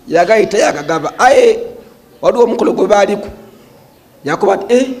yagayita yagagaba aye waliwo omukolo gwe baliko yakuba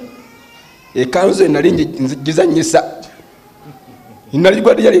ati ekanzu enali ngizanyisa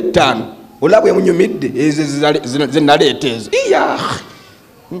inaligwa yali 5 olabwe munyumidde ezo zenaleeta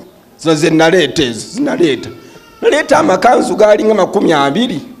ezo zinaleeta amakanzu galinga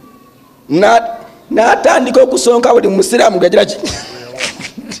 20 n'atandika okusonka buli musiraamu gagira ki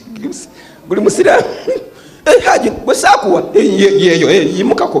buli musiraamu haji bwesakuwa yeyo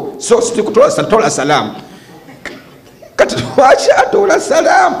yimukako so situkutola salamu kati wakyatola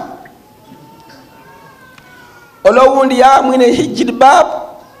salamu olowundi yamwine hijilbab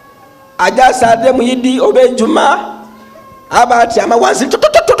ajasadde muyidi oba ejuma aba atyama wansi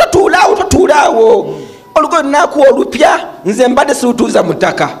totuulaawo olugoye lunakuwa olupya nze mbadde silutuuza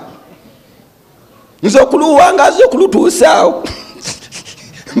mutaka nze okuluwangaza okulutuusaawo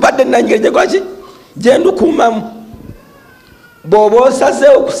mbadde nanyigere gwaki gyendukuumamu bw'oba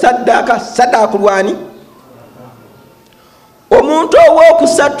osazeewo okusaddaaka kulwani omuntu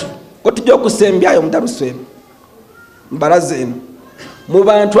owookusatu otujja okusembyayo mudarusu eno mbalaza eno mu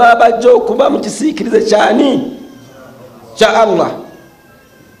bantu abajja okuba mu kisiikirize kyani kya Allah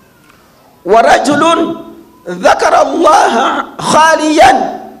wa rajulun dhakara allaha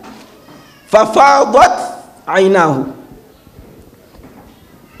khaliyan fafadat aynahu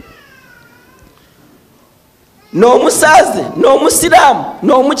n'omusaze n'omusiraamu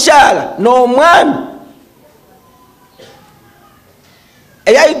n'omukyala n'omwami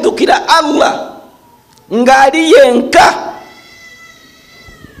eyayidukira Allah ng'ali yenka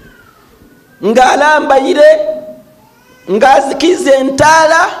ng'alambayire ng'azikiza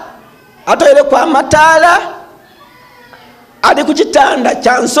entaala atoyere ku amataala ali ku kitanda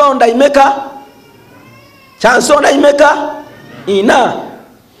kya nsonda imeka ina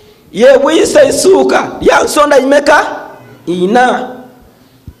yebwisa isuuka ya nsonda ina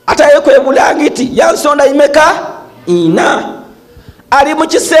atayere ku ebulangiti ya nsonda ina ali mu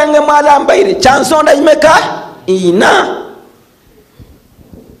kisenge mwalambayire kya nsonda ina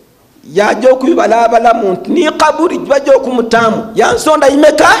yajja okubibalabalamu nti ni kaburi bajja okumutaamu ya nsonda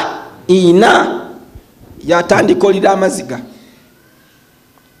ina yatandika olira amaziga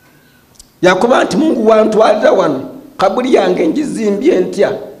yakuba nti Mungu wantwalira wano kaburi yange ngizimbye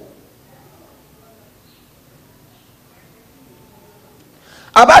ntya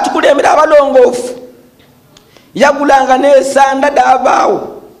abatukulembera abalongoofu yagulanga n'esanda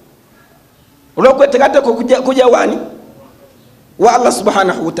daabaawo olw'okweteekateeka kujja wani wa Allah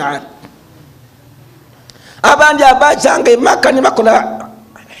subhanahu wa ta'ala abandi abajanga Makka ne bakola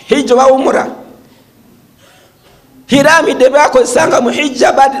hijja wa umra hiramide bakozesanga mu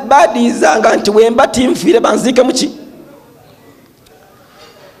hijja badizanga nti wemba timfire banzike muki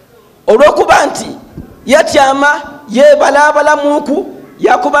olw'okuba nti yatyama yebalabalamuku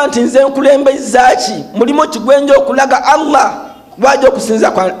yakuba nti nze nkulembezaki mulimo kigwenja okulaga Allah lwajja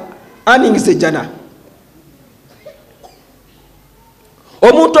okusinza kwa aningise jana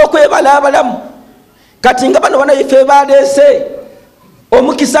omuntu okwebala abalamu kati nga bano banaife baleese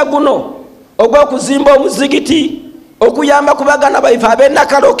omukisa guno ogw'okuzimba omuzigiti okuyamba ku baganda baife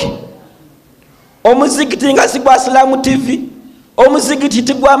ab'enakaloke. Omuzigiti nga si gwa Salam TV, omuzigiti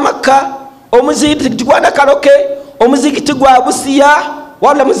tigwa Makka, omuzigiti tigwa Nakaloke, omuzigiti gwa Busia,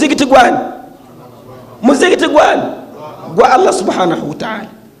 wabula muzigiti gwani? Muzigiti gwani? Gwa Allah subhanahu wa ta'ala.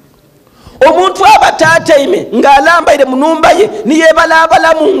 Omuntu abatateime nga alambaire mu nnumba ye niyebala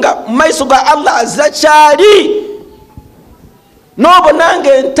abalamu nga mu maiso ga Allah azakyali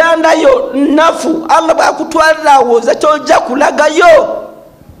n'obonanga entandayo nafu Allah bwakutwalirawo zakyojja kulagayo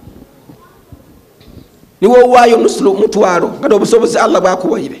niwo waayo nusulu mutwalo nga obusobozi Allah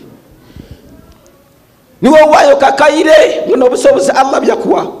bwakuwaire, niwo waayo kakaire nga obusobozi Allah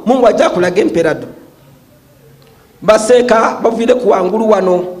byakuwa Mungu ajja kulaga emperado. Baseka bavire kuwangulu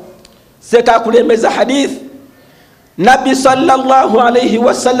wano seka kulembeza hadith Nabi sallallahu alayhi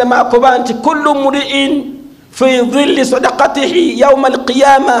wasallam akoba nti kullu muri'in fi dhilli sadaqatihi yawm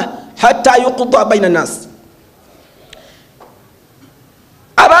al-qiyamah hatta yuqda bayna nas.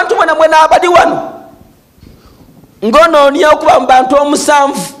 Abantu bana mwena abadi wano ngononya okuba mu bantu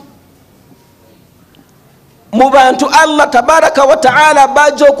omusanvu mu bantu Allah tabaraka wa ta'ala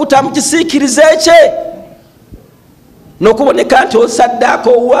bajo okuta mu kisiikirize kye n'okuboneka nti osaddako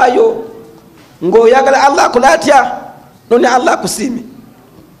owaayo ng'oyagala Allah akulatya none Allah akusime.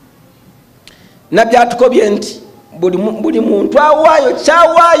 Nabbi atukobye nti buli muntu awaayo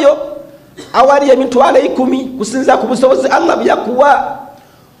kyawaayo awali emitwalo 10 kusinza ku busobozi Allah byakuwa.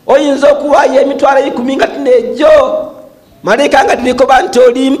 Oyinza okuwaayo emitwalo 10 nga tinejo malaika nga tiliko bantu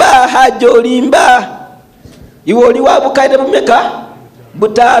olimba haja olimba iwe oli wabukaire bumeka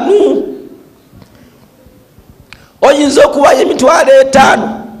 5. Oyinza okuwaayo emitwalo 5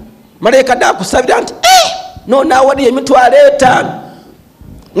 malaika dakusabira nti no nawali emitwalo 5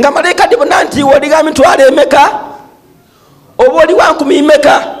 nga malaika dibona nti woliga emitwalo emeka oba oli wa 10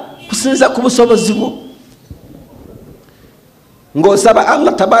 meka kusinza ku busobozi bwo ng'osaba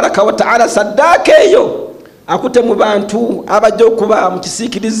Allah tabaraka wa ta'ala saddaka eyo akute mu bantu abajja okuba mu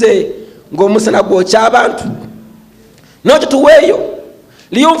kisiikirize ng'omusana gwokya abantu n'okyo tuweeyo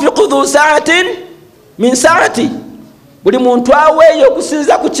liyunfiqu dhu sa'atin min sa'ati buli muntu aweeyo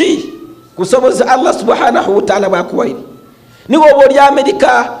okusinza ku ki kusoboza Allah subhanahu wa ta'ala bwakuwaire. Niwo oba oli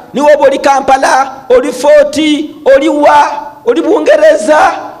Amerika, niwo oba oli Kampala, oli Foti, oli oli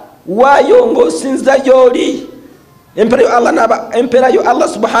Bungereza, waayo ng'osinza gy'oli empera yo Allah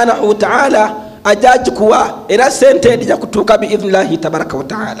subhanahu wa ta'ala ajajikuwa era sente ejja kutuuka biidhnillahi tabaraka wa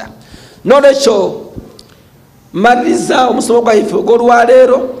ta'ala. Nolwekyo maliriza omusomo gwaife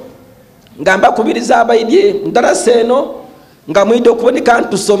ogw'olwaleero nga mbakubiriza abaidye ndarasa eno nga mwidde okuboneka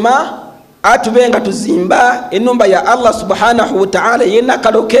ntusoma atube nga tuzimba ennumba ya Allah subhanahu wa ta'ala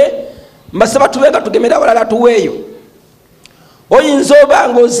yenakaloke mbasaba tube nga tugemera abalala tuweeyo. Oyinza oba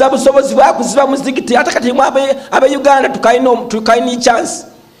ng'ozza busobozi bwakuziba muzigiti ate kati mwe abe-Uganda tukaina chance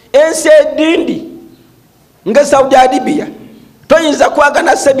ensi edindi nga Saudi Arabia toyinza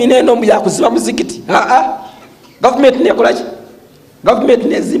kwagana semina eno mbu yakuziba muzigiti. Government nekolaki? Government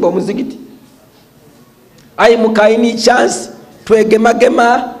nezimba omuzigiti ayi mukaini chance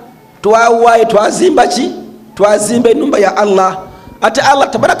twegemagema twawaayo twazimba ki? Twazimba ennumba ya Allah. Ate Allah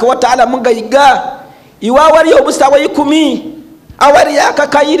tabaraka wa ta'ala mugayiga iwawali obusawa 10 awali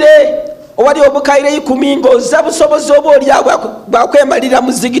yakakaire owali obukaire 10 ng'ozza busobozi oba oli bwakwemalira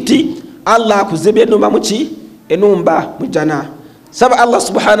muzigiti Allah akuzibye ennumba muki? Ennumba mujana. Saba Allah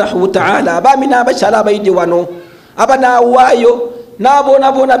subhanahu wa ta'ala abaami n'abakyala abaidye wano abanawaayo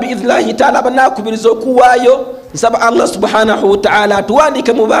n'aboonabona biidhnillahi ta'ala abanakubiriza okuwaayo nsaba Allah subhanahu wa ta'ala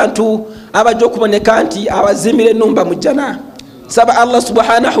atuwandike mu bantu abajja okuboneka nti abazimbira ennumba mujana. Saba Allah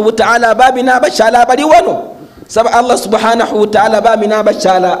subhanahu wa ta'ala abaami n'abakyala abali wano saba Allah subhanahu wa ta'ala abaami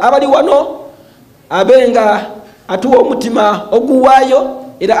n'abakyala abali wano abenga atuwa omutima oguwaayo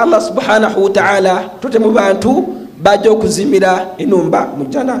era Allah subhanahu wa ta'ala tute mu bantu bajja okuzimira ennumba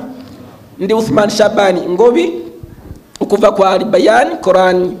mujana. Ndi Uthman Shabani Ngobi okuva kwa Al-Bayan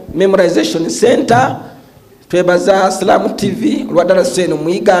Quran Memorization Center. Twebaza Salam TV olwadarasa eno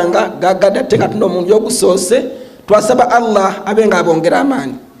mwiganga gagada teka tuno omuntu yogusoose twasaba Allah abenga abongera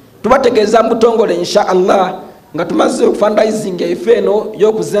amaani tubategeeza mbutongole insha Allah nga tumaze fundraising efeno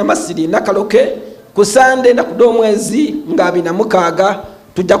y'okuzimba masiri nakaloke ku Sunday na kudo mwezi nga 26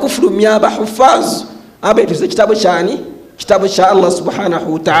 tujja kufulumya abahufazu abetuze kitabo kyani kitabo kya Allah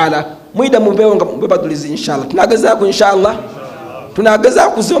subhanahu wa ta'ala mwida mumbewo nga mbebadulizi inshallah tunagezako inshallah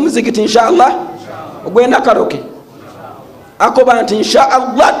tunagezako kuziba muzigiti inshallah ogwena karoke akoba nti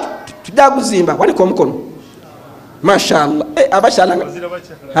inshallah tujja kuzimba waliko omukono mashallah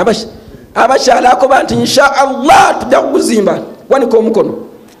abakyala akoba nti inshallah tujja kuguzimba wanika omukono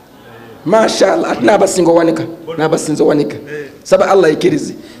mashallah ate n'abasinga owanika saba allah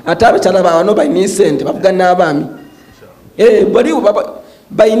ikirize ate abakyala bawano balina sente bavuga n'abaami baliwo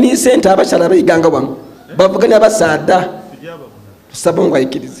balina sente abakyala bayiganga wamu bavuganya basaada tusaba ngo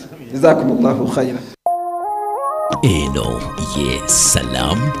ayikirize jazakumullahu khaira. Eno ye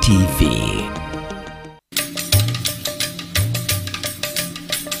Salam TV.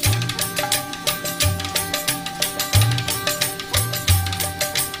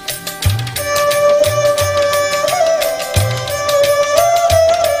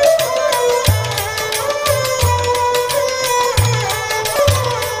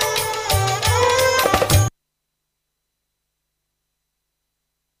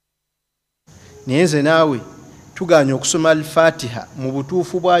 Nienze nawe tuganya okusoma al-Fatiha mu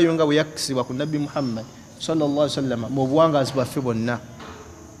butuufu bwayo nga bwe yakisibwa ku Nabbi Muhammad sallallahu alaihi wasallam mu buwangazi bwaffe bwonna.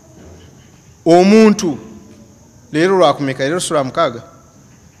 Omuntu leero lwakumeka leero sura mukaaga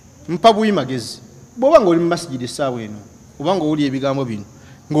mpa buyi magezi bw'oba ng'oli mu masjidi essaawa eno oba ng'owulya ebigambo bino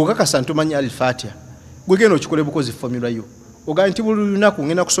ng'okakasa ntomanyi al-Fatiha gwe genda okikole bukozi fomulayo ogamba nti buli lunaku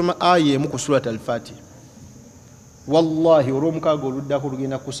ngenda kusoma aya emu ku surat al-Fatiha. Wallahi olw'omukaaga oluddako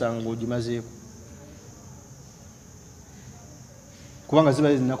lugenda kusanga ng'ogimazeeko kubanga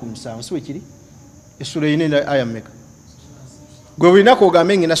ziba zinaku musanvu siwe kiri essula ine aya mmeka gwe bulinaku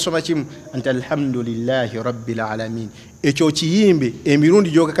ogambe ngenda soma kimu anti alhamdulillahi rabbil alamin ekyo kiyimbe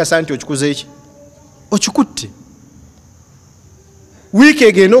emirundi gyokakasa nti okikuze eki okikutte wiiki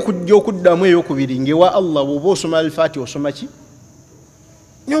egenda okujja okuddamu eyokubiri ngewa allah bw'oba osoma al-Fatiha osoma ki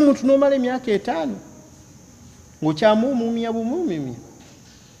naye omuntu n'omala emyaka 5 ng'okyamuumumya bumuumimya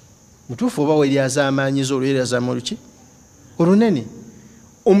mutuufu oba weryaza amaanyizo olweryazamu oluki olunene.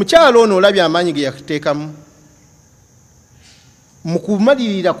 Omukyalo ono olabye amaanyi ge yateekamu mu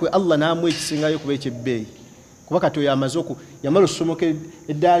kumalirira kwe Allah n'amu ekisingayo kuba ekyebbeeyi kuba kati oyo amaze yamala okusomoka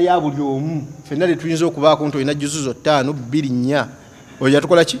eddaala lya buli omu ffenna tetuyinza okubaako nti olina juzuzo 5 2 4 oyo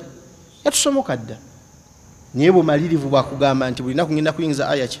yatukola ki yatusomoka dda naye bumalirivu bwakugamba nti buli naku ngenda kuyingiza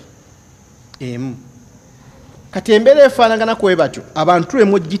aya ki emu. Kati embeera efaanagana kwe batyo abantu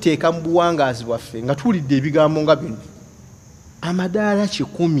emu giteeka mu buwangaazi bwaffe nga tuwulidde ebigambo nga bino amadaala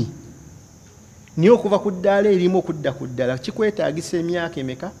 100 niyo okuva ku ddaala erimu okudda ku ddala kikwetaagisa emyaka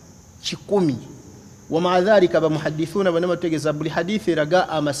emeka 10. Wama dhalika bamuhadithuuna bonna bategeeza buli hadithi eraga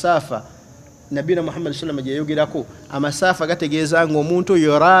amasaafa nabina Muhammad sallallahu alaihi wasallam yayogerako amasaafa gategeeza ng'omuntu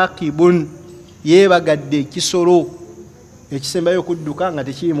yoraqibun yeebagadde ekisolo ekisembayo okudduka nga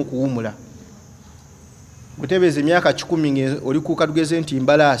tekirimu kuwumula. Gutebeeza emyaka 10 oli kuuka tugeze nti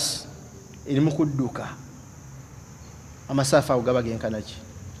mbalaasi erimu kudduka amasaafa ago gaba genkana ki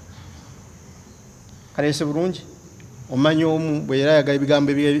kaleese bulungi omanyi omu bwe era yagala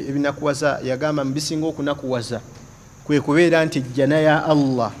ebigambo ebinakuwaza yagamba mubisinga okunakuwaza kwe kubeera nti ejjana ya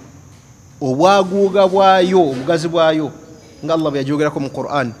Allah obwaguuga bwayo obugazi bwayo nga Allah bwe yajogerako mu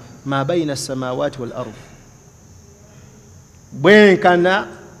Qur'an ma baina samawati wal ardh bwenkana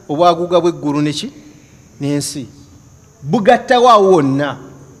obwaguuga bw'eggulu neki n'ensi bugattawo awo wonna.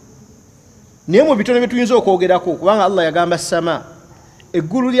 Naye mu bitono bye tuyinza okwogerako kubanga Allah yagamba sama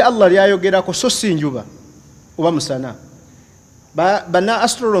eggulu lya Allah lyayogerako so si njuba oba musana. Banna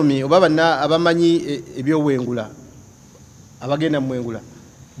astronomy oba banna abamanyi ebyobwengula abagenda mu mwengula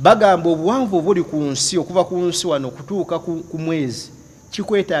bagamba obuwanvu obuli ku nsi okuva ku nsi wano okutuuka ku mwezi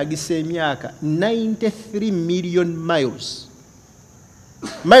kikwetaagisa emyaka 93 million miles.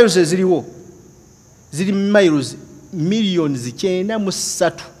 Miles eziriwo ziri miles millions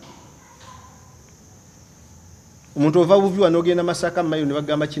 93. Omuntu ova buvi wano ogenda Masaka mayo ne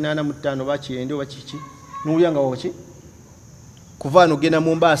bagamba 85 oba 90 oba kiki n'olya nga woki kuva wano ogenda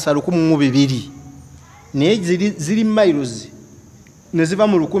Mombasa 1200 naye ziri miles ne ziva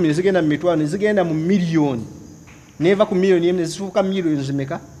mu 1000 ne zigenda mu mitwalo ne zigenda mu miliyoni neva ku miliyoni emu ne zifuuka miliyoni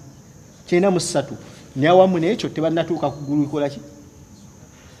zimeka 93 ne awamu n'ekyo tebannatuuka ku ggulu ikola ki.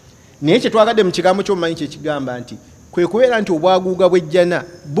 Naye kye twagadde mu kigambo ky'omumanyi kye kigamba nti kwe kubeera nti obwaguuga bw'ejjana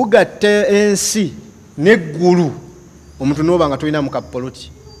bugatta ensi n'eggulu omuntu n'oba nga tolina mu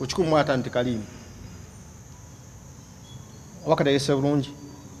kapoloti okikumu nti kalimu oba kategese bulungi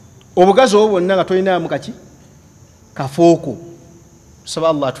obugazi obwo bwonna nga tolina mu kaki kafooko. Tusaba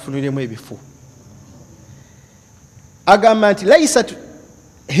Allah atufuniremu ebifo. Agamba nti laisat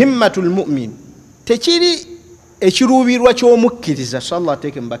himmatul mu'min tekiri ekiruubirwa ky'omukkiriza sallallahu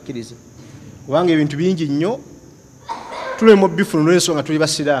ateeke mubakkiriza kubanga ebintu bingi nnyo tulemu bifuna n'ensonga tuli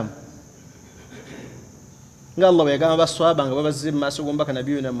basiraamu. nga Allah bwe yagamba baswahaba nga babazze mu maaso g'omubaka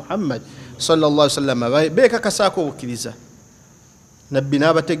nabiyuna Muhammad sallallahu alaihi wasallam beekakasaako obukkiriza. Nabbi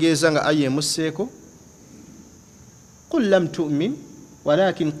n'abategeeza nga aya emusseeko, qul lam tu'min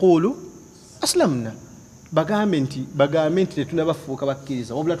walakin qulu aslamna, bagambe nti tetunabafuuka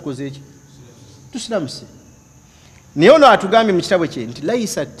bakkiriza wabula tukoze eki, tusiramuse. Naye ono atugambye mu kitabo kye nti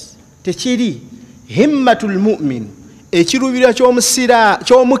laisat, tekiri himmatul mu'min, ekirubirwa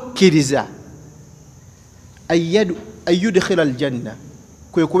ky'omukkiriza ayudkhila aljanna,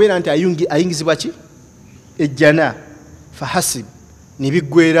 kwe kubeera nti ayingizibwa ki ejjana, fahasib,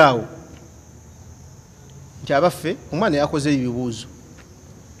 nebiggweeraawo. Nti abaffe omwana yakoze ebibuuzo,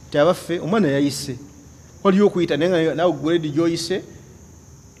 nti abaffe omwana yayise, waliyo okuyita naye nawe grade gyoyise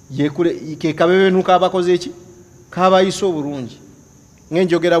kekabebenuka abakoze eki, kabayise obulungi.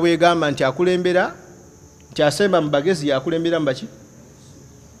 Ng'enjogera bwegamba nti akulembera, nti asemba mu bagezi yakulembera mu baki,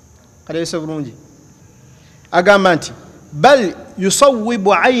 kalese bulungi. Agamba nti bal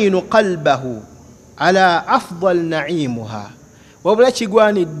yusawwibu aynu qalbahu ala afdal na'imuha, wabula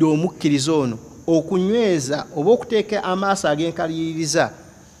kigwanidde omukkiriza ono okunyweza oba okuteeka amaaso ag'enkaliririza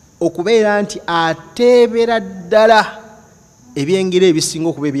okubeera nti ateebera ddala ebyengeri ebisinga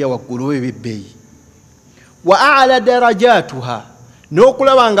okuba ebya waggulu oba ebyebbeeyi. Wa a'la darajatuha,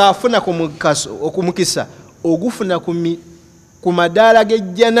 n'okulaba ng'afuna okumukisa ogufuna ku madaala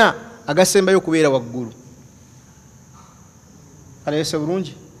g'ejjana agasembayo okubeera waggulu. Alayese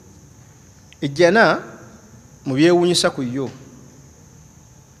bulungi. Ejjana mu byewuunyisa ku yo,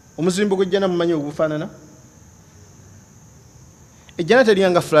 omuzimbo gw'ejjana mumanyi ogufaanana? Ejjana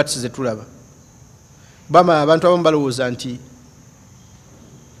teriyanga flats zetulaba. Abantu abamu balowooza nti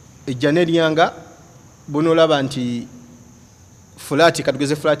ejjana eryanga bonolaba nti fulaati,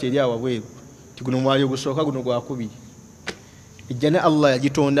 katugeze fulaati eri awo wabweru, ti guno mwali ogusooka guno gwakubiri. Ejjana Allah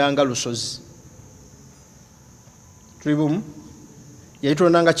yagitondanga lusozi. Tuli bumu?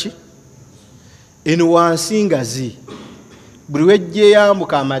 Yagitondanga ki? Eno wansi ngazi, buli wejje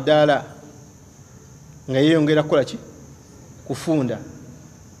yambuka amadaala nga yeeyongera kukola ki? Kufunda.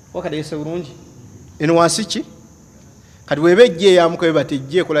 Wakadese bulungi. Eno wansi ki? Kati weba ejje yambuka weba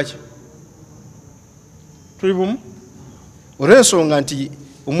tejje ekola ki? Tuli bumu? Olw'ensonga nti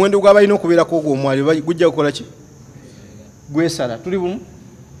omuwendo gw'abalina okubeerako ogwo omwali gujja kukola ki? Gwesala. Tuli bumu?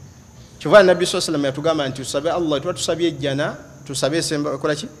 Kyova Nabbi sallallahu alaihi wasallam yatugamba nti tusabe Allah, tuba tusabye ejjana, tusabe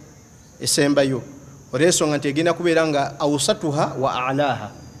ekola ki? Esembayo. Olw'ensonga nti egenda kubeera nga awsatuha wa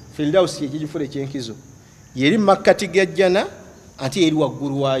a'laha, Firdausi ekigifula ekyenkizo, yeri makkati g'ejjana ate eri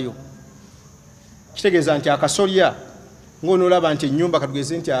waggulu waayo. Kitegeeza nti akasolya ng'onoolaba nti ennyumba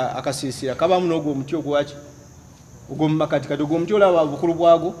katugeze nti akasiisira kabaamu n'ogwo omuti ogwaki ogw'omu makkati, kati ogwo omuti olaba obukulu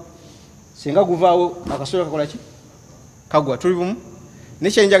bwagwo singa guvaawo akasolya kakola ki? Kagwa. Tuli bumu?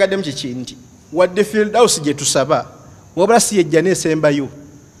 Nekyenjagaddemu kiki nti wadde Firdausi gye tusaba wabula si ejjana esembayo.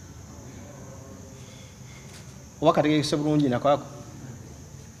 Oba kategekese bulungi nakaako.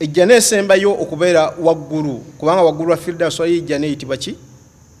 Ejjana esembayo okubeera waggulu, kubanga waggulu wa Firdausi wali ejjana eyitibwa ki?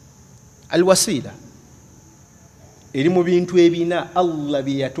 Alwasiila. Eri mu bintu ebina Allah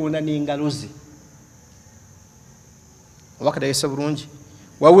bye yatonda n'engalo ze. Oba kategekese bulungi.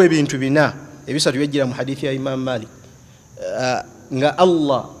 Waliwo ebintu bina ebisatu byejjira mu hadithi ya Imam Malik nga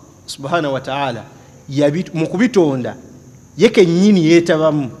Allah subhanahu wa ta'ala mu kubitonda ye kennyini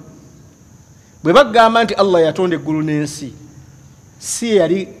yeetabamu. Bwe bagamba nti Allah yatonda eggulu n'ensi, si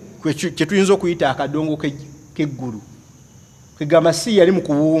yali kye tuyinza okuyita akadongo k'eggulu, kwegamba si yali mu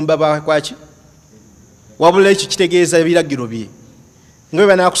kuwumba kwaki, wabula ekyo kitegeeza ebiragiro bye. Nga bwe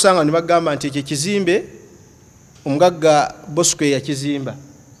banaakusanga ne bagamba nti ekyo ekizimbe omugagga Bosco yakizimba,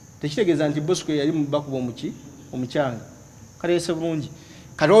 tekitegeeza nti Bosco yali mu bakuba omukyanga. Kaleese bulungi.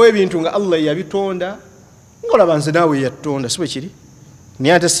 Kati wawo ebintu nga Allah yabitonda, ng'olaba nze naawe yatonda, si bwe kiri?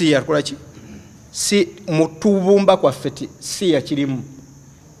 Naye ate si yakola ki? Si mutubumba kwaffe si yakirimu.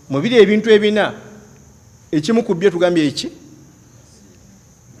 Mu biri ebintu ebina, ekimu ku bye tugambye eki?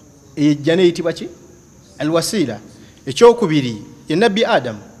 Ejjana eyitibwa ki? Alwasiila. Ekyokubiri ye Nabbi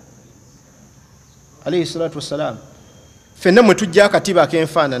Adamu alayhi salatu wassalam. Ffenna mwe tujja akatiba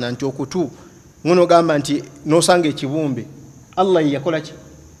ak'enfaanana nti okutu ngono gamba nti n'osanga ekibumbe, Allah yakola ki?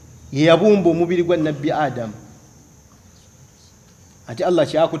 Yabumba omubiri gwa Nabbi Adamu. Ati Allah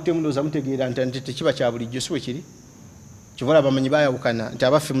kyakutte muloza mutegeera nti tekiba kya bulijjo, si bwe kiri? Kyova abamanyi baayawukana nti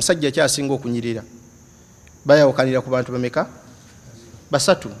abaffe musajja kyasinga okunyirira. Baayawukanira ku bantu bameka?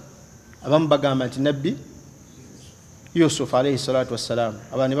 Basatu. Abamu bagamba nti Nabbi Yusuf alayhi salatu wassalam,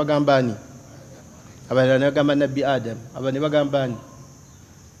 abani bagamba ani? Abani bagamba Nabbi Adam, abani bagamba ani?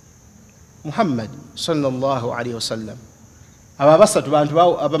 Muhammad sallallahu alayhi wasallam. aba basatu bantu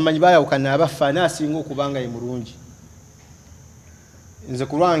abamanyi bayawukana abafaana asinga okubanga ye mulungi. Nze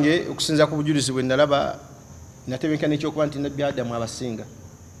ku lwange okusinza ku bujulizi bwe nalaba natebenkana ekyokuba nti nabbi Adamu abasinga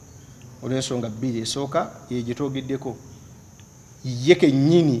olw'ensonga bbiri. Esooka ye gye twogeddeko, ye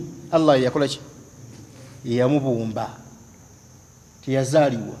kennyini Allah yakola ki? Yamubumba,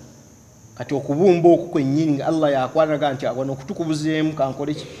 teyazaalibwa. Kati okubumba okwo kwennyini nga Allah yakwanaga nti wano okutukubuzeemu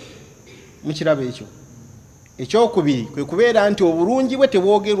kankole ki mu kirabo ekyo. Ekyokubiri kwe kubeera nti obulungi bwe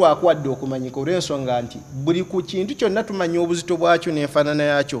tebwogerwako wadde okumanyika olw'ensonga nti buli ku kintu kyonna tumanya obuzito bwakyo n'enfaanana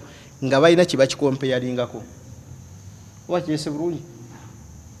yakyo nga balina kye bakikompeyaringako. Oba kyese bulungi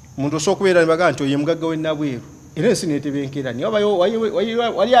omuntu osobola okubeera ne bagamba nti oyo mugagga w'ennabweru era ensi neetebenkera naye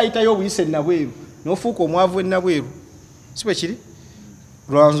wali ayitayo obuyise ennabweru n'ofuuka omwavu w'ennabweru. Si bwe kiri?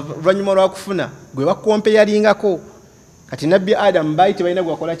 Oluvannyuma lwakufuna gwe bakompeyaringako. Kati nabbi Adamu baali tebalina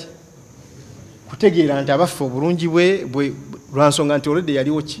gwakola ki? Kutegeera nti abaffe obulungi bwe lwansonga nti olwedde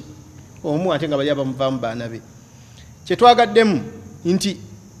yaliwo ki? Omu ate nga bali abamuvaamu baana be. Kyetwagaddemu nti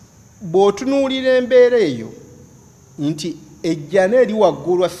bw'otunuulira embeera eyo nti ejjana eri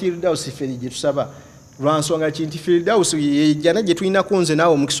waggulu wa Firdausi feri gye tusaba lwansonga ki nti Firdausi ejjana gye tulinako nze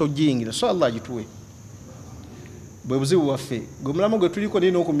naawe omukisa ogiyingira, so Allah agituwe. Bwe buzibu bwaffe gwe mulamu gwe tuliko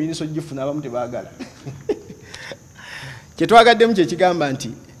naye n'okumiiniso gifuna abamu tebaagala. Kyetwagaddemu kyekigamba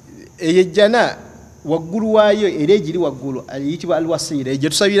nti eyo ejjana waggulu waayo era egiri waggulu ayitibwa alwasiira gye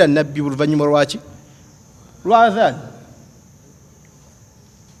tusabira nabbi oluvannyuma lwaki? Lwa adhaani.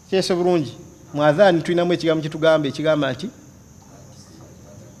 Kyese bulungi mu adhaani tulinamu ekigambo kyetugamba ekigamba nti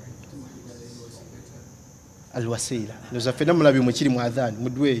alwasiira. Ndoza ffenna mulabi mwekiri mu adhaani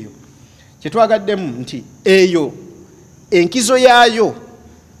muddwa eyo. Kyetwagaddemu nti eyo enkizo yaayo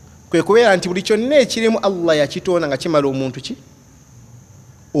kwe kubeera nti buli kyonna ekirimu Allah yakitonda nga kimala omuntu ki?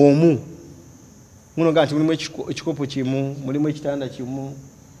 Omu. Muno nga nti mulimu ekikopo kimu, mulimu ekitanda kimu,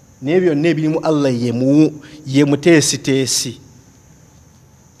 naye byonna ebirimu Allah ye muteesiteesi.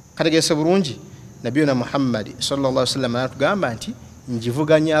 Kategeese bulungi nabiyuna Muhammad sallallahu alaihi wasallam atugamba nti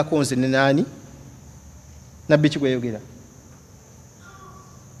njivuganyaako nze ne naani? Nabbi ki gweyogera?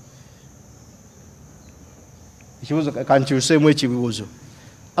 Ekibuuzo kankyuseemu ekibuuzo.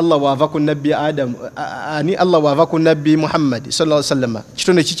 Allah wava ku nabbi Adam ani Allah wava ku nabbi Muhammad sallallahu alaihi wasallam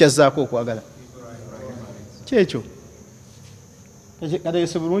kitone kikyazaako okwagala kyekyo.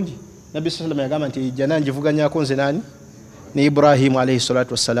 Kategeese bulungi nabbi sallallahu alaihi wasallam yagamba nti ejjana njivuganyaako nze naani? Ne Ibrahim alayhi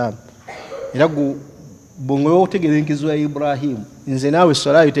salatu wassalam. Era bw'ongera otegeera enkizo ya Ibrahim nze naawe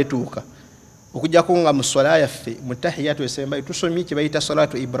salaayo tetuuka okujjako nga mu swala yaffe mu tahiyatu esembayo tusomye kye bayita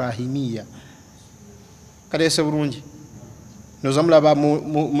salatu ibrahimiya. Kategeese bulungi noza mulaba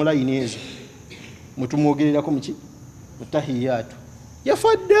mu layini ezo mutumwogererako muki mu tahiyatu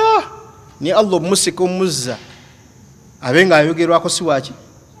yafadda ni Allah omusika omuzza abe nga ayogerwako siwaki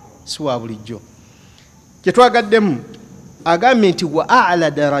si wa bulijjo. Kyetwagaddemu agambye nti wa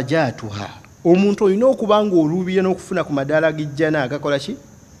a'la darajatuha, omuntu olina okuba nga oluubirira n'okufuna ku madaala g'ejjana agakola ki?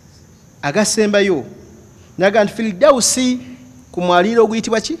 Agasembayo. Naga nti Firdausi ku mwaliiro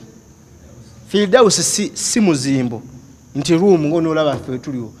oguyitibwa ki? Firdausi si muzimbo nti ruumu ng'onoolaba ffe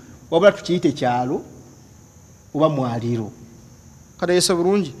tuliwo, wabula tukiyite kyalo oba mwaliiro. Kategeese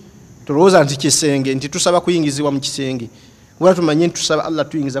bulungi tulowooza nti kisenge nti tusaba kuyingizibwa mu kisenge, wabula tumanye nti tusaba Allah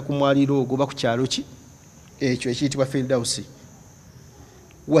tuyingiza ku mwaliiro ogwo oba ku kyalo ki? Ekyo ekiyitibwa Firdausi.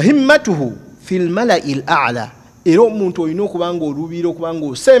 Wa himmatuhu fil mala'il a'la, era omuntu olina okuba nga oluubirira okuba nga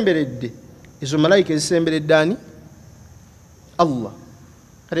osemberedde ezo malayika ezisemberedde ani? Allah.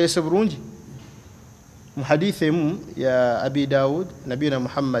 Kategeese bulungi mu hadithi emu ya Abi Dawud nabiyuna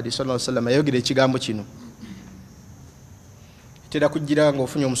Muhammad sallallahu alaihi wasallam yayogera ekigambo kino. Tera kujjira nga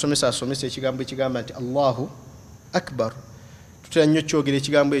ofunye omusomesa asomesa ekigambo ekigamba nti Allahu akbar. Tutera nnyo kyogera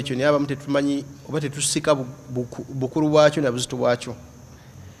ekigambo ekyo naye abamu tetumanyi oba tetusika bukulu bwakyo na buzito bwakyo.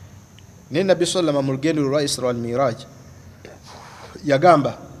 Naye Nabbi sallallahu mu lugendo lwa Isra wal Miraj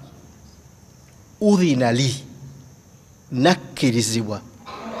yagamba udhina li, nakkirizibwa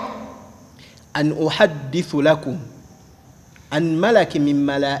an uhaddithu lakum an malaki min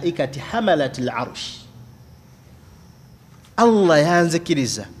malaikati hamalati al-arsh. Allah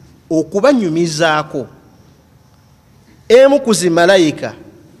yanzikiriza okubanyumizaako emu ku zi malayika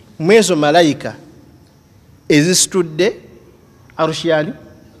mwezo malayika ezisitudde arushiyani.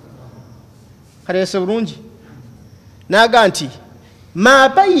 Kategeese bulungi naga nti ma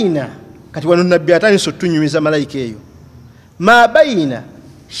bayina, kati wano nabbi atandise otunyumiza malayika eyo, ma bayina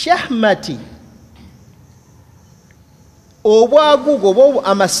shahmati, obwagugo oba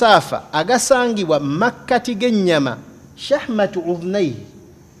amasaafa agasangibwa makkati g'ennyama, shahmatu udhnayhi,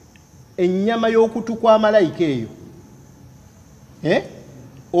 ennyama y'okutu kwa malayika eyo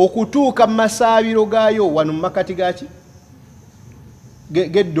okutuuka mu masaabiro gaayo wano mu makati gaki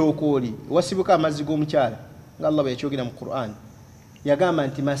geddookoli wasibuka amazzi g'omukyala nga Allah bwe yakyogera mu Qur'an yagamba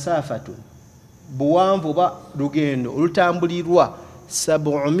nti masafatu buwanvu ba lugendo olutambulirwa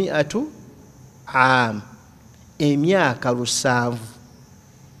 700 am emyaka 7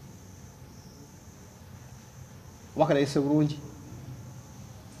 wakalese bulungi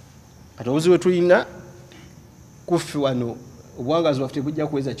kati obuzibu tulina kufi wano obuwangazi waffe bujja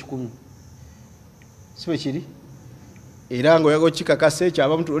kuweza 10 sibe kiri era nga oyaga okikakasa ekyo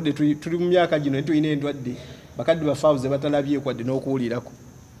abamu tulodde tuli mu myaka gino netulina endwadde bakadde bafaavuze batalabye kwadde n'okuwulirako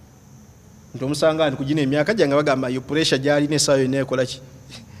nti omusanga nti kugina emyaka gyange bagamba yo pressure gyalina essaawa yonna ekola ki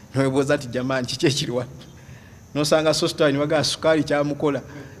nowebuuza nti jamaani kiki ekiri wano nosanga sositani bagamba sukaali kyamukola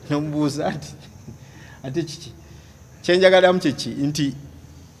nomubuuza nti ate kiki kyenjagalamu kiki nti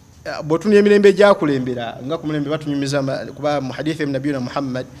bwetuni emirembe egyakulembera nga ku mulembe batunyumiza kuba mu hadithi nabiyuna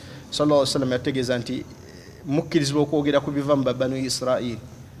Muhammad sallallahu alaihi wasallam yategeeza nti mukkirizibwa okwogera ku biva mu banu Israil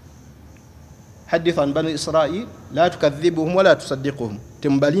hadith an banu Israil la tukadhibuhum wala tusaddiquhum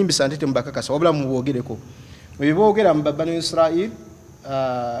tembalimbisa nti tembakakasa wabula mubogereko webiboogera mu banu Israil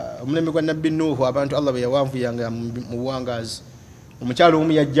omulembe gwa nabbi Nuhu abantu Allah bwe yawanvuyanga mu buwangazi omukyalo omu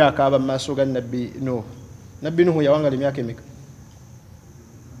yajja akaaba mu maaso ga nabbi Nuhu nabbi Nuhu yawangala emyaka emeka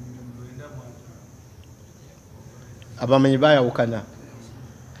abamenyi bayawukana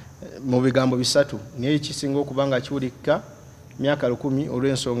mu bigambo bisatu naye kisinga okubanga kiwulikika myaka 10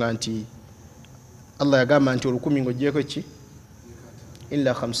 olw'ensonga nti Allah yagamba nti 10 ng'ogyeko ki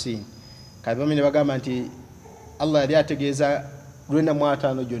illa 50 kati bamenyi bagamba nti Allah yali ategeeza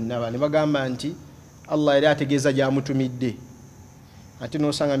 45 gyonna ne bagamba nti Allah yali ategeeza gyamutumidde ate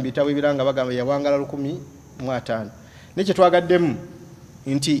n'osanga mu bitabo ebiranga bagamba yawangala 15 nekye twagaddemu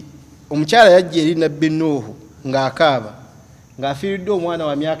nti omukyala yajja eri nabbi Nuhu ng'akaaba ng'afiiridde omwana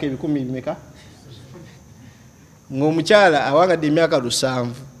wa myaka 10 meka ng'omukyala awangadde emyaka 7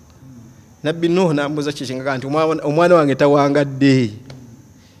 nabbi Nuhu n'amubuuza kikingaga nti omwana wange tawangadde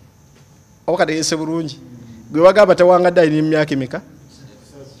okategese bulungi gwe bagamba tawangadde alina emyaka emeka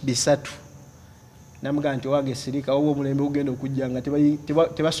 3 namugamba nti owange sirika oba omulembe ogenda okujja nga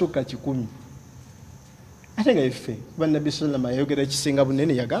tebasukka 10 ate nga iffe kuba nabbi sallama yayogera ekisinga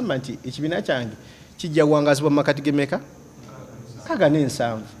bunene yagamba nti ekibiina kyange kijja kuwangazibwa mu makati g'emeka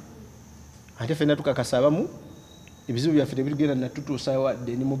 7 ate ffenna tukakasa abamu ebizibu byaffe tebigenda natutuusa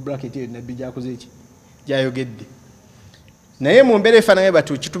wadde ni mu bracket eyo nabbi gyakoze eki gyayogedde naye mu mbeera efaananayo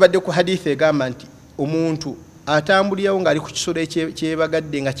batu kitubadde ku hadithi egamba nti omuntu atambulirawo ng'ali ku kisolo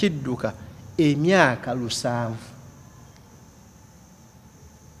ekyebagadde nga kidduka emyaka 7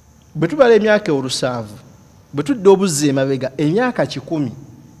 bwe tubala emyaka 7 bwe tudde obuzza emabega emyaka 10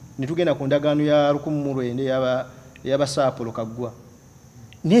 ne tugenda ku ndagaano ya 1900 y'abasaapulo kaggwa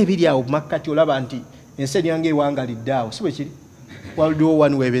n'ebiri awo makkati olaba nti ensi yange ewangalidde awo si bwe kiri World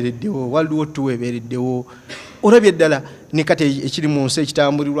War I weebereddewo World War II weebereddewo olabye ddala ne kati ekiri mu nsi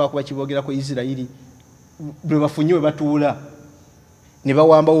ekitambulirwa kuba kiboogera ku Isirayiri bwe bafunye we batuula ne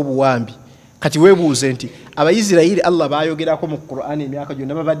bawambawo obuwambi kati weebuuze nti abayisirayiri Allah bayogerako mu Qur'an emyaka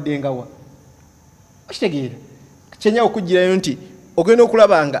gyonna babadde ngawa okitegeera kyenyawo okujjirayo nti ogenda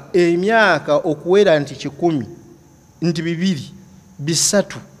okulabanga emyaka okuwera nti 10 nti 2 3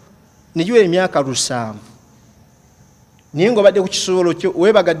 niyo emyaka 7 naye nga obadde ku kisolo kyo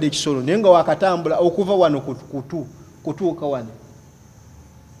weebagadde ekisolo naye nga wakatambula okuva wano kutuuka wano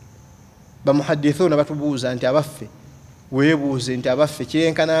bamuhadithuna batubuuza nti abaffe weebuuze nti abaffe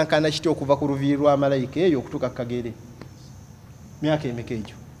kyenkanankana kiti okuva ku luviiri lwa malayika eyo okutuuka kagere myaka emeka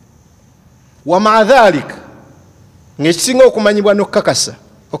egyo wamaa dhalika ng'ekisinga okumanyibwa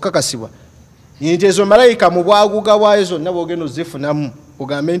n'okukakasibwa nti ezo malayika mu bwaguga bwayo zonna bwogenda ozifunamu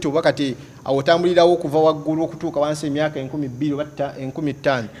ogambe nti oba kati awotambulirawo okuva waggulu okutuuka wansi emyaka 2000 oba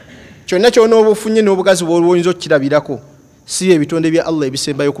 1500 kyonna kyona oba ofunye n'obugazi bw'olwoyinza okukirabirako si ebitonde bya Allah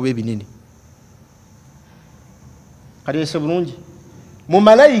ebisembayo kuba ebinene kaleese bulungi mu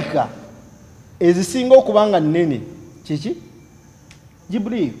malayika ezisinga okubanga nnene kiki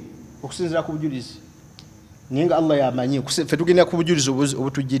Jibril okusinzira ku bujulizi naye nga Allah yamanyi ffe tugenda ku bujulizi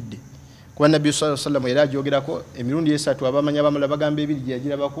obutujjidde kuba nabbi sallallahu alaihi wasallam era ajogerako emirundi 3 abamanya abamala bagamba 2 gye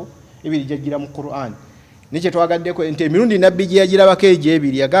yagirabako 2 gy'agira mu Qur'an nikye twagaddeko nti emirundi nabbi gye yagirabako egyo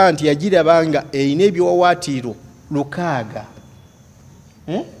 2 yagamba nti yagirabanga eyina ebiwawaatiro 6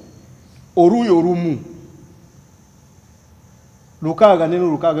 oluuyi olumu 6 neno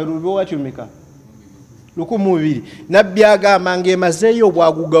 6 lubiwawaatiro meka 12 nabbi agamba ng'emazeeyo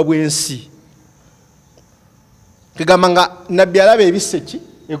obwaguga bw'ensi kigamba nga nabbi alaba ebiseki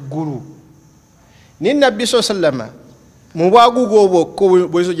eggulu naye nabbi sallama mu bwagugo obwo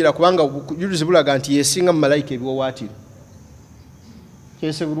bwezogera kubanga obujulizi bulaga nti yesinga mu malayika ebiwawaatiro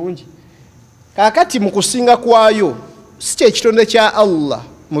kyese bulungi kaakati mu kusinga kwayo si kyekitonde kya Allah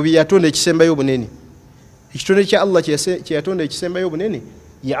mu byeyatonda ekisembayo obunene ekitonde kya Allah kyeyatonda ekisembayo obunene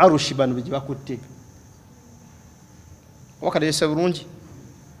ye arushi bano bye bakutte wakaleese bulungi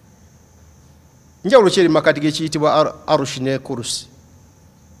njawulo kyeri makati gekiyitibwa arushi ne kurusi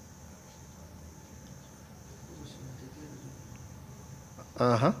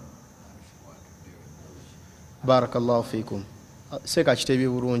barakallahu fikum seka kitebye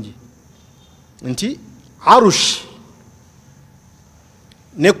bulungi nti arushi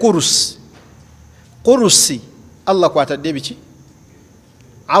ne kurusi Allah kwatadde biki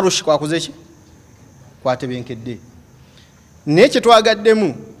arushi kwakuze ki kwatebenkedde naye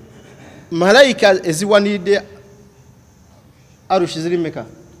kyetwagaddemu malayika eziwaniridde arushi ziri meka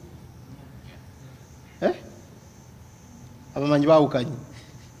abamanyi baawukanye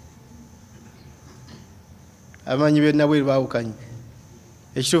abamanyi bennabweru baawukanye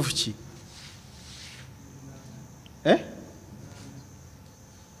ekituufu ki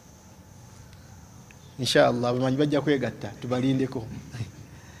inshallah abamanyi bajja kwegatta tubalindeko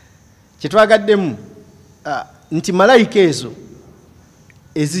kyetwagaddemu nti malayika ezo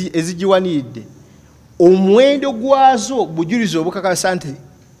ezigiwaniridde omuwendo gwazo bujulizi obukakasa nti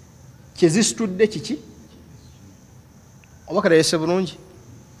kyezisitudde kiki oba kaleese bulungi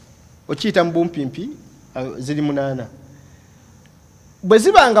okiyita mu bumpimpi ziri 8 bwe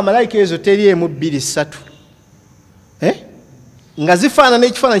zibanga malayika ezo teri emu 2 3 nga zifaanana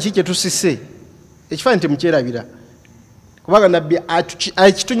ekifaananyi ki kyetusise ekifaananyi temukyerabira kubanga nabbi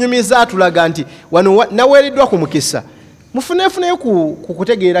akitunyumiza atulaga nti wano naweereddwa ku mukisa mufuneefuneyo ku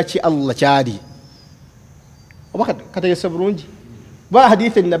kutegeera ki Allah kyali oba kategeese bulungi ba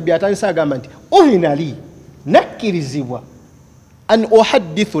hadithi nabbi atandisa agamba nti uhina li nakkirizibwa an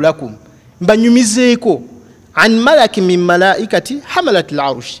uhaddithu lakum mbanyumizeeko an malaki min malaikati hamalat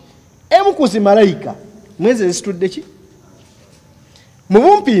al-arush emukuzi malayika mweze zisitudde ki mu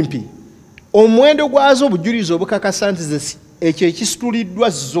bumpimpi omuwendo gwazo obujulizi obukakasa nti ekyo ekisituliddwa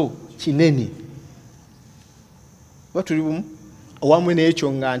zo kinene batuli bumu owamwe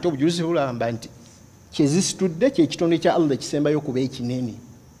n'ekyo nga nti obujulizi bulamba nti kyezisitudde kyekitonde kya Allah ekisembayo okuba ekinene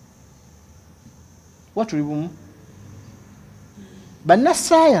watuli bumu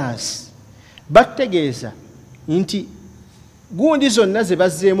bannasayansi bategeeza nti gundi zonna ze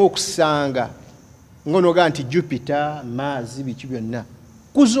bazzeemu okusanga ngonoga nti Jupiter Mars biki byonna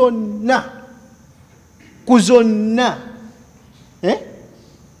kuzonna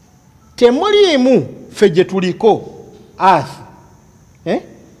temuliimu ffe gye tuliko Earth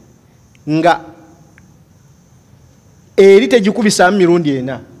nga eri tegikubisaamu mirundi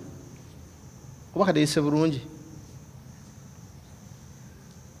 4 oba kateese bulungi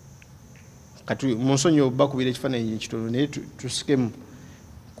kati munsonyi obakubira ekifaananyi ekitono naye tusikemu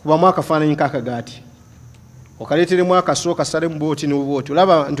kubamu akafaananyi kakagaati okaleeteremu akaso kasalemu booti n'obubooti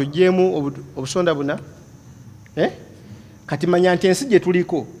olaba ntugyemu obusonda buna kati manya nti ensi gye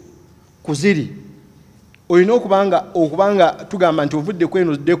tuliko kuziri olina okubanga tugamba nti ovudde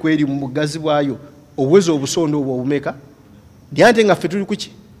kweno zidde kweri mu bugazi bwayo obuwezi obusonda obwo obumeka lyante nga ffe tuli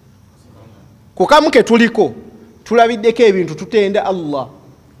kuki kukamu ke tuliko tulabiddeko ebintu tutenda Allah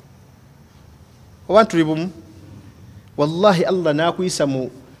oba tuli bumu wallahi Allah naakuyisa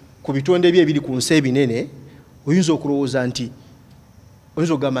ku bitonde bye ebiri ku nsi ebinene oyinza okulowooza nti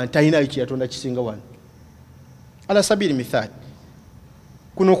oyinza okugamba nti ayinayo kyeyatonda kisinga wano ala sabiri mithali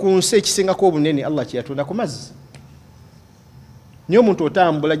kuno ku nsi ekisingako obunene Allah kyeyatonda ku mazzi niye omuntu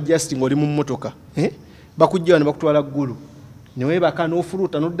otambula just ng'oli mu mmotoka bakujja wano bakutwala ggulu neweebaka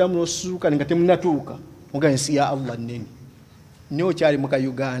n'ofuluuta n'oddamu n'osuuka nga temunatuuka muga ensi ya Allah nnene niye okyali muka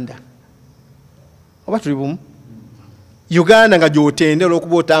Uganda oba tuli bumu Uganda nga gy'otende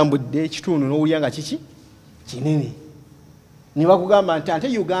olw'okuba otambudde ekitundu n'owulya nga kiki kinene ne bakugamba nti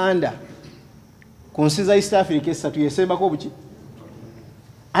ate Uganda ku nsi za East Africa esatu yesembako buki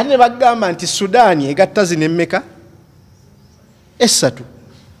ate ne bagamba nti Sudaani egatta zino emmeka esatu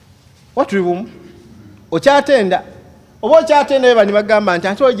watuli bumu okyatenda oba okyatenda eba ne bagamba nti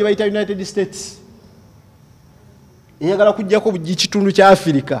ate gye bayita United States eyagala kujjako bugi kitundu kya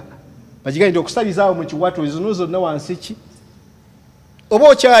Africa bakigainde okusalizaawo mu kiwato zino zonna wansi ki oba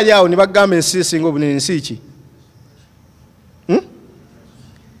okyali awo ne bagamba ensi esinga obunene nsi ki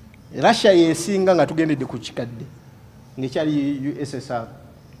Russia yesinga nga tugendedde ku kikadde ng'ekyali USSR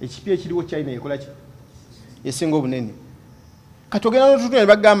ekipya ekiriwo China yekola ki yesinga obunene katogera n'otutu ne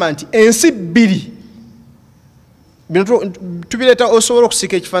bagamba nti ensi 2 bino tubireeta osobola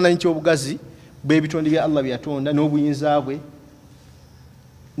okusika ekifaananyi ky'obugazi bw'ebitonde bya Allah byatonda n'obuyinza bwe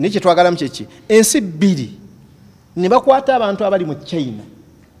nekye twagalamu kyeki ensi bbiri ne bakwata abantu abali mu China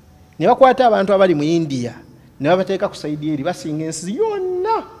ne bakwata abantu abali mu India ne babateeka ku saidi eri basinga ensi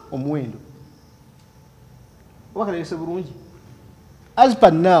yonna omuwendo wakalese bulungi as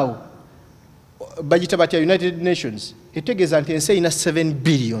per now bagita batya United Nations etegeeza nti ensi ina 7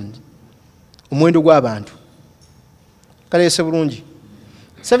 billion omuwendo gw'abantu kalese bulungi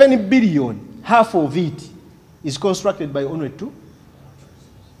 7 billion, half of it is constructed by only 2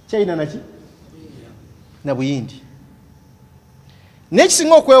 China naki na Buyindi.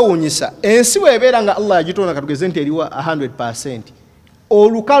 Nekisinga okwewuunyisa ensi bw'ebeera nga Allah yagitonda katugeze nti eriwa 100%.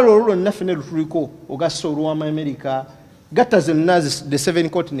 Olukalo olwo naffe ne lutuliko ogassa olw'ama America gatta zonna the 7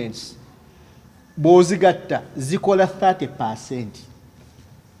 continents bw'ozigatta zikola 30%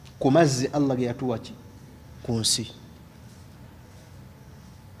 ku mazzi Allah ge yatuwa ki ku nsi.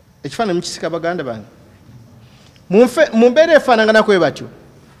 Ekifaananyi mukisika baganda bange mu mbeera efaanangana kwe batyo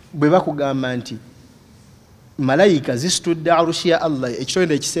bwe bakugamba nti malayika zisitudde arushi ya Allah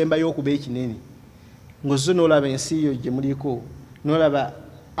ekitonde ekisembayo okuba ekinene ng'ozzo n'olaba ensi yo gye muliko n'olaba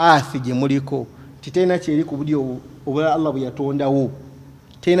earth gye muliko titena kyeri ku buli obula Allah bwe yatondawo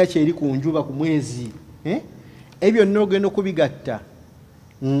tena kyeri ku njuba ku mwezi ebyo n'ogenda okubigatta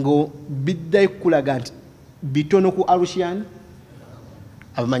ngo biddayo kulaga nti bitono ku arushian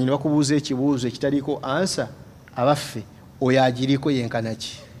abamanyi ne bakubuuza ekibuuzo ekitaliko ansa abaffe oyo agiriko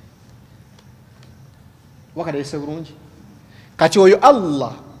yenkanaki wakalese bulungi kati oyo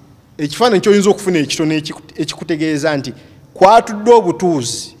Allah ekifaananyi kyoyinza okufuna ekitono ekikutegeeza nti kwatudde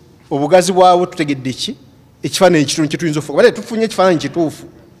obutuuzi obugazi bwabwe tutegedde ki ekifaananyi ekitono kyetuyinza okufuka bale tufunye ekifaananyi kituufu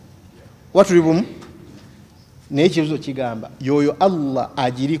watuli bumu naye ekibuzo kigamba yoyo Allah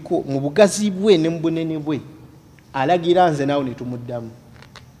agiriko mu bugazi bwe ne mu bunene bwe alagira nze naawe ne tumuddamu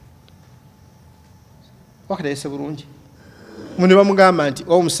wakalese bulungi mune bamugamba nti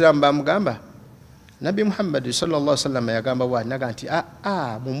omusiraamu bamugamba Nabi Muhammad sallallahu alaihi wasallam yagamba bwa naga nti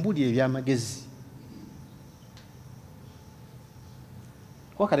mumbuli ebyamagezi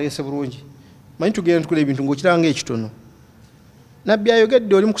wakalese bulungi manyi tugenda tukole ebintu ng'okiranga ekitono nabbi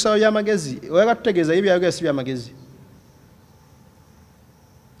ayogedde oli mu kusaba byamagezi oyaga tutegeeza ebyayogera si byamagezi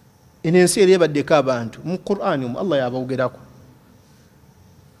eno ensi eri ebaddeko abantu mu Qur'ani Allah yabawogerako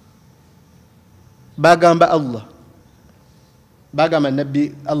bagamba Allah bagamba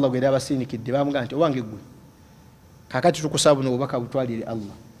nabbi Allah gwe abasinikidde bamugamba nti owange gwe kakati tukusaba buno obubaka butwalire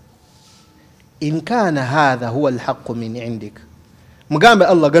Allah in kana hadha huwa alhaq min indik mugambe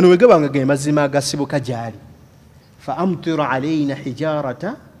Allah gano wegabanga ge mazima agasibuka gyali fa amtir alayna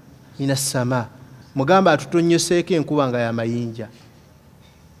hijarata min as-sama mugambe atutonyeseeko enkuba nga ya mayinja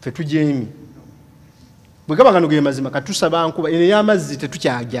fe tujemi bwegabanga no ge mazima katusaba nkuba ene y'amazzi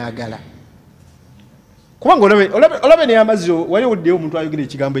tetukyajagala kubanga olabe ne y'amazzi wali uddeyo omuntu ayogera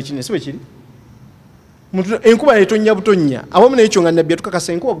ekigambo ekinene sibe kiri enkuba etonya butonya awamu n'ekyo nga nabbi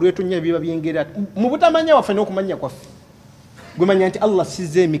atukakasa enkuba buli etonya biba byengera mu butamanya waffe n'okumanya kwaffe gwe manya nti Allah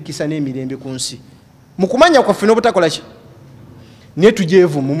sizze emikisa n'emirembe ku nsi mu kumanya kwaffe n'obutakola ki naye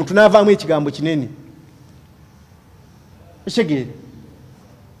tujeevumu omuntu n'avaamu ekigambo kinene ekyegeere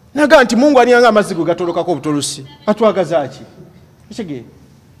naga nti Mungu aliyanga amazzi ge gatolokako obutolusi atwagaza ki ekyegeere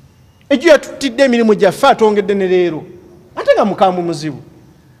ejju yatutidde emirimu gyaffe atongedde ne leero ate nga mukambu muzibu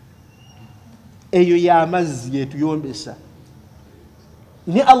eyo y'amazzi yetuyombesa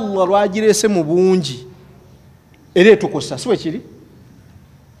ne Allah lwagirese mu bungi era etukosa siwe kiri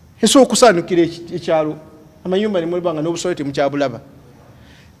ese okusaanukira ekyalo amayumba ne mulibanga n'obusole temukyabulaba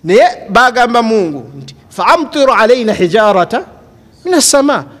naye bagamba Mungu nti fa'amtiru alayna hijarata min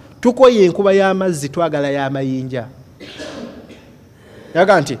as-sama tukoye enkuba y'amazzi twagala y'amayinja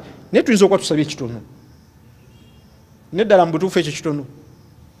yaga nti naye tuyinza okuba tusabye ekitono neddala mu butuufu ekyo kitono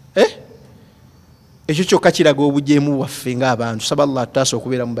ekyo kyokka kiraga obujeemu bwaffe ng'abantu saba Allah tutaasa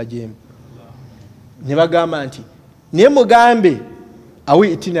okubeera mu bajeemu ne bagamba nti naye mugambe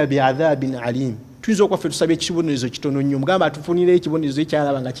awiitina biadhabin alim tuyinza okuba ffe tusabye ekibonerezo kitono nnyo mugambe atufunire ekibonerezo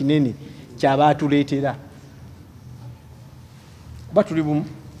ekyalaba nga kinene kyaba atuleetera kuba tuli bumu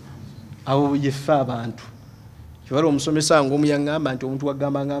abo yeffe abantu kibala omusomesa nga omu yaŋŋamba nti omuntu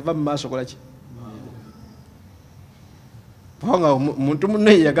wagamba nga ava mu maaso kola ki kubanga omuntu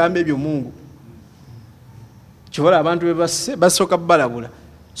munne yagamba ebyo Mungu kibala abantu basooka balabula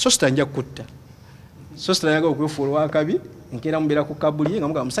so sitanja kutta so sitanyaga okwefuula wakabi nkeera mubeera ku kabuli nga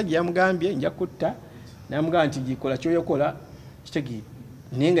muga omusajja yamugambye nja kutta namugamba nti gikola kyoyokola kitegeere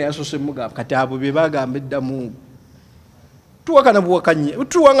naye nga yasoose mugamba kati abo be bagamba edda Mungu tuwakana buwakanye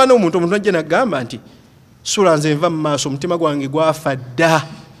tuwangana omuntu ajja nagamba nti sula nze nva mu maaso omutima gwange gwafa dda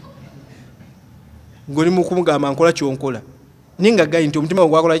ngoli mu kumugamba nkola kyonkola ninga gayi nti omutima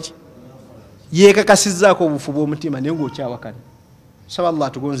gwakola ki yekakasizzaako obufu bw'omutima naye ng'okyawakana. Saba Allah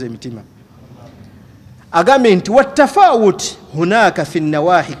atugonze emitima. Agambe nti wattafawut hunaka fi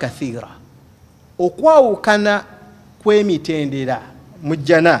nawahi kathira, okwawukana kw'emitendera mu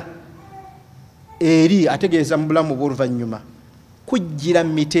jjana eri ategeeza mu bulamu bw'oluvannyuma kujjira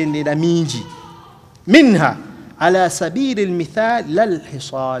mu mitendera mingi. Minha ala sabili lmithal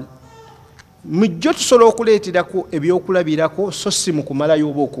lalhisal, mujjo tusobola okuleeterako ebyokulabirako so si mu kumalayo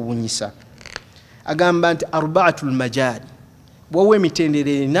oba okubunyisa. Agamba nti arbaatul majal, bwawa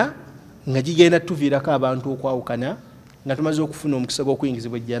emitendera ena nga gigenda tuviirako abantu okwawukana nga tumaze okufuna omukisa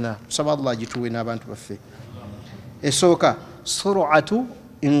gw'okuyingizibwa ejjana. Tusaba Allah gituwe n'abantu baffe. Esooka suratu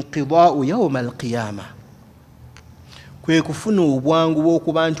inqidaau yawma alqiyama, kwe kufuna obwangu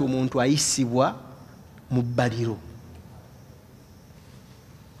bw'okuba nti omuntu ayisibwa mu bbaliro.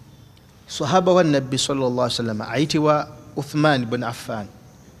 Sahaba wa nabbi sallallahu alaihi wasallam ayitibwa Uthman ibn Affan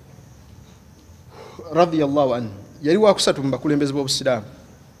radiyallahu anhu, yali wakusatu mu bakulembeze b'obusiraamu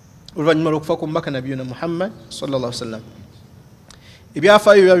oluvannyuma lw'okufa ku Makka nabiyuna Muhammad sallallahu alaihi wasallam.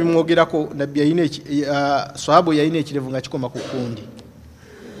 Ebyafaayo bya bimwogerako nabbi yayina sahaba yayina ekirevu nga kikoma ku kundi.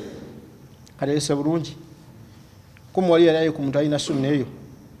 Kalese bulungi kumwali yali ku muntu ayina sunna eyo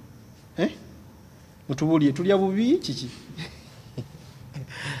mutubuliye tulya bubi kiki.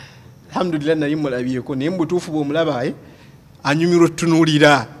 Alhamdulillah nali mulabiyeko naye mbutuufu bw'omulaba anyumirwa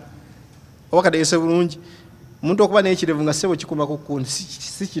otunuulira oba kategeese bulungi. Omuntu okuba n'ekirevu nga ssebo kikoma ku kundi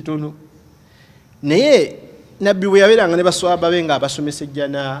si kitono. Naye nabbi bwe yabeeranga ne baswahaba be nga abasomesa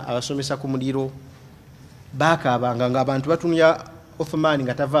ejjana, abasomesa ku muliro, baakaabanga ng'abantu batunya Uthman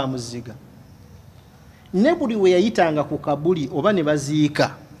nga tavaamu zziga. Ne buli we yayitanga ku kabuli oba ne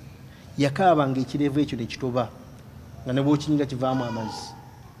baziika yakaabanga ekirevu ekyo ne kitoba nga ne bw'okinyira kivaamu amazzi.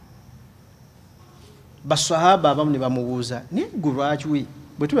 Baswahaba abamu ne bamubuuza, naye ggwe lwaki we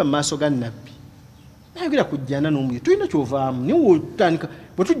bwe tuba mu maaso ga nabbi nayogera ku jjana n'omuliro tulina kyovaamu naye wotandika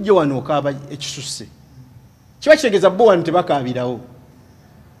bwe tujja wano okaaba ekisusse kiba kitegeeza bo wano tebakaabirawo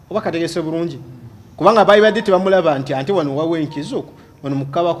oba kategeese bulungi, kubanga baali badde tebamulaba nti ate wano wawa enkizo wano mu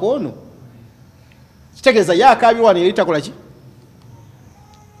kukabako ono, kitegeeza ye akaabirwa wano yali takola ki.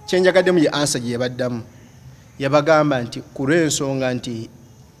 Kyenjagaddemu ye ansa gye yabaddamu, yabagamba nti ku lw'ensonga nti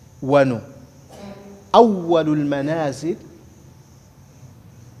wano awwalul manazil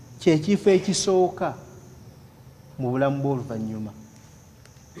kyekifo ekisooka mu bulamu bw'oluvannyuma.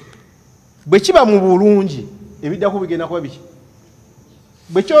 Bwe kiba mu bulungi ebiddako bigenda kuba biki,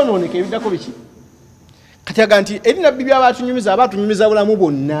 bwe kyonooneka ebiddako biki. Kati aga nti eri nabbi by'abatunyumiza abatunyumiza bulamu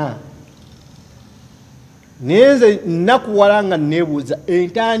bwonna. Neze nakuwala nga nebuuza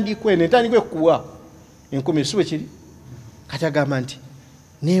entandikwe kuwa 10 sube kiri. Kati agamba nti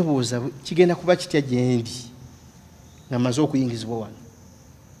nebuuza kigenda kuba kitya gyendi nga maze okuyingizibwa wano.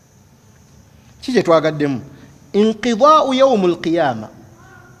 Kije twagaddemu inqidaau yawmul qiyama,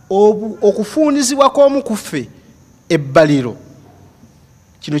 okufuunizibwa kw'omukuffe ebbaliro.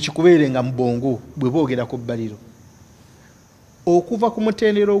 Kino kikubeere nga mubongo bwe boogera ku bbaliro, okuva ku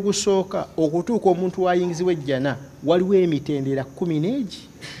mutendera ogusooka okutuuka omuntu wayingizibwa ejjana waliwo emitendera 10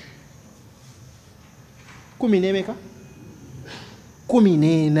 n'emeka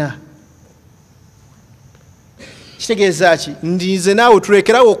 14. Kitegeeza ki? Ndize naawe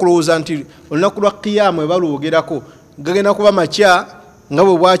tulekerawo okulowooza nti olunaku lwa qiyama balwogerako gagenda kuba makya nga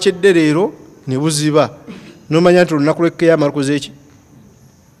bwe bwakyedde leero ne buziba nomanya nti olunaku lwa qiyama lukoze eki.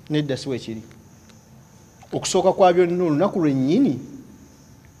 Nedda si weekiri. Okusooka kwa byonna olunaku lwennyini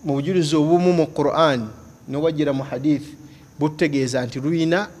mu bujulizi obumu mu Qur'an n'obwajjira mu hadith butegeeza nti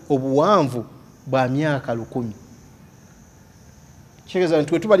luyina obuwanvu bwa myaka 1000. Kitegeeza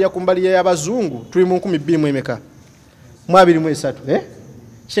nti wetubalya ku mbali y'abazungu tuli mu 2023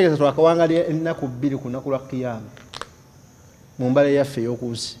 kitegeeza twakawangalya ennaku 2 ku lunaku lwa qiyama mu mbala yaffe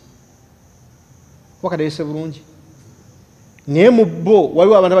ey'okunsi. Wakategeese bulungi. Naye mu bo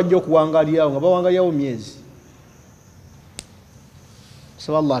waliwo abantu bajja okuwangalyawo nga bawangalyawo myezi.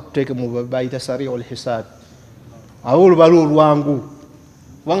 Saba Allah atuteeke mu bayita sari'ul hisab, abo olubalo olwangu.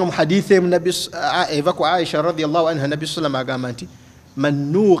 Kubanga mu hadithi eva ku Aisha radiyallahu anha nabbi sallam agamba nti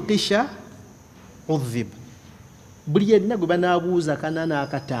man nuqisha udhib, buli yenna gwe banaabuuza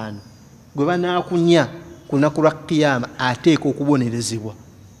 4 gwe banaakunya ku lunaku lwa qiyama ateeka okubonerezebwa.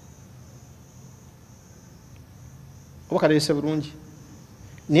 Oba kaleese bulungi.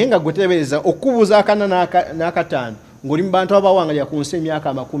 Naye nga gwe teebereza okubuuza 4 n'akataano ng'oli mu bantu abawangalira ku nsi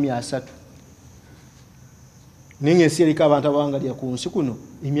emyaka 30, naye ng'ensi eriko abantu abawangalira ku nsi kuno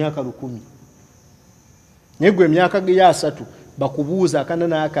emyaka 1000. Naye gwe emyaka ya 3 bakubuuza 4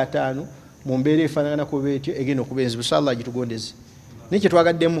 n'akataano mu mbeera efaananako bwetyo egenda okuba enzibu so Allah gitugondeze naye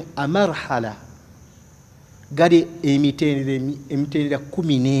kyetwagaddemu amarhala gali emitendera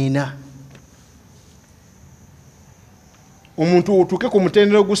 14 omuntu otuuke ku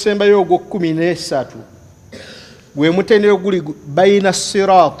mutendera ogusembayo ogwo 13 gwe mutendera guli bayina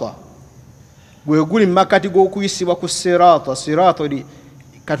sirata gwe guli makati g'okuyisibwa ku sirata li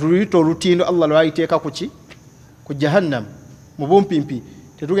katuluyita olutindo Allah lwayiteeka ku jahannam mu bumpimpi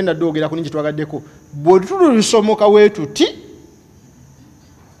tetugenda dogera ku ningi twagaddeko bwe tululisomoka wetuti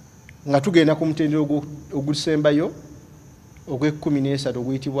nga tugenda ku mutendera ogusembayo ogwe-13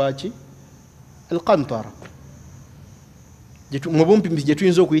 oguyitibwa ki alqantara mu bumpimpi gye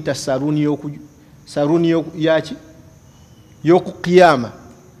tuyinza okuyita saluuni yaki y'okukiyama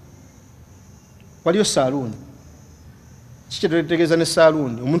waliyo saluuni kikyetutegeeza ne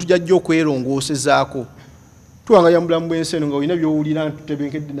saluuni omuntu gyajja okwerongoosezaako tuwangaya mu bulamu bw'ensi eno nga olina by'owulira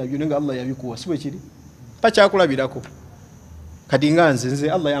ntutebenkedde nabyo naye nga Allah yabikuwa si bwe kiri pakyakulabirako kati nga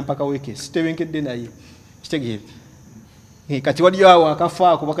nze Allah yampaka weke sitebenkedde naye kitegeere kati waliyo awo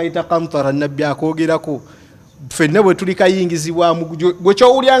akafaako bakayita kantara nabbi akoogerako ffenna bwe tuli kayingizibwamu gwe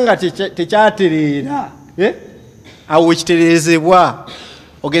kyowulya nga tekyatereera awo wekitereezebwa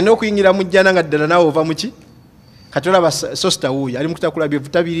ogenda okuyingira mu jjana nga ddala naawe ova muki kati olaba sosita wuuyo ali mukutakulabya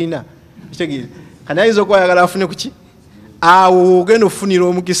butabirina kitegeere kani ayinza okwayagala afune kuki awo ogenda okufunira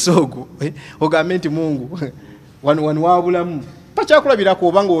omukisa ogwo ogambe nti Mungu wano wabulamu pakyakulabirako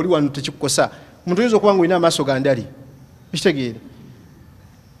obanga oli wano tekikukosa omuntu oyinza okuba nga olina amaaso gandali kitegeere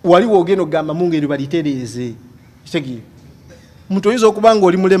waliwo ogenda okugamba Mungu eryo balitereeze kitegeere omuntu oyinza okuba nga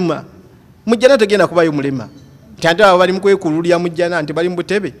oli mulema mujjana tegenda kubayo mulema nti ate abo bali mukwekululya mujjana nti bali mu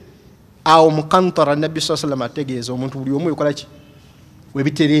butebe awo mukantara nabbi saa sallam ategeeza omuntu buli omu yokola ki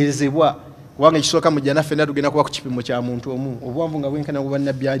webitereezebwa kubanga ekisooka mujjana ffenna tugenda kuba ku kipimo kya muntu omu obuwanvu nga bwenkana bwa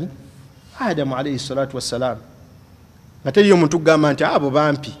nabbi ani Adamu alayhi salatu wassalam nga teriyo omuntu kugamba nti abo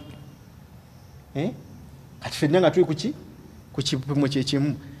bampi kati ffenna nga tuli ku kipimo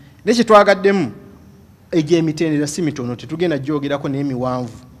kyekimu naye kyetwagaddemu egy'emitendera si mitono tetugenda gyogerako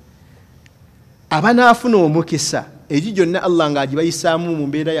n'emiwanvu abanaafuna omukisa egi gyonna Allah ng'agibayisaamu mu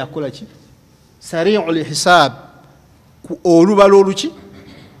mbeera yakola ki sari'ul hisab olubala oluki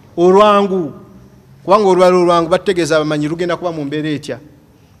olwangu kubanga olubala olwangu bategeeza abamanyi lugenda kuba mu mbeera etya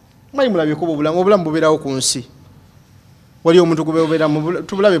manyi mulabyeko obulamu bubeerawo ku nsi wali omuntu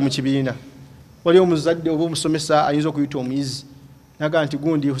tubulabe mu kibiina wali omuzadde oba omusomesa ayinza okuyita omuyizi naga nti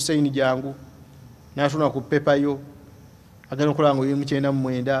gundi Hussein jangu n'atuna ku pepayo agenda okulaba nga oli mu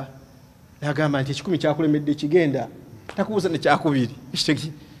 99 n'agamba nti 10 kyakulemedde kigenda takubuuza ne kyakubiri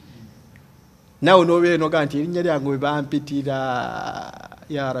naawe n'obeera noga nti erinnya lyange we bampitira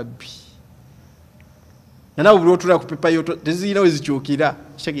ya rabbi nanawe buli otula ku pepayo tezirina we zikyukira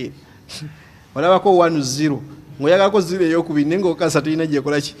kitegeere olabako 1-0 ng'oyagalako 0 eyokubiri naye ng'okasa terina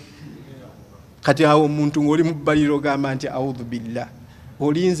gyekola ki kati awo omuntu ng'oli mu bbaliro ogamba nti audhu billah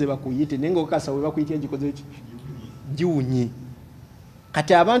olinze bakuyite naye ng'okasa we bakuyitira gikoze ki giwunye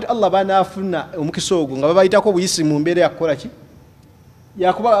kati abantu Allah banaafuna omukisa ogwo nga babayitako obuyisi mu mbeera yakukola ki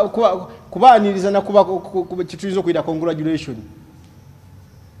kubaaniriza nakuba kituyinza okuyita congratulation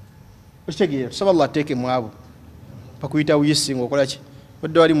okitegeera tusaba Allah ateeke mu abo bakuyita buyisi ng'okola ki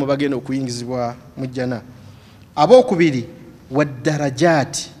wadde wali mu bagenda okuyingizibwa mu jjana abookubiri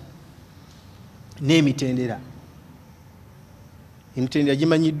waddarajaati n'emitendera emitendera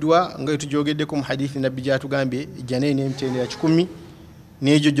gimanyiddwa nga tujogeddeko mu hadithi nabbi gyatugambye ejjana n'emitendera 10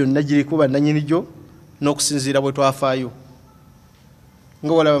 n'egyo gyonna giriko bannanyinigyo n'okusinziira bwe twafaayo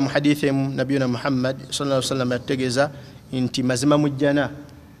nga walaba mu hadithi emu nabiyuna Muhammad sallallahu alaihi wasallam yategeeza nti mazima mu jjana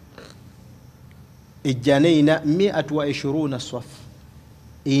ejjana ina 120 swaf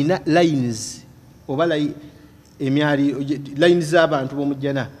ina lines oba emyali lines z'abantu b'omu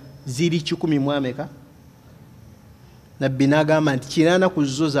jjana ziri 10 mu ameka nabbi n'agamba nti 8 ku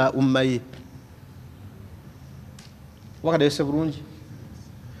zo za umma ye wakadese bulungi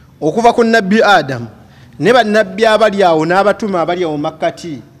okuva ku nabbi Adamu ne bannabbi abali awo n'abatuma abali awo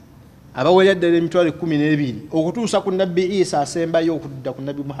makkati abawerera ddala emitwalo 12 okutuusa ku nabbi Isa asembayo okudda ku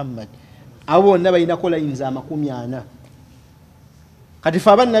nabbi Muhammad abo bonna balinako layinza 40 kati fe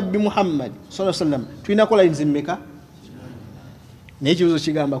abannabbi Muhammad sallallahu alaihi wasallam tulinako layinzi mmeka naye ekibuzo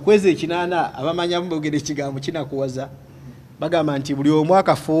kigamba kweza ekinana abamanya mbogere ekigambo kinakuwaza bagamba nti buli omu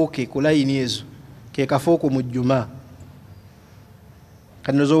akafuuke ku layini ezo ke kafuuku mu jjuma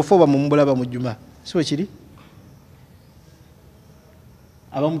kati nozo ofuba mu mbulaba mu jjuma si bwe kiri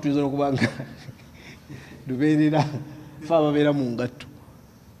abamu tuyinza okubanga lubeerera fe ababeera mu ngatto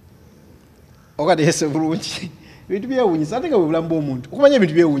okateese bulungi ebintu byewuunyisa ate nga bwe bulamu bw'omuntu okumanya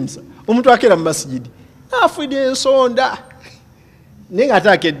ebintu byewuunyisa omuntu akeera mu masijidi afudde ensonda naye nga ate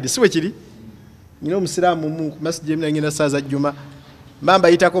akedde si bwe kiri. Nyina omusiraamu mu masijidi emina ngenda saaza jjuma mbamba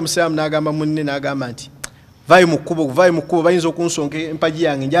ayitako omusiraamu n'agamba munne n'agamba nti vaayo mu kkubo bayinza okunsonka empagi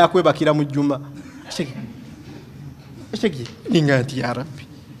yange njala kwebakira mu jjuma. Ninga nti ya rabbi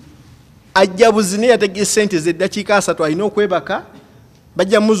ajja buzine yategese sente z'eddakiika 3 alina okwebaka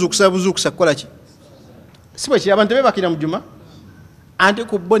bajja buzuukusa kukola ki si bwe kiri abantu bebakira mu jjuma ante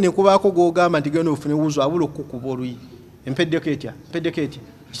ku bo ne kubaako gw'ogamba nti genda ofune wuzo abula okukuba oluyi empeddeko etya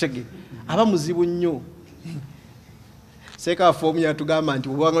kitegere aba muzibu nnyo. Seeka foomu yatugamba nti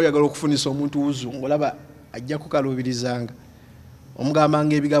obwanga oyagala okufunisa omuntu wuzu ng'olaba ajja kukaluubirizanga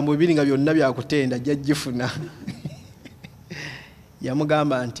omugambanga ebigambo bibiri nga byonna byakutenda ajja gifuna.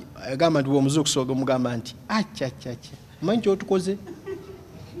 Yamugamba nti bw'omuzuukusa omugamba nti achachacha manyi kyotukoze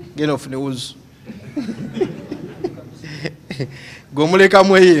genda ofune wuzu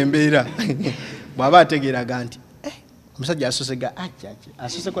gomulekamu eyo embeera bw'aba ategeeraga nti omusajja asosega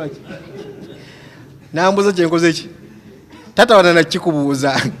asose kolaki nambuza kyenkoze eki tatawana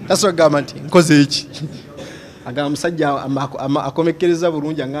nakikubuuza tasogamba nti nkoze eki agamba musajja akomekereza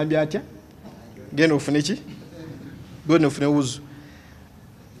bulungi angambye atya genda ofune ki genda ofune wuzu.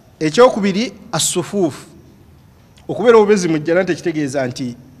 Ekyokubiri asufuufu okubeera obubezi mu jjana tekitegeeza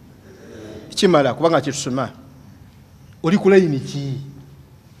nti kimala kubanga kyetusoma oli ku layini ki.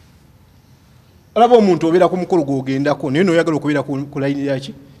 Olaba omuntu obeera ku mukolo gw'ogendako naye noyagala okubeera ku layini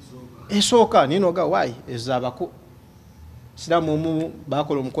yaki esooka naye noga waayi ezaabako. Siraamu omu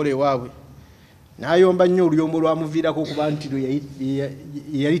baakola omukolo ewaabwe n'ayomba nnyo oluyombo lwamuviirako okuba nti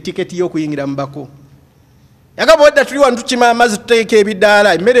yali tiketi y'okuyingira mu bako. Yagamba odda tuli wano tukima amazzi tuteeka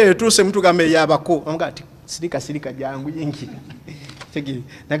ebidaala emmere etuuse mutugamba eyabako amuga ati sirika jangu yingira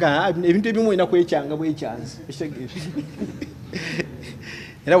ebintu ebimu olina kwekyanga bwekyanzi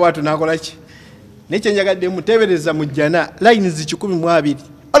era bwatu nakola ki naye kyenjagadde muteebereza mu jjana layini zi 12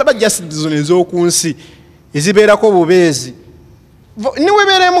 olaba jasidi zino ez'oku nsi ezibeerako obubeezi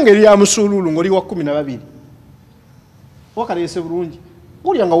niwebeeremu ngeri ya musuululu ng'oli wa 12 wakaleese bulungi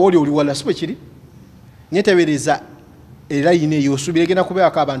olya nga wooli oli wala si bwe kiri. Netebereza elayini eyo osuubira egenda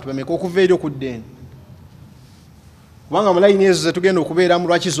kubeerako abantu bameka okuva eri okudda eno kubanga mu layini ezo zetugenda okubeeramu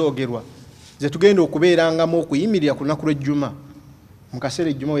lwaki zoogerwa zetugenda okubeerangamu okuyimirira ku lunaku lw'ejjuma mu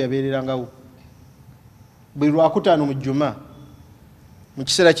kaseera ejjuma we yabeererangawo buli lwakutaano mu jjuma mu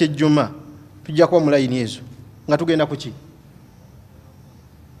kiseera ky'ejjuma tujja kuba mu layini ezo nga tugenda ku ki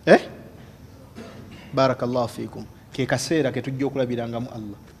barakallahu fiikum ke kaseera ke tujja okulabirangamu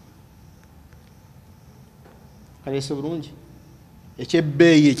Allah. Kaleese bulungi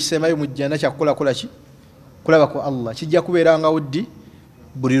ekyebbeeyi ekisembayo mu jjana kyakukola ki kulaba ku Allah kijja kubeerangawo ddi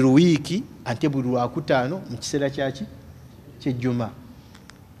buli luwiiki ate buli lwakutaano mu kiseera kyaki ky'ejjuma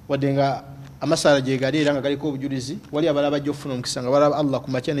wadde nga amasaala gye gali era nga galiko obujulizi wali abalala bajja okufuna omukisa nga balaba Allah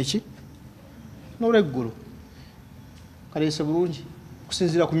ku makya neki n'olweggulo. Kaleese bulungi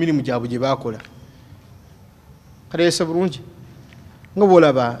okusinziira ku mirimu gyabwe gye baakola. Kaleese bulungi nga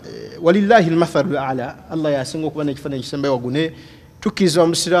bw'olaba walillahi almathalu ala Allah yasinga okuba n'ekifaananyi ekisembayo wagune tukkiriza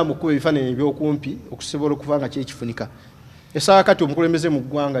omusiraamu okuba ebifaananyi ebyokumpi okusobola okuba nga kyekifunika. Essaawa kati omukulembeze mu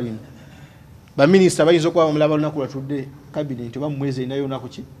ggwanga lino baminisita bayinza okuba bamulaba lunaku lwatudde kabineti oba mumwezi erinayo lunaku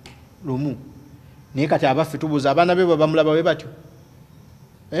ki lumu naye kati abaffe tubuuza abaana be bamulaba we batyo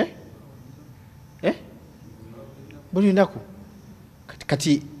buli lunaku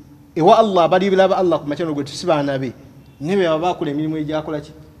kati ewa Allah balibiraba Allah ku makya n'ogwe si baana be nebe baba bakola emirimu egyakola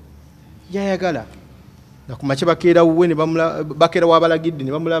ki gyayagala nga ku makya bakeera wuwe bakeera wabalagidde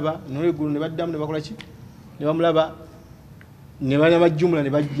ne bamulaba n'olweggulu ne baddamu ne bakola ki ne bamulaba ne banabajjumula ne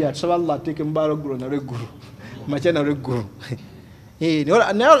bajja tusaba Allah ateeke mu balaggulo nalweggulu makya nalweggulu naye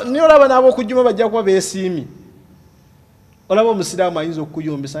olaba n'ab'okujjuma bajja kuba beesiimi. Olaba omusiraamu ayinza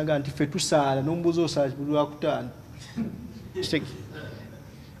okukuyombesa nga nti ffe tusaala n'omubuuza osaala buli lwakutaano Sheikh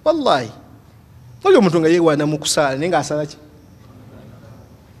wallahi oli omuntu nga yeewaana mu kusaala naye ng'asala ki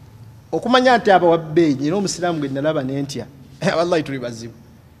okumanya nti aba wabbeeyi era omusiraamu gwe nalaba nentya wallahi tuli bazibu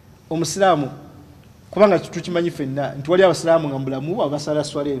omusiraamu kubanga tukimanyi ffenna nti wali abasiraamu nga mubulamu abasala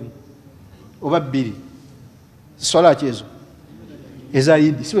swala emu oba bbiri swala ki ezo eza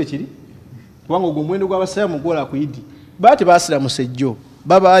yidi si bwe kiri kubanga ogwo omuwendo gw'abasiraamu gwola ku yidi baba tebaasiramuse jjo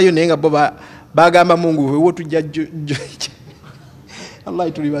babaayo naye nga bo bagamba mungu wewo tujja jjo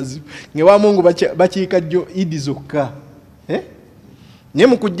wallahi tuli bazibu ngewa mungu bakiika jjo yidi zokka naye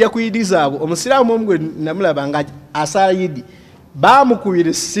mu kujja ku yidi zaabwe omusiraamu omu gwe namulaba nga asala yidi baamukubira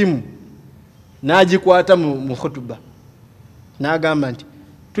essimu n'agikwata mu khutuba n'agamba nti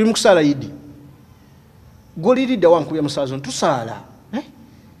tuli mu kusaala yidi goliridda wankubya musaazo ntusaala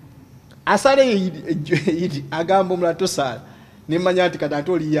asale yidi agamba omulala tosala nemanya nti kati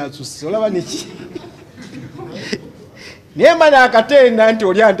ate oli yasusse olaba neki naye mana akatenda nti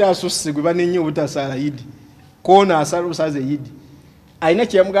oli ate asusse gwe banenye obutasala yidi koona asala obusaze yidi alina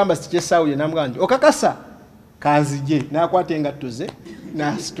kyeyamugamba sikyesawulye namugamba nti okakasa kanzije nakwata engatto ze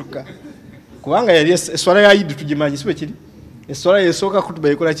nasituka kubanga yali eswala ya yidi tugimanyi sibe kiri eswala yesooka kutuba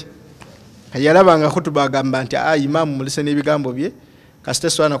ekola ki yalabanga kutuba agamba nti imaamu mulese n'ebigambo bye kasita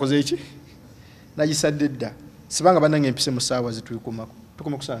eswala nakoze eki nagisadde dda sibanga banange empise mu ssaawa zituyikumako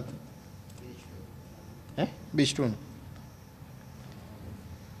tukuma kusanga bekitundu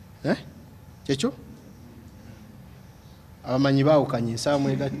kyekyo abamanyi baawukanye ensaawa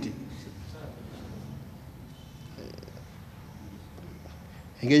mwegatte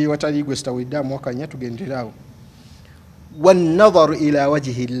engeri watali gwe sitawedde amuwakanya tugenderaawo wannadharu ila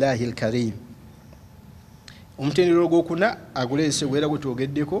wajihi llahi alkarim omutendero gwokuna aguleese gwera gwe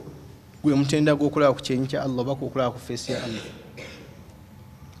twogeddeko gwe mutenda gwokulaba ku kyenyi kya allah oba okulaba ku feesi ya allah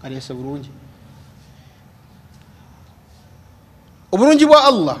aleese bulungi obulungi bwa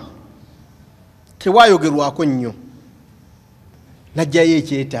allah tebwayogerwako nnyo najjayo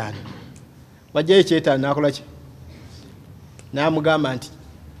ekyetaano wajjayo ekyetaano nakola ki namugamba nti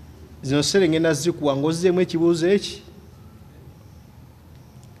zino serengenda zikuwa ngaozzeemu ekibuuzo eki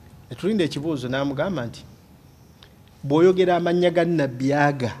netulinde ekibuuzo namugamba nti bw'oyogera amannya ga nabbi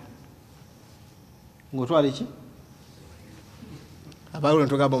aga ng'otwala eki abaalo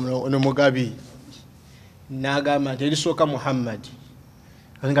netugamba ono mugabi nagamba nti erisooka muhammadi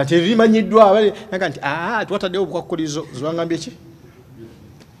nga terimanyiddwa naga nti twataddewo obukwakulizo ziwangambye ki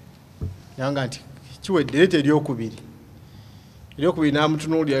nanga nti kiwedde leeta eryokubiri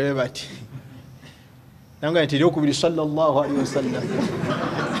namutunuulira leba ti nanga nti eryokubiri sallallahu alaihi wasallam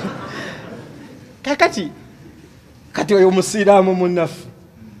kati oyo omusiraamu munnaffe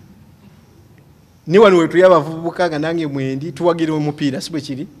ni wano wetuli abavubuka nga nange mwendi tuwagira omupiira si bwe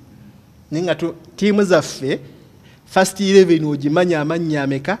kiri naye nga tiimu zaffe first 11 ogimanya amannya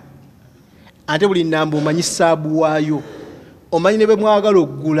ameka ate buli nnamba omanyi ssaabu waayo omanyi ne bwe mwagala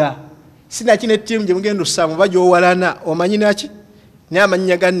oggula sinaki ne ttiimu gye mugenda ossaamu oba gy'owalana omanyi naki naye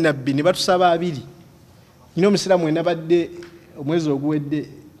amannya ga nabbi ne batusaba 2 nina omusiraamu enabadde omwezi oguwedde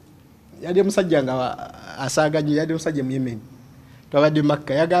yali omusajja nga asaaganye yali omusajja mu Yemen twabadde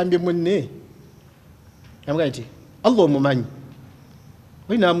Makka yagambye munne yamuga nti Allah omumanyi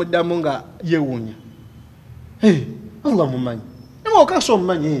olina amuddamu nga yeewuunya Allah mumanyi nama okasa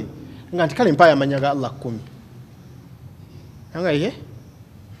omumanyi nga nti kale mpaya amanya ga Allah 10 anga ye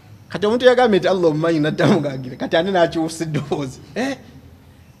kati omuntu yagambye nti Allah omumanyi naddamu gagira kati ane nakyusa eddoboozi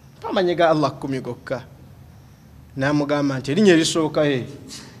amanya ga Allah 10 gokka namugamba nti erinnya erisooka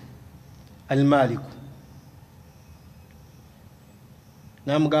almaliku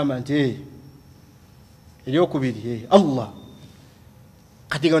namugamba nti eryokubiri Allah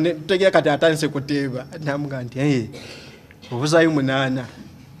kati tegera kati atandise kuteeba namugamba nti obuzaayo 8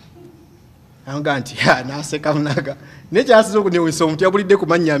 namuga nti naseka munaga nekyasiza okunewesa omuntu yabulidde ku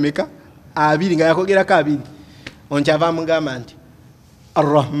mannya ameka 2 nga yakogerako 2 onkyava amugamba nti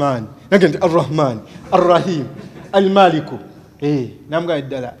arrahman nage nti arrahman arrahim almaliku namugamba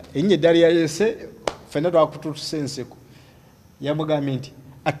ddala erinnya eddala yalese fenna twakututuse enseko yamugambye nti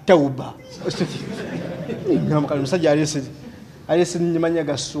attauba omusajja alese nimanya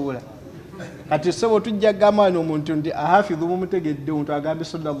gasuula kati sebo tujja gamana omuntu ndi ahafidhu mumutegedde omuntu agambe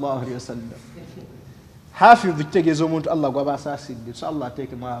sallallahu alaihi wasallam hafidhu kitegeeza omuntu Allah gwabasaasidde so Allah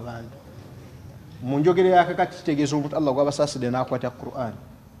ateekemu abantu mu njogere yakakati kitegeeza omuntu Allah gwabasaasidde n'akwata Qur'an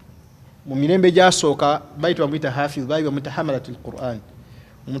mu mirembe gyasooka bayitibwa bamuyita hafidhu bamuyita hamalatul Qur'an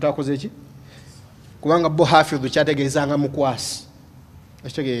omuntu akoze ki kubanga bo hafidhu kyategeezanga mukwasi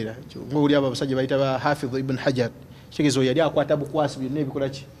ekitegeera ng'oli abo abasajja bayita ba hafidhu ibn Hajar kitegeeza yali akwata bukwasi byonna ebikola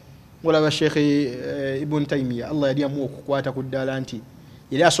ki ng'olaba Sheikh ibn Taymiya Allah yali amuwa okukwata ku ddala nti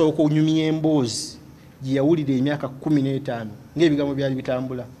yali asobola okunyumya emboozi gye yawulira emyaka 15 ng'ebigambo byali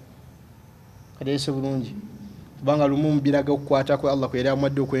bitambula kateese bulungi kubanga lumu mubiraga okukwata kwe Allah kwe yali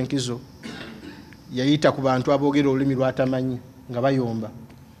amuwadde okwenkizo yayita ku bantu aboogera olulimi lwatamanyi nga bayomba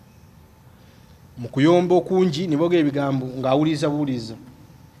mu kuyomba okungi ne boogera ebigambo ng'awuliriza buwuliriza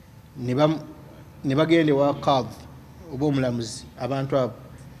ne bagende wa qadhi oba omulamuzi abantu abo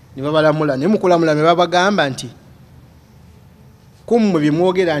ne babalamula ne mukulamula ne babagamba nti kummwe bye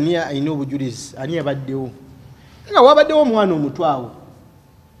mwogera ani alina obujulizi ani yabaddewo nga wabaddewo omwana omutwawo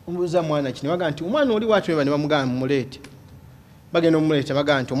omubuuza mwana ki ne bagamba nti omwana oli waati ne bamugamba mumuleete bagenda omumuleeta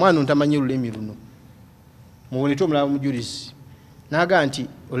bagamba nti omwana ntamanyi lulimi luno mubuleete omulaba omujulizi n'agamba nti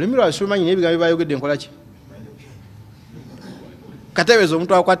olulimi lwawe silumanyi n'ebigambo bye bayogedde nkola ki katebeza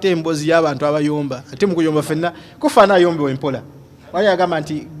omuntu akwata embozi y'abantu abayomba ate mu kuyomba fenna kufaana ayombe wempola wali agamba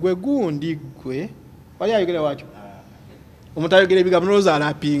nti gwe gundi gwe wali ayogera wakyo omuntu ayogera ebigambo nolowooza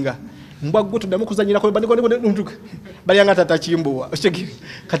alapinga mbwa gwe tuddamu kuzanyirako bali anga tatakimbuwa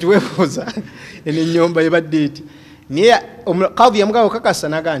kati weebuuza eno ennyomba ebadde eti naye kadhi yamugamba okakasa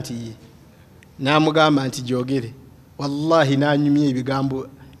naga nti ye n'amugamba nti gyogere wallahi n'anyumya ebigambo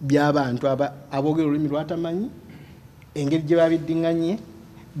by'abantu aboogera olulimi lwatamanyi engeri gye babiddiŋŋanye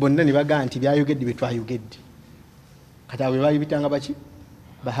bonna ne bagaa nti byayogedde bye twayogedde kati abo bayibitanga baki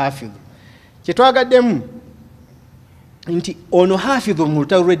bahafidhu kyetwagaddemu nti ono hafidhu mu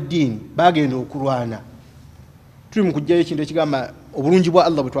lutalo lw'eddiini bagenda okulwana tuli mu kujjayo ekintu ekigamba obulungi bwa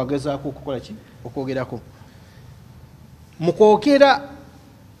Allah bwe twagezaako okukola ki okwogerako mu kwogera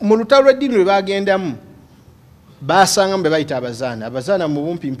mu lutalo lw'eddiini lwe bagendamu basangamu be bayita abazaana mu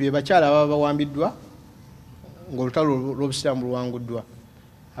bumpimpi bakyala baba bawambiddwa ng'olutalo lw'obusiraamu luwanguddwa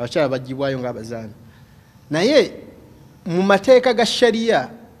abakyala baggibwayo ng'abazaana naye mu mateeka ga shariya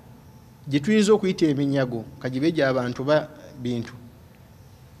gye tuyinza okuyita eminyago kagibe gy'abantu ba bintu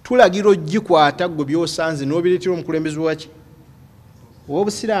tulagira ogikwata gwe byosanze n'obireetera omukulembeze waki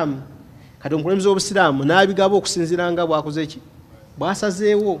ow'obusiraamu kati omukulembeze w'obusiraamu n'abigaba okusinziira nga bwakoze ki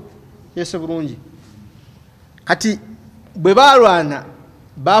bwasazeewo yese bulungi kati bwe balwana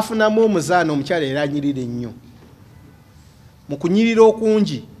bafunamu omuzaana omukyala era anyirira ennyo mu kunyirira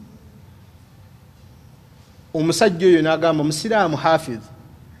okungi omusajja oyo n'agamba musiraamu hafidh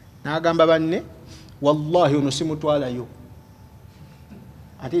n'agamba banne wallahi ono simutwalayo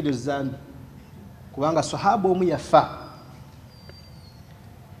ate eryo zambi kubanga sahaba omu yafa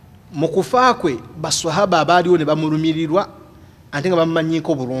mu kufa kwe basahaba abaaliwo ne bamulumirirwa ate nga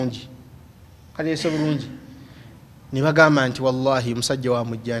bamumanyiiko bulungi kati ese bulungi ne bagamba nti wallahi musajja wa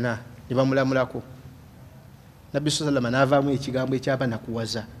mujjana ne bamulamulako nabbi sallallahu alaihi wasallam n'avaamu ekigambo ekyaba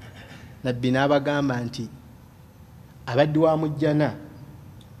nakuwaza nabbi n'abagamba nti abadde wa mujjana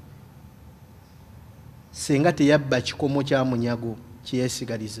senga teyabba kikomo kya munyago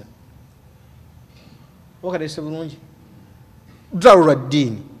kyeyesigaliza wakatese bulungi lutalo lwa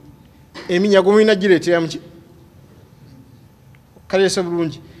ddiini eminyago mulina gireetera muki kalese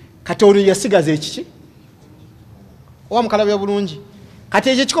bulungi kati ono yasigaza ekiki owa mukalabya bulungi kati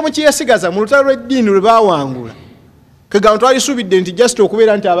ekyo ekikomo kyeyasigaza mu lutalo lw'eddiini lwe bawangula kegamba twalisuubidde nti just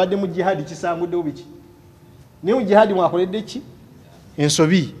okubeera nti abadde mu jihadi kisanguddewo biki naye mu jihadi mwakoledde ki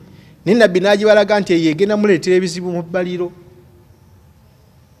ensobi naye nabbi n'agibalaga nti eyo egenda muleetera ebizibu mu bbaliro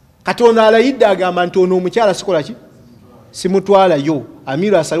kati ono alayidde agamba nti ono omukyala sikola ki simutwalayo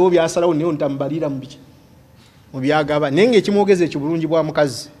amiru asalawo byasalawo naye ontamubalira mu biki mu byagaba naye ngaekimwogeza ekyo bulungi bwa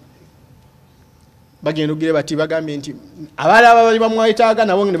mukazi bagenda ogire bati bagambye nti abaali ababali bamwetaaga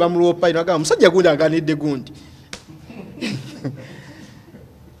nabo ne bamuloopayo bagamba musajja gundi aganidde gundi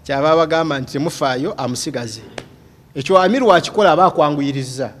kyaba bagamba nti temufaayo amusigaze ekyo amiru wakikola aba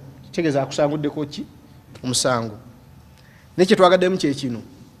akwanguyiriza kitegeeza akusanguddeko ki omusango nekye twagaddemu kyekino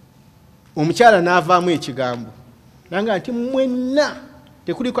omukyala n'avaamu ekigambo nanga nti mwenna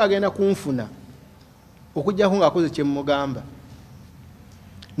tekuliko agenda kunfuna okujjako ng'akoze kyemugamba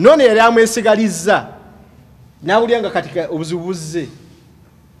none yali amwesigalizza n'awulira nga katika obuzibu buzze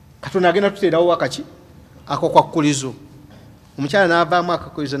katonda agenda tuteerawo wakaki ako kwakkulizo omukyala n'avaamu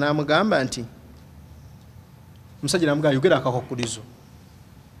akakkulizo n'amugamba nti omusajja n'amugamba yogera akakwakulizo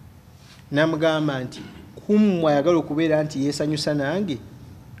n'amugamba nti kummwe ayagala okubeera nti yeesanyusa nange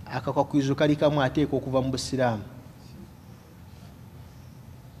akakwakulizo kali kamu ateeka okuva mu busiraamu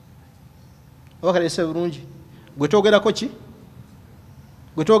oba kalese bulungi gwe twogerako ki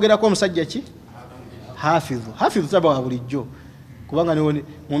gwe twogerako omusajja ki hafidhu taba wa bulijjo kubanga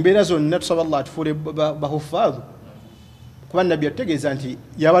mu mbeera zonna tusaba Allah atufuule bahufaadhu kuba nabbi atutegeeza nti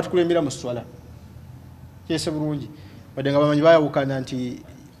yaba tukulembera mu swala kyese bulungi wadde nga bamanyi bayawukana nti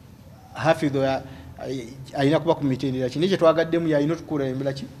hafidhu alina kuba ku mitendera ki nekye twagaddemu yalina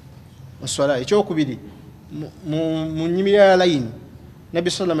otukulembera ki mu swala ekyokubiri mu nnyimira ya layini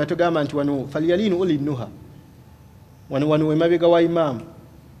nabbi sallam yatugamba nti wano falyalinu uli nuha wano wemabega wa imaamu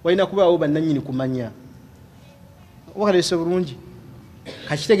walina kubaawo bannannyini kumanya wakalese bulungi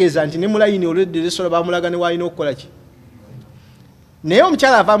kakitegeeza nti ne mulayini olwedde lesola bamulaga ne walina okukola ki naye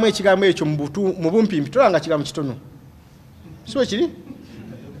omukyala avaamu ekigambo ekyo mu bumpimpi tolanga kigambo kitono siwe kiri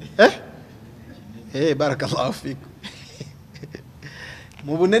barakallahu fiku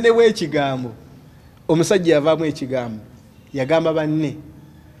mu bunene bw'ekigambo omusajja yavaamu ekigambo yagamba banne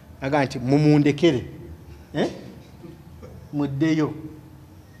agamba nti mumundekere muddeyo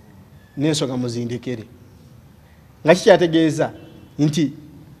n'ensonga muzindekere nga kikyategeeza nti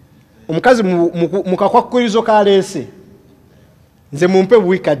omukazi mu kakwakulizo kaleese nze mumpe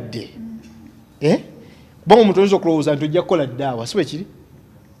buwikadde bongo omuntu oyinza okulowooza nti ojja kukola ddaawa si bwe kiri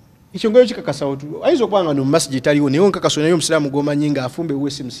ekyo ngayo kikakasa ayinza okuba nga nomumasigi taliwo naye nkakasa naye omusiraamu gomanyi ng'afumba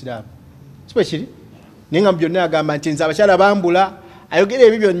ewesi musiraamu si bwe kiri naye nga byonna agamba nti nze abakyala bambula ayogera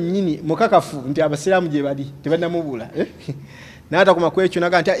ebyo byonnyini mukakafu nti abasiraamu gye bali tebannamubula n'atakoma ku ekyo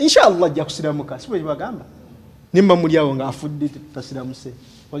naga nti inshallah ajja kusiramuka si bwe bagamba nimba muli awo ng'afudde tasiramuse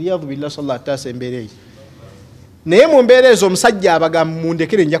waliyadhu billah sallah ataasa embeera eyo naye mu mbeera ezo omusajja abagamba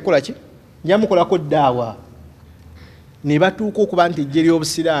mundekere nja kukola ki nja mukolako ddaawa ne batuuka okuba nti ejje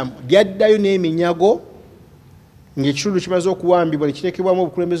ly'obusiraamu lyaddayo n'eminyago ng'ekitundu kimaze okuwambibwa ne kiteekebwamu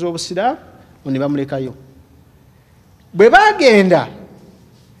obukulembeze bw'obusiraamu ne bamulekayo bwe bagenda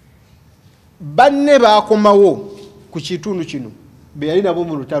banne bakomawo ku kitundu kino be yali nabo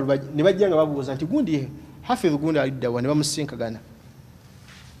mu lutalo ne bajja nga babuuza nti gundi hafidh gundi aliddawa ne bamusinkagana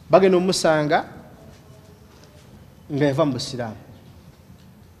bagenda omusanga nga yava mu busiraamu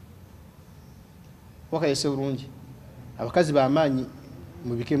wakayese bulungi abakazi b'amaanyi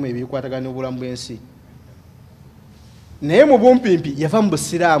mu bikemu ebikwatagana n'obulamu bw'ensi naye mu bumpimpi yava mu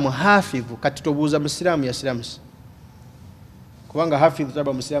busiraamu hafidhu kati tobuuza musiraamu yasiramusi kubanga hafidhu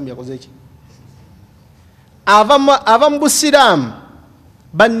taba musiraamu yakoze ki ava mu busiraamu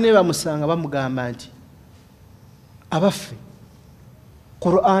banne bamusanga bamugamba nti abaffe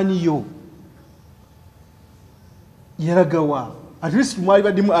Qur'ani yo yaragawa at least mwali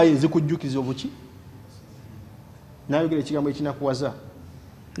baddimu aya ezikujjukiza obuki nayogera ekigambo ekinakuwaza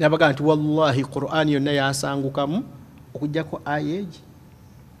nabaga nti wallahi Qur'ani yonna yasangukamu okujjako aya egi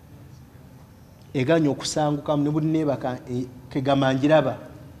eganya okusangukamu ne buli neebaka kegamanjiraba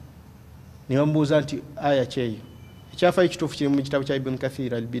ne bamubuuza nti aya kyeyo ekyafayo ekituufu kiri mu kitabo kya Ibn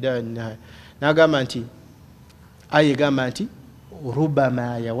Kathir al-Bidaya wan-Nihaya n'agamba nti aya egamba nti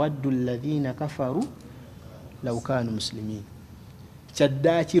rubama yawaddu alladhina kafaru law kanu muslimin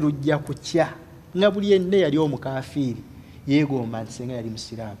kyaddaaki lujja kutya nga buli yenna yali omukafiiri yeegomba nti senga yali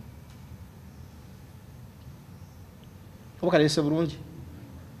musiraamu oba kaleese bulungi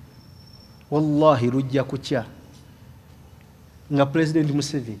wallahi lujja kutya nga President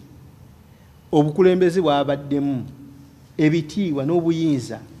Museveni obukulembeze bwabaddemu ebitiibwa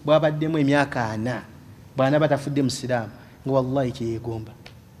n'obuyinza bwabaddemu emyaka 4 bwana batafudde musiraamu nga wallahi kyeyeegomba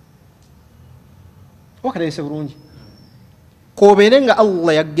wakaleese bulungi kobeere nga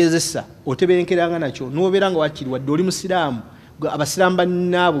Allah yaggezesa otebenkeranga nakyo n'obeera nga wakiri wadde oli musiraamu abasiraamu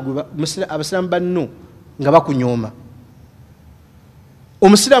bannaabwe abasiraamu banno nga bakunyooma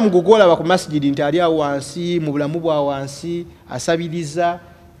omusiraamu gugolaba ku masjidi nti ali awo wansi mu bulamu bwa wansi asabiriza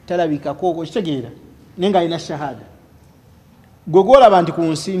talabikako kitegeera naye nga alina shahada gwegolaba nti ku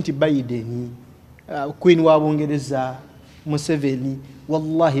nsi nti Biden Queen wa Bungereza Museveni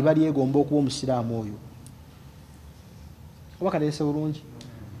wallahi bali egomba okuba omusiraamu oyo oba kaleese bulungi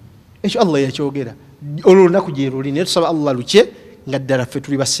ekyo Allah yakyogera olwo lunaku gye luli naye tusaba Allah lukye nga ddala ffe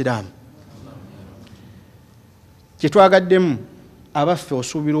tuli basiraamu kyetwagaddemu abaffe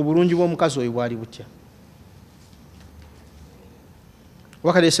osuubira obulungi bw'omukazi oyo bwali butya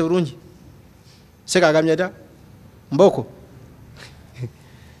oba kaleese bulungi sekagamya dda mboko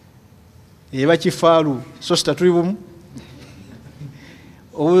eba kifaalu so sita tuli bumu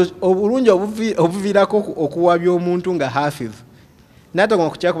obulungi obuviirako okuwabya omuntu nga hafidhu natagoma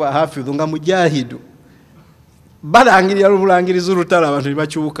kukyakuba hafidhu nga mujahidu balangirira obulangirizi olutalo abantu ne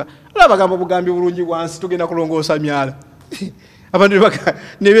bakyuka olabagamba obugambi bulungi bwansi tugenda kulongoosa myala abantu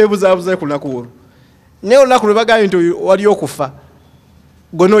ne beebuzaabuza ku lunaku olwo naye olunaku lwe bagambye nti wali okufa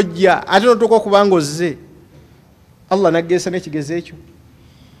gonojja ate notuuka okuba nga ozze Allah naggeesa n'ekigezo ekyo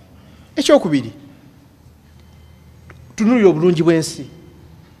ekyokubiri tunulira obulungi bw'ensi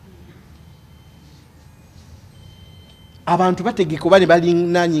abantu bategeka oba ne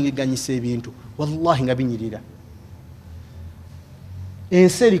balinanyingiganyisa ebintu wallahi nga binyirira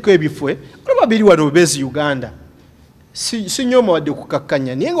ensi eriko ebifwe olaba biri wano bezi Uganda si nyooma wadde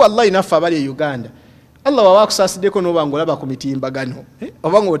kukakkanya naye nga wallahi naffe abali e Uganda Allah baba akusaasideko n'oba nga olaba ku mitimbagano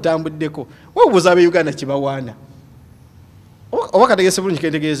oba nga otambuddeko weebuuza ab'e Uganda kibawaana oba kategeese bulungi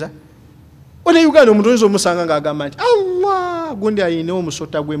kentegeeza one Uganda omuntu oyinza omusanga ng'agamba nti Allah gundi ayina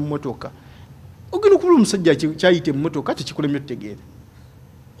omusota gw'emmotoka ogenda okubula omusajja kyayita emmotoka tekikulemye otutegeera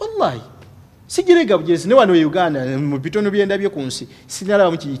wallahi sigirega bugezi ne wano e Uganda mu bitono byendabye ku nsi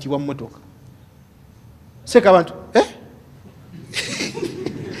sinalabamu kiyitibwa mmotoka seka abantu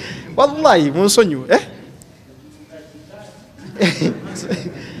wallahi munsonyiwe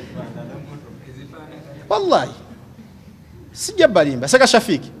wallahi sijja balimba seka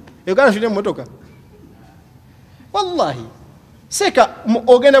Shafic Uganda tulina emmotoka wallahi seka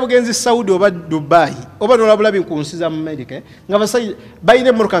ogenda bugenzi Saudi oba Dubai oba nolabulabi ku nsi za America nga basai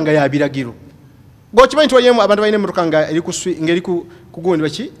bayine muruka nga ya biragiro gokimanyi twalyemu abantu bayine muruka nga eri ngeri kugundi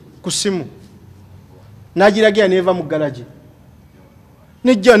baki kusimu najiragira neva mu garage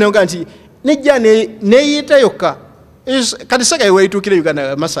nejja neoga nti nejja neyita yokka kati seka yeweyitukire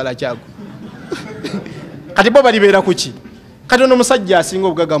Uganda masala kyago kati bo balibera kuki kati ono musajja asinga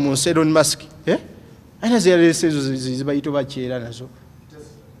obugaga mu nsi Elon Musk ana ziyalesezo zibayito bakyera nazo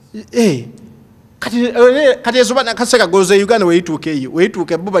kati ezoba nakaseka goze Uganda weyituuke eyo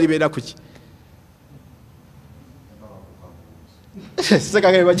weyituuke bo balibera kuki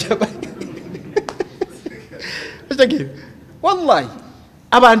seka gaye bajaba wallahi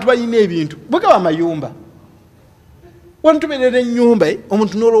abantu bayina ebintu bwegaba amayumba wantuberera ennyumba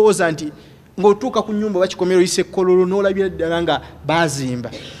omuntu nolowooza nti ng'otuuka ku nnyumba bakikomero yise kololo n'olabira ddala nga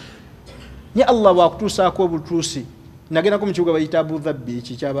bazimba nye Allah bwakutuusaako obutuusi nagenda ku mu kibuga bayita Abu Dhabi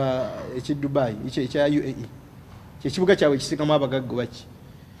eki Dubai ekya UAE kyekibuga kyabwe kisingamu abagaggo baki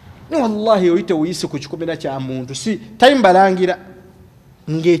wallahi oyite oyise ku kikomera kya muntu si tayimbalangira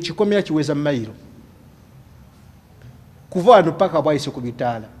ng'ekikomera kiweza mayiro kuva wano paka bwayise ku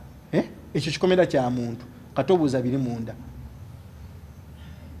bitaala ekyo kikomera kya muntu katobuuza biri munda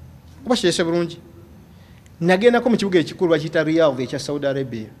kuba kirese bulungi nagendako mu kibuga ekikulu bakiyita Riyadh ekya Saudi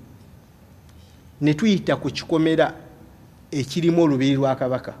Arabia ne tuyita ku kikomera ekirimu olubiri lwa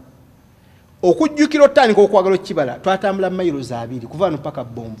kabaka okujjukira otandika okwagala okibala twatambula mayiro za 2 kuva wano paka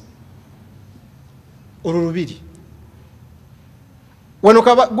bombu olubiri wano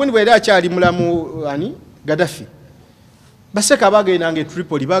gundi bwera akyali mulamu ani Gaddafi baseka bagenda nge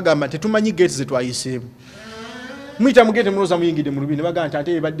Tripoli bagamba tetumanyi gates zetwayiseemu mwita mugete muloza muyingide mu lubini bagamba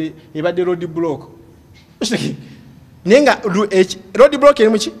ate ebadde road block nenga road block eri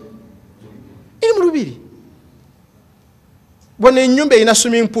muki eri mu lubiri bona ennyumba ina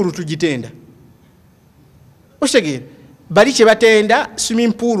swimming pool tugitenda oshegera bali kye batenda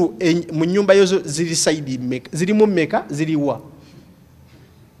swimming pool mu nyumba yozo ziri side meka ziri mu meka ziriwa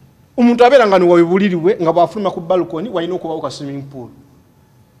omuntu abeera nga niwabibuliriwe nga bwafuluma ku balkoni walina okubawo ka swimming pool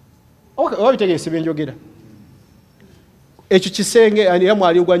oba bitegeese byenjogera ekyo kisenge era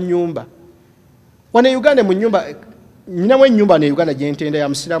mwali ogwa nnyumba wane Uganda mu nyumba nyinamu ennyumba ne Uganda gyentenda ya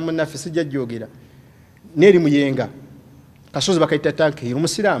musiraamu munnaffe sijja jjogera n'eri muyenga kasozi bakayita tanke eri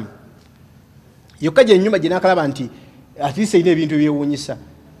musiraamu yokka gye ennyumba gye naakalaba nti atiisa erina ebintu ebyewuunyisa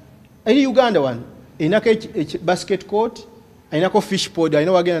eri Uganda wano erinako basket court ainako fish pod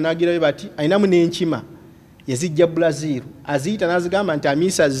aina wagenda nagirayo bati ainamu n'enkima yazijja Brazil aziyita nazigamba nti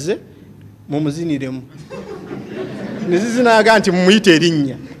amisa zze mumuziniremu nezizinaga nti mumuyite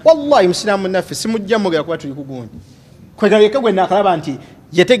erinnya wallahi musiraamu naffe simujja mugera kuba tuli kugundi kwegayeka gwe nakalaba nti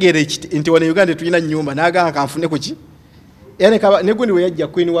yategeera nti wano Uganda tulina nnyumba nagamba kanfune kuki yani negundi we yajja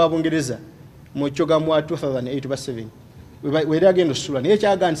Queen wa Bungereza mu kyoga mu 2008 wera agenda osula naye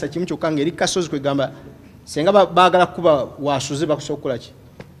kyagandisa kimu kyokka ng'eri kasozi kwegamba senga bagala kuba wasuze bakusokola ki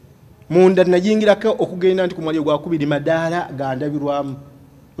munda najingirako okugenda nti kumwali gwa kubiri madala gandabirwamu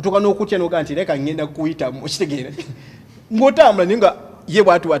utoka n'okutya n'oga nti leka ngenda kuyita mu kitegeera ng'otambula ninga ye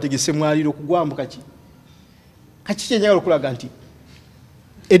bwatu bategese mwaliro kugwambuka ki kaki kyenjagala okulaga nti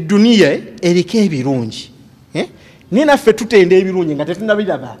edduniya eriko ebirungi naye naffe tutenda ebirungi nga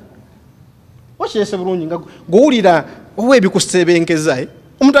tetunabiraba wakirese bulungi nga gowulira owa ebikusebenkeza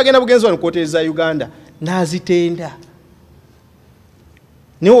omuntu agenda bugenzi wano kwotereza Uganda nazitenda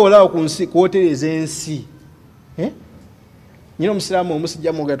niwe olaba ku nsi kwotereza ensi nyina omusiraamu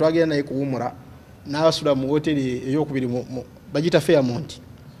omusijja muga twagenda naye kuwumula n'abasula mu woteri eyokubiri bagita Fairmont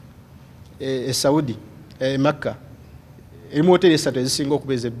Saudi Makka erimu woteri 3 ezisinga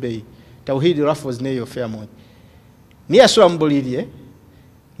okubeeza ebbeeyi Tawhid Raffles neyo Fairmont niye asula mu buliri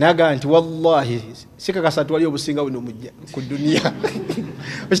naga nti wallahi sikakasa twali obusinga buno mujja ku duniya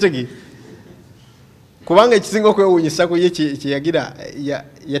okitegeera kubanga ekisinga okwewuunyisa ku ye kyeyagira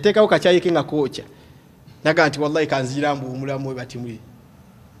yateekawo kakyayike nga kookya naga nti wallahi kanziira mbuwumulamu we batimwe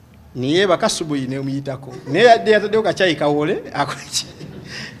niye bakasubuyi nemuyitako naye yadde yataddewo kakyayi kawole akoleki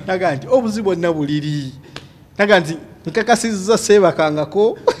naga nti obuzibu bwonna buliri naga nti nkakasizza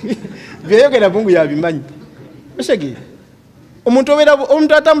seebakangako byeyogera mungu yabimanyi oshege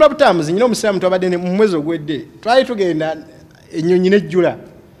omuntu atambula butambuzi nyina omusiraamu twabadde mu mwezi ogwedde twali tugenda ennyonyi nejjula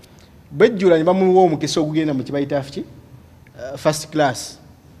bwejjula ne bamuwa omukisa ogugenda mu kibayita ki first class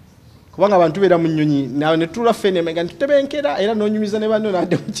kubanga abantu beera mu nnyonyi nawe ne tutula ffene nga tutebenkera era n'onyumiza ne banno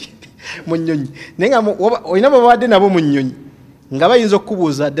nadde mu nnyonyi naye nga olina babadde nabo mu nnyonyi nga bayinza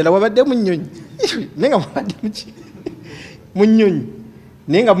okukubuuza ddala wabadde mu nnyonyi naye nga mubadde mu nnyonyi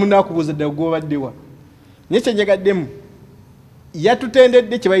naye nga munaakubuuza ddala gwobaddewa naye kyenjagaddemu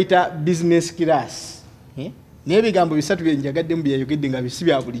yatutendedde kye bayita business class naye ebigambo bisatu byenjagaddemu byeyogedde nga bisi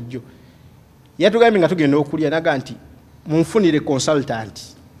bya bulijjo. Yatugambye nga tugenda okulya naga nti munfunire consultant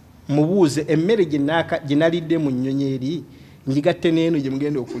mubuuze emmere gye nalidde mu nnyonyi eri njigatte n'eno gye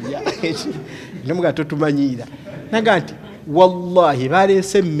mugenda okulya nemuga totumanyiira naga nti wallahi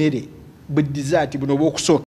baleese emmere bwe dessert buno obw'okusooka